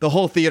mean, the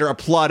whole theater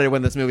applauded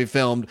when this movie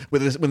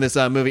when this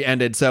movie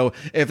ended. So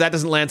if that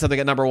doesn't land something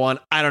at number one,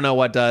 I don't know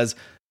what does.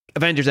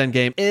 Avengers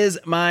Endgame is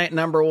my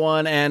number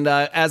one. And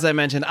as I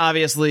mentioned,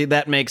 obviously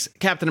that makes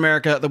Captain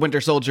America, the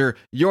Winter Soldier,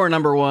 your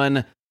number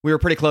one. We were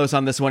pretty close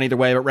on this one either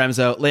way, but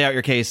Remso, lay out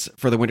your case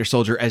for the Winter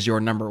Soldier as your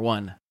number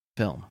one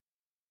film.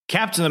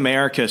 Captain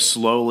America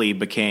slowly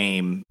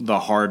became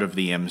the heart of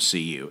the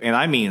MCU, and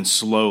I mean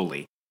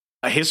slowly.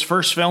 His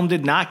first film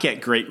did not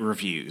get great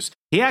reviews.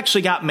 He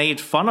actually got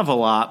made fun of a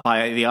lot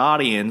by the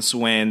audience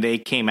when they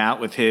came out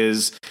with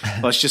his,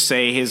 let's just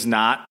say, his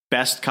not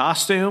best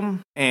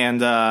costume. And,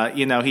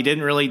 he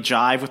didn't really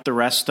jive with the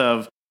rest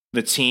of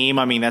the team.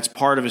 I mean, that's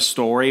part of his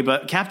story,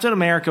 but Captain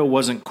America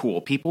wasn't cool.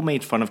 People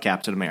made fun of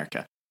Captain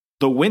America.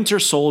 The Winter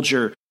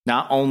Soldier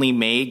not only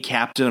made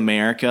Captain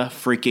America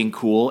freaking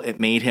cool, it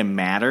made him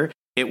matter.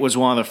 It was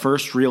one of the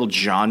first real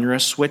genre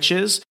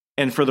switches.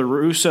 And for the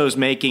Russos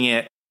making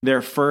it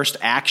their first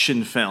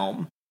action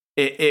film,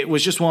 it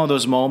was just one of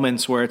those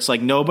moments where it's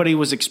like nobody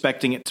was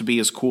expecting it to be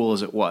as cool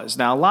as it was.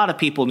 Now, a lot of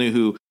people knew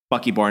who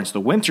Bucky Barnes, the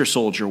Winter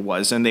Soldier,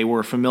 was, and they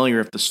were familiar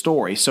with the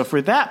story. So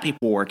for that,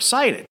 people were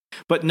excited.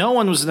 But no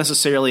one was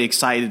necessarily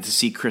excited to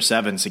see Chris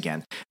Evans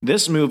again.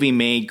 This movie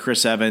made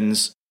Chris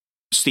Evans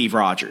Steve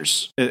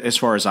Rogers, as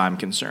far as I'm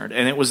concerned.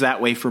 And it was that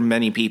way for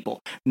many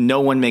people.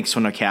 No one makes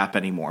fun of Cap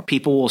anymore.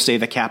 People will say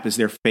the Cap is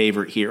their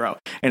favorite hero.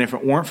 And if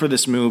it weren't for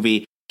this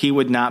movie, he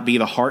would not be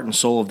the heart and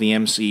soul of the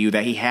MCU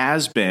that he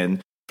has been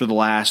for the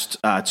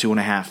last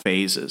 2.5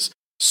 phases.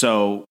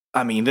 So,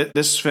 I mean,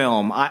 this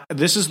film,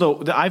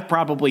 I've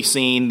probably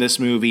seen this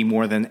movie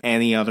more than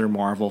any other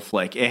Marvel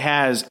flick. It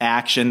has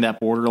action that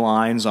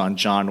borderlines on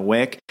John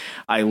Wick.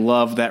 I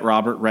love that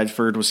Robert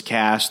Redford was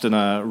cast in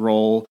a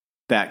role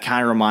that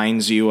kind of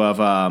reminds you of,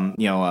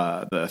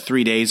 the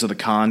 3 Days of the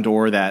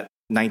Condor, that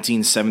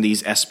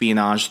 1970s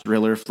espionage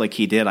thriller flick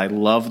he did. I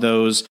love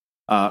those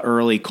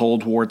early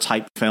Cold War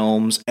type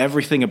films.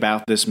 Everything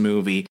about this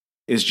movie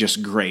is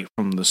just great,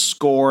 from the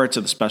score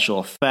to the special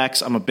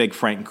effects. I'm a big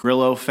Frank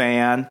Grillo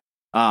fan.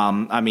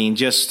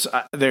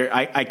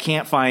 I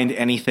can't find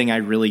anything I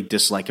really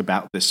dislike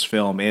about this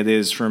film. It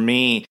is, for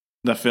me,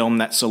 the film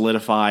that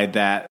solidified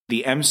that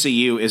the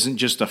MCU isn't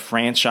just a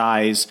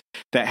franchise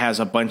that has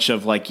a bunch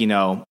of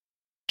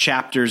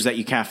chapters that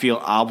you kind of feel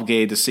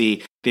obligated to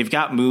see. They've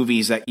got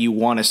movies that you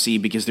want to see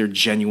because they're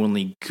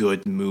genuinely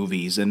good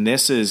movies. And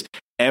this is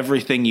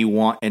everything you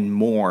want and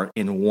more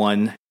in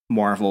one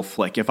Marvel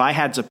flick. If I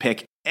had to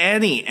pick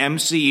any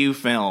MCU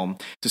film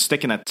to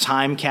stick in a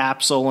time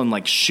capsule and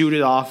like shoot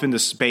it off into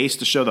space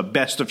to show the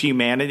best of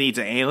humanity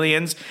to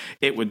aliens,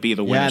 it would be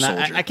the Winter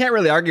Soldier. I can't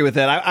really argue with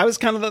that. I was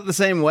kind of the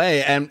same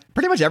way, and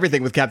pretty much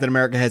everything with Captain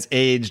America has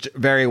aged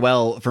very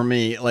well for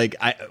me. Like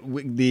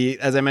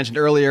as I mentioned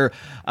earlier,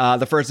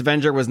 the first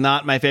Avenger was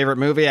not my favorite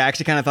movie. I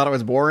actually kind of thought it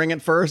was boring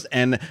at first,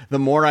 and the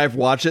more I've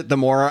watched it, the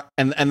more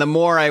and the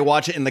more I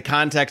watch it in the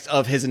context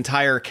of his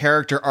entire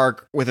character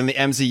arc within the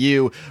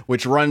MCU,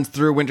 which runs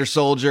through Winter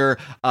Soldier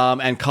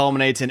and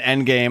culminates in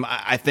Endgame.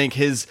 I think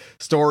his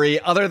story,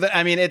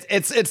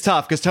 it's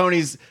tough because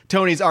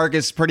Tony's arc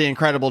is pretty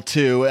incredible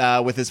too,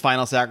 with his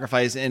final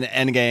sacrifice in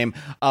Endgame.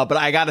 But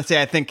I gotta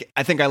say, I think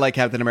I like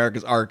Captain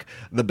America's arc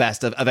the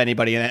best of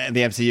anybody in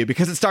the MCU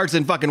because it starts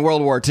in fucking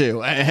World War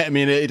II. I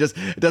mean, it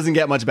doesn't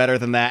get much better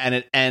than that, and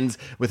it ends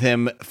with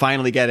him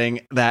finally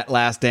getting that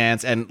last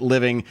dance and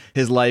living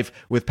his life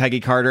with Peggy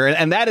Carter,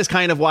 and that is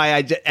kind of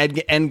why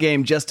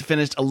Endgame just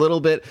finished a little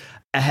bit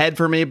ahead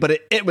for me, but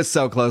it was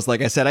so close.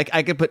 Like I said,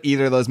 I could put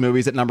either of those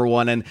movies at number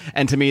one,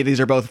 and to me, these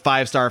are both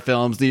 5-star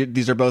films.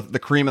 These are both the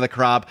cream of the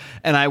crop,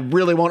 and I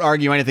really won't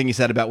argue anything you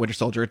said about Winter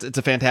Soldier. It's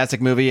a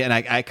fantastic movie, and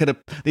I could have.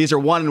 These are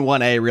 1 and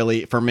 1A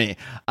really for me.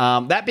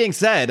 That being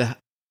said,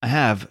 I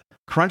have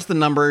crunched the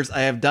numbers.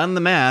 I have done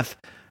the math.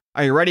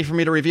 Are you ready for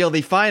me to reveal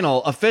the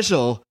final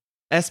official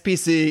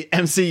SPC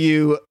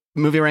MCU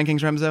movie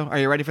rankings, Remzo? Are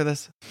you ready for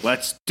this?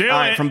 Let's do it. All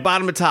right, from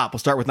bottom to top, we'll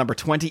start with number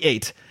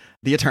 28.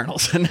 The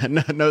Eternals.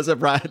 No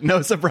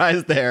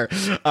surprise there.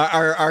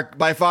 Our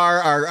by far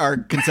our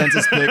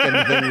consensus pick and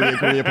the thing we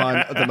agree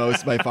upon the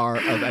most by far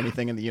of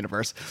anything in the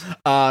universe.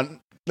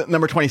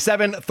 Number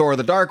 27, Thor: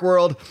 The Dark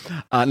World.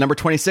 Number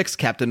 26,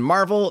 Captain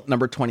Marvel.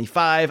 Number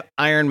 25,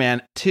 Iron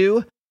Man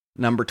 2.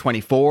 Number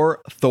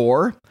 24,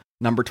 Thor.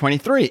 Number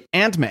 23,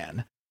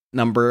 Ant-Man.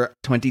 Number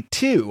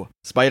 22,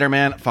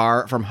 Spider-Man: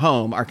 Far From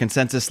Home, our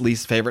consensus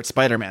least favorite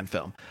Spider-Man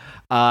film.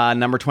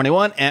 Number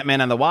 21,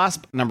 Ant-Man and the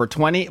Wasp. Number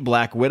 20,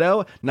 Black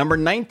Widow. Number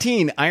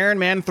 19, Iron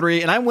Man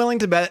 3. And I'm willing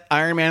to bet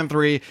Iron Man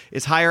 3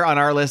 is higher on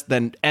our list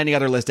than any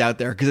other list out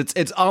there because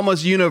it's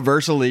almost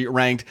universally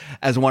ranked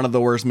as one of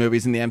the worst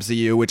movies in the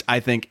MCU, which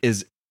I think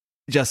is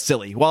just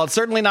silly. While it's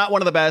certainly not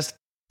one of the best,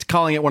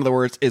 calling it one of the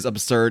worst is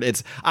absurd.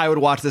 I would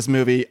watch this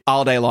movie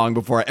all day long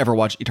before I ever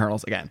watch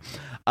Eternals again.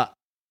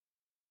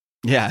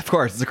 Yeah, of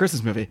course. It's a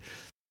Christmas movie.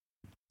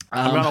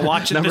 I'm going to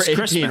watch it this 18,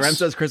 Christmas.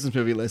 Remzo's Christmas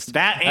movie list.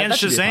 That and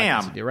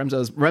Shazam.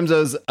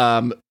 Remzo's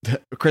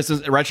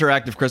Christmas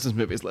retroactive Christmas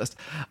movies list.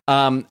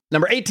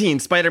 Number 18,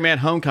 Spider-Man: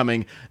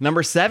 Homecoming.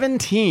 Number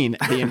 17,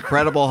 The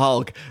Incredible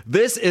Hulk.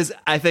 This is,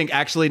 I think,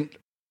 actually,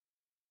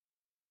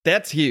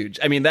 that's huge.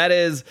 I mean,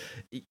 that's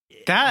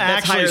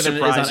actually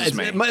surprises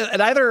me. It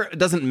either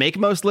doesn't make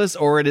most lists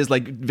or it is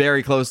like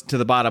very close to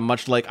the bottom,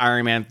 much like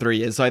Iron Man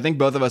 3 is. So I think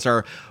both of us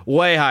are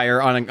way higher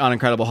on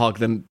Incredible Hulk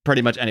than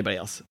pretty much anybody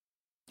else.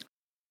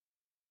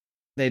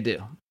 They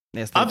do.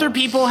 Yes, other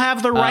people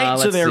have the right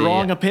to their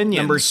wrong opinions.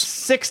 Number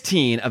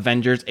 16,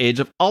 Avengers: Age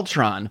of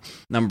Ultron.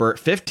 Number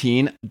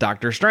 15,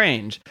 Doctor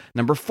Strange.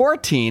 Number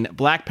 14,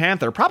 Black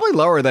Panther. Probably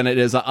lower than it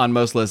is on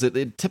most lists.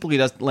 It typically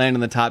does land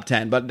in the top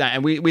 10,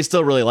 but we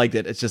still really liked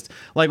it. It's just,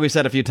 like we've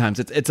said a few times,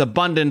 it's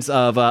abundance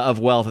of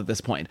wealth at this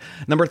point.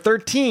 Number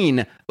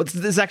 13, this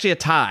is actually a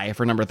tie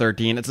for number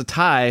 13. It's a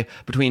tie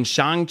between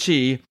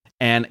Shang-Chi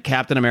and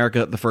Captain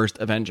America: The First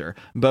Avenger.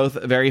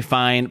 Both very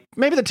fine.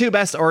 Maybe the two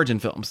best origin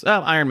films.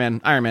 Oh, Iron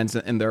Man's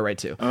in there right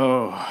too.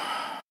 Oh.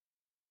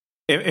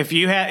 If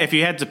you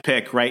had to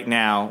pick right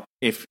now,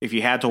 if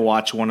you had to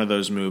watch one of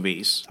those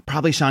movies,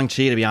 probably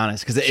Shang-Chi, to be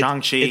honest, because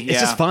Shang-Chi, it's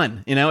just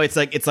fun. You know, it's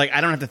like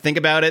I don't have to think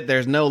about it.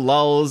 There's no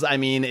lulls. I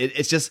mean,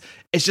 it's just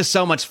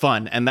so much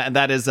fun, and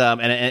that is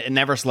and it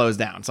never slows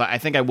down. So I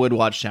think I would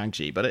watch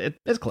Shang-Chi, but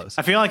it's close.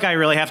 I feel like I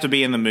really have to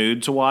be in the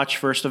mood to watch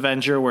First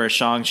Avenger, where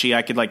Shang-Chi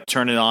I could like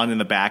turn it on in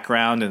the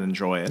background and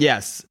enjoy it.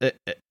 Yes,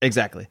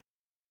 exactly.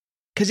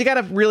 Because you got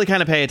to really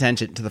kind of pay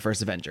attention to the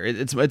First Avenger.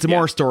 It's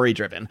more story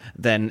driven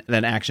than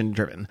action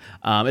driven.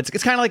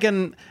 It's kind of like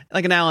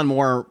an Alan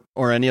Moore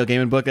or a Neil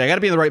Gaiman book. I got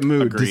to be in the right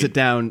mood to sit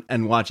down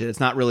and watch it. It's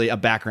not really a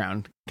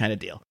background kind of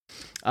deal.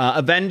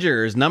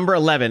 Avengers, number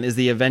 11 is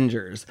The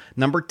Avengers.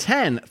 Number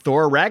 10,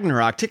 Thor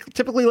Ragnarok.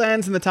 Typically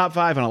lands in the top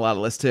 5 on a lot of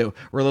lists too.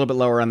 We're a little bit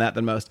lower on that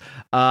than most.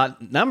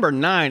 Number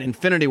 9,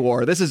 Infinity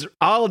War. This is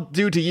all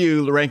due to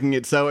you ranking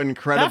it so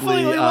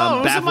incredibly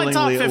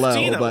bafflingly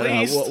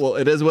low. Well,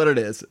 it is what it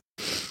is.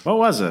 What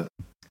was it?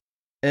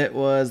 It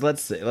was,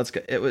 let's see. Let's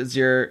go. It was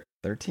your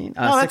 13.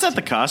 That's at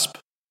the cusp.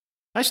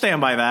 I stand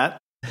by that.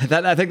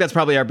 I think that's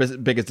probably our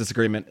biggest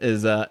disagreement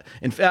is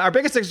our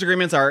biggest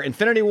disagreements are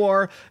Infinity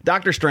War,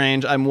 Doctor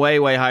Strange. I'm way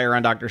higher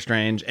on Doctor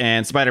Strange,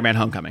 and Spider-Man: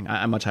 Homecoming.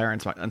 I'm much higher on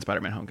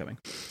Spider-Man: Homecoming.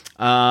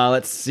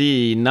 Let's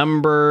see.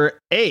 Number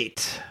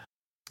 8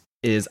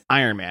 is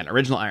Iron Man,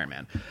 original Iron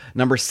Man.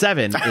 Number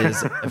 7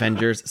 is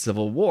Avengers: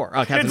 Civil War.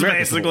 Oh, Captain America,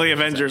 basically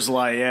Avengers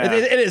Light. Yeah,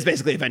 it is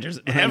basically Avengers.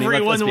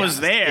 Everyone was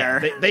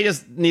there. Yeah, they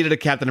just needed a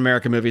Captain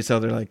America movie, so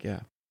they're like,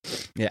 yeah.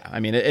 Yeah,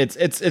 I mean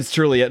it's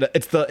truly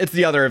it's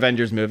the other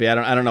Avengers movie.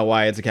 I don't know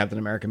why it's a Captain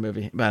America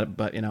movie,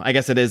 but you know, I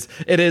guess it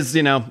is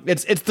you know,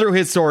 it's through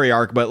his story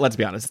arc. But let's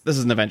be honest, this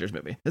is an Avengers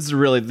movie. This is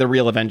really the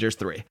real Avengers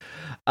 3.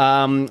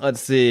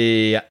 Let's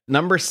see,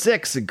 number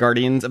 6,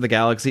 Guardians of the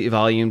Galaxy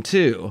Volume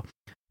 2.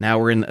 Now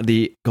we're in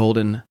the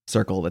golden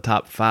circle, the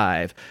top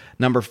 5.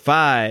 Number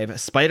 5,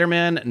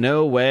 Spider-Man: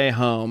 No Way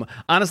Home.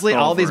 Honestly,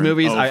 all these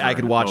movies I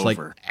could watch like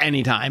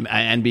anytime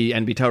and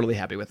be totally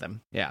happy with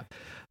them. Yeah.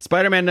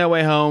 Spider-Man: No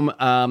Way Home.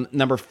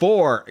 Number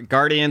 4,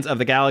 Guardians of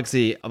the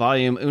Galaxy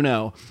Volume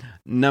 1.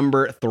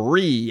 Number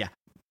 3.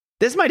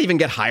 This might even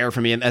get higher for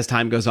me as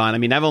time goes on. I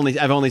mean, I've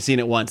only seen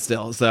it once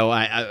still, so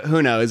I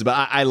who knows?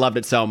 But I loved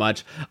it so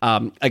much.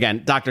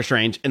 Again, Doctor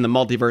Strange in the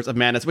Multiverse of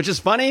Madness, which is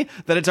funny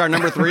that it's our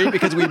number 3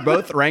 because we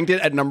both ranked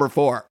it at number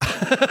 4,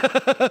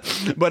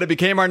 but it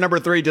became our number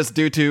 3 just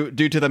due to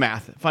the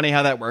math. Funny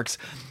how that works.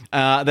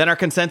 Then our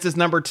consensus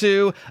number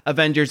 2,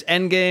 Avengers: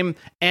 Endgame,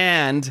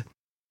 and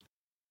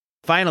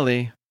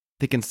finally,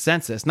 the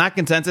consensus. Not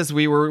consensus,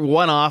 we were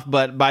one off,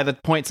 but by the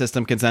point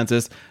system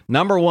consensus,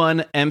 number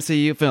 1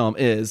 MCU film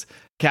is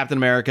Captain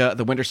America: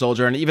 The Winter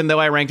Soldier. And even though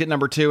I ranked it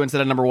number 2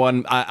 instead of number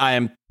 1, I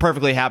am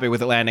perfectly happy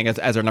with it landing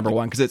as our number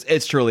 1 because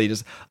it's truly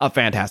just a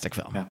fantastic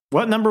film. Yeah.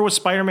 What number was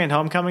Spider-Man: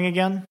 Homecoming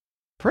again?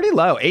 Pretty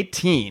low,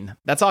 18.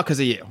 That's all because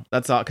of you.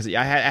 That's all because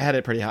I had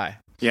it pretty high.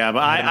 Yeah, but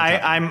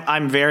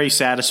I'm very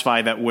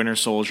satisfied that Winter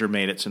Soldier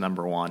made it to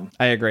number 1.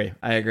 I agree.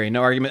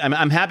 No argument.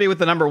 I'm happy with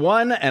the number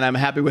 1, and I'm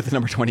happy with the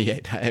number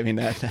 28. I mean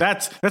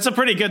that's a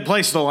pretty good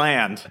place to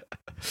land.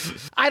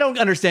 I don't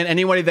understand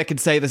anybody that could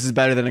say this is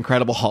better than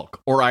Incredible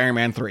Hulk or Iron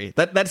Man 3.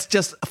 That's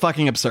just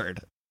fucking absurd.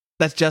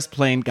 That's just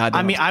plain goddamn.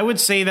 I mean, I would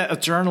say that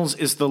Eternals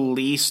is the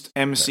least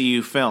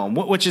MCU film,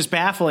 which is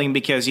baffling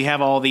because you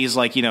have all these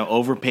like, you know,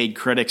 overpaid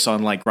critics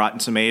on like Rotten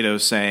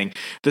Tomatoes saying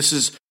this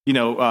is, you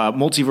know,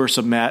 Multiverse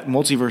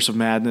of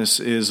Madness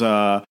is,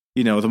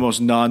 you know, the most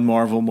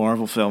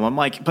non-Marvel film. I'm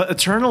like, but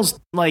Eternals,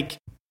 like,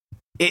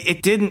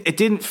 it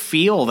didn't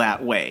feel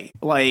that way.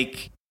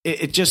 Like,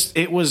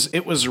 it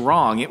was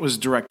wrong. It was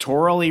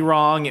directorially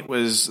wrong. The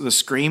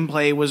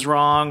screenplay was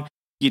wrong.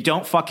 You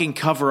don't fucking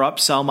cover up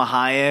Selma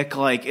Hayek.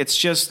 Like, it's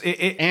just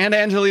and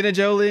Angelina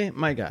Jolie.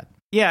 My God.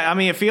 Yeah, I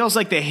mean, it feels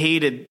like they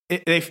hated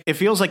it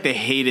feels like they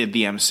hated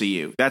the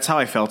MCU. That's how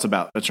I felt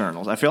about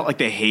Eternals. I felt like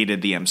they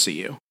hated the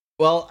MCU.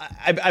 Well,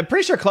 I'm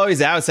pretty sure Chloe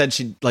Zhao said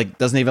she like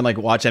doesn't even like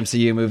watch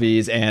MCU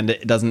movies and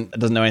doesn't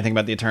know anything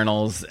about the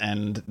Eternals,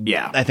 and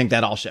yeah, I think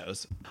that all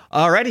shows.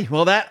 Alrighty,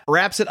 well that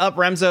wraps it up,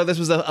 Remzo. This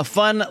was a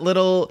fun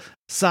little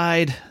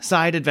side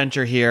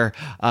adventure here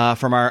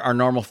from our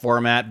normal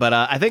format, but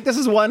I think this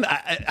is one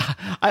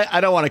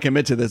I don't want to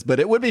commit to this, but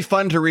it would be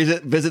fun to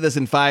visit this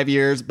in 5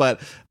 years.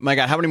 But my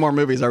God, how many more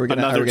movies are we going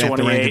to have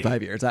to rank in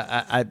 5 years?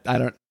 I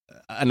don't.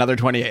 Another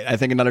 28. I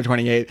think another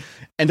 28.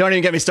 And don't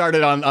even get me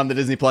started on the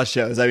Disney Plus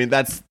shows. I mean,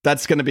 that's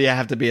going to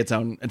have to be its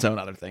own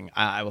other thing.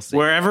 I will see.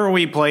 Wherever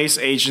we place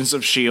Agents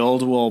of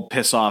S.H.I.E.L.D. will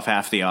piss off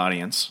half the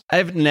audience.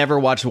 I've never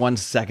watched 1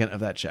 second of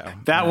that show.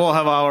 That will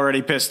have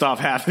already pissed off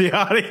half the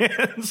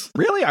audience.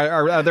 Really?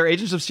 Are there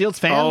Agents of S.H.I.E.L.D.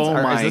 fans? Oh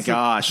my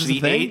gosh.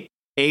 The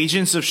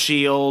Agents of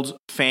S.H.I.E.L.D.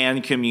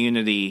 fan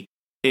community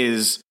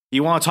is...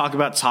 You want to talk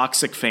about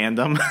toxic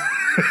fandom?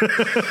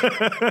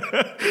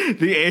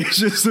 The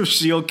Agents of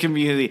S.H.I.E.L.D.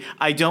 community.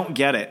 I don't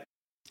get it.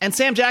 And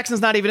Sam Jackson's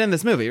not even in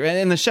this movie, right?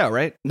 In the show,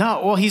 right?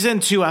 No, well, he's in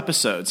 2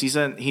 episodes. He's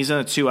in a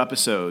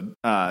 2-episode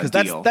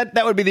deal.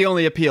 That would be the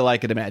only appeal I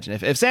could imagine.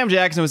 If Sam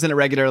Jackson was in it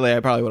regularly,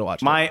 I probably would have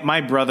watched it. My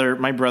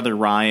brother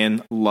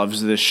Ryan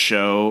loves this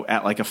show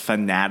at like a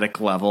fanatic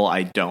level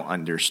I don't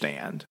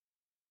understand.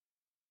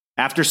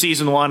 After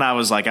season 1, I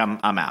was like, I'm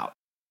out.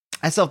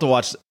 I still have to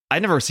watch. I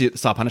never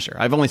saw Punisher.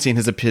 I've only seen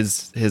his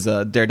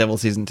Daredevil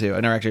season 2. I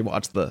never actually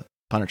watched the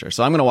Punisher,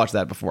 so I'm going to watch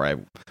that before I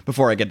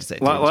get to say.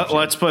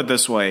 Let's put it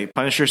this way: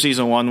 Punisher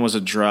season 1 was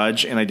a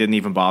drudge, and I didn't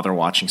even bother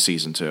watching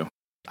season 2.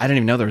 I didn't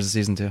even know there was a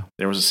season 2.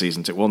 There was a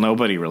season 2. Well,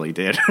 nobody really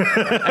did.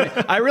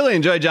 I really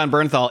enjoyed John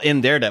Bernthal in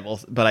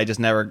Daredevil, but I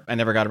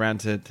never got around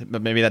to.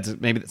 But maybe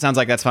it sounds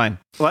like that's fine.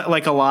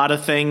 Like a lot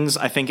of things,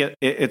 I think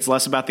it's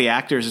less about the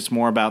actors; it's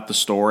more about the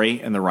story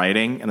and the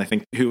writing. And I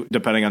think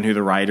depending on who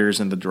the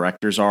writers and the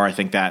directors are, I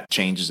think that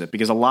changes it.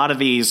 Because a lot of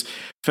these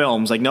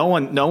films, like no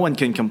one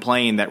can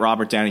complain that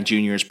Robert Downey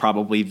Jr. is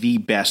probably the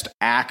best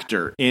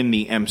actor in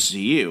the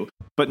MCU.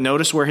 But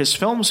notice where his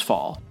films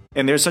fall.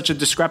 And there's such a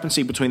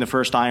discrepancy between the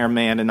first Iron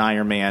Man and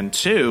Iron Man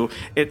 2.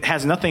 It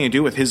has nothing to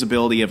do with his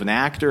ability of an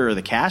actor or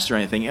the cast or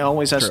anything. It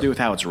always has to do with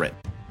how it's written.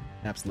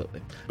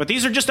 Absolutely. But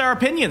these are just our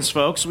opinions,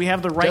 folks. We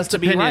have the right to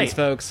be right. Just opinions,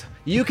 folks.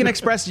 You can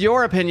express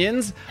your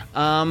opinions.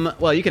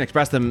 Well, you can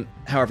express them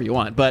however you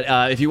want. But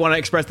if you want to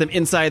express them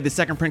inside the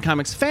Second Print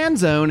Comics fan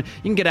zone,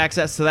 you can get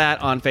access to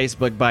that on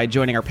Facebook by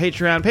joining our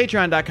Patreon,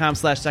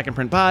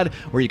 patreon.com/secondprintpod,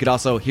 where you could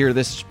also hear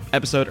this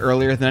episode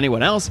earlier than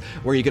anyone else,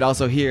 where you could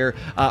also hear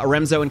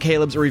Remzo and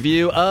Caleb's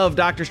review of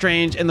Doctor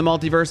Strange in the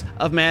Multiverse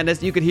of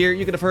Madness. You could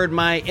have heard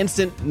my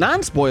instant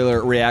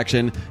non-spoiler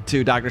reaction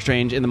to Doctor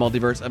Strange in the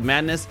Multiverse of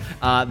Madness.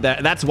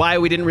 That's why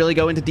we didn't really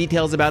go into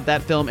details about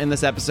that film in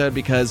this episode,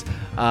 because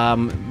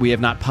We have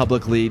not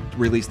publicly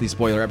released the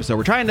spoiler episode.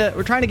 We're trying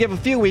to give a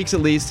few weeks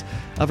at least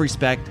of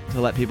respect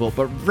to let people.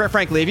 But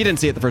frankly, if you didn't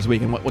see it the first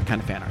weekend, what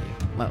kind of fan are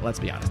you? Let's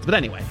be honest. But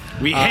anyway,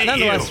 we hate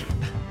you.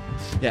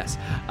 Yes.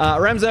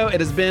 Remso, it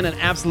has been an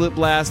absolute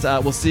blast.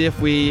 We'll see if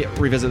we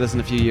revisit this in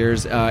a few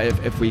years,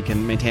 if we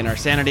can maintain our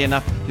sanity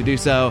enough to do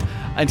so.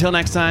 Until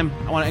next time,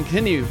 I want to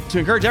continue to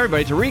encourage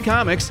everybody to read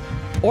comics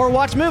or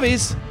watch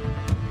movies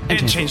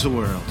and change the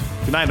world.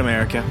 Good night,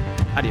 America.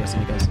 Adios,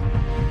 amigos.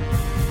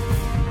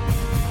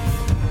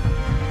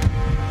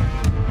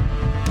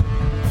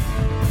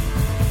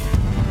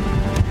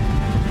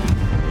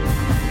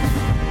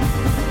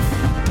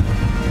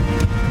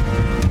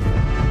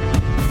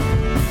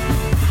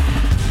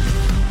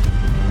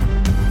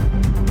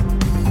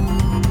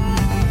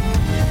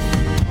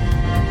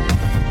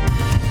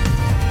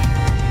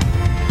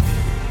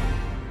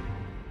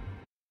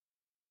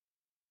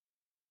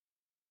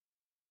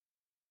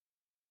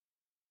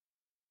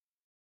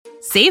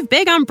 Save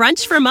big on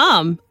brunch for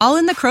mom, all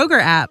in the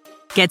Kroger app.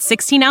 Get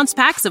 16-ounce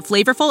packs of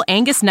flavorful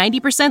Angus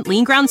 90%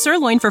 lean ground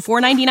sirloin for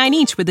 $4.99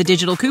 each with a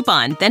digital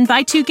coupon. Then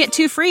buy 2, get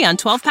 2 free on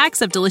 12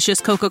 packs of delicious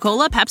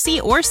Coca-Cola,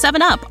 Pepsi, or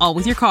 7-Up, all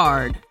with your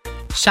card.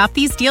 Shop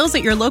these deals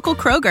at your local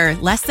Kroger,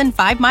 less than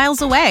 5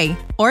 miles away.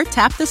 Or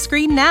tap the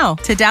screen now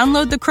to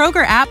download the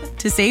Kroger app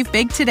to save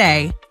big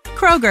today.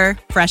 Kroger,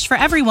 fresh for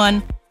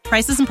everyone.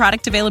 Prices and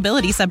product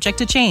availability subject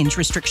to change.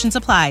 Restrictions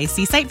apply.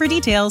 See site for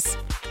details.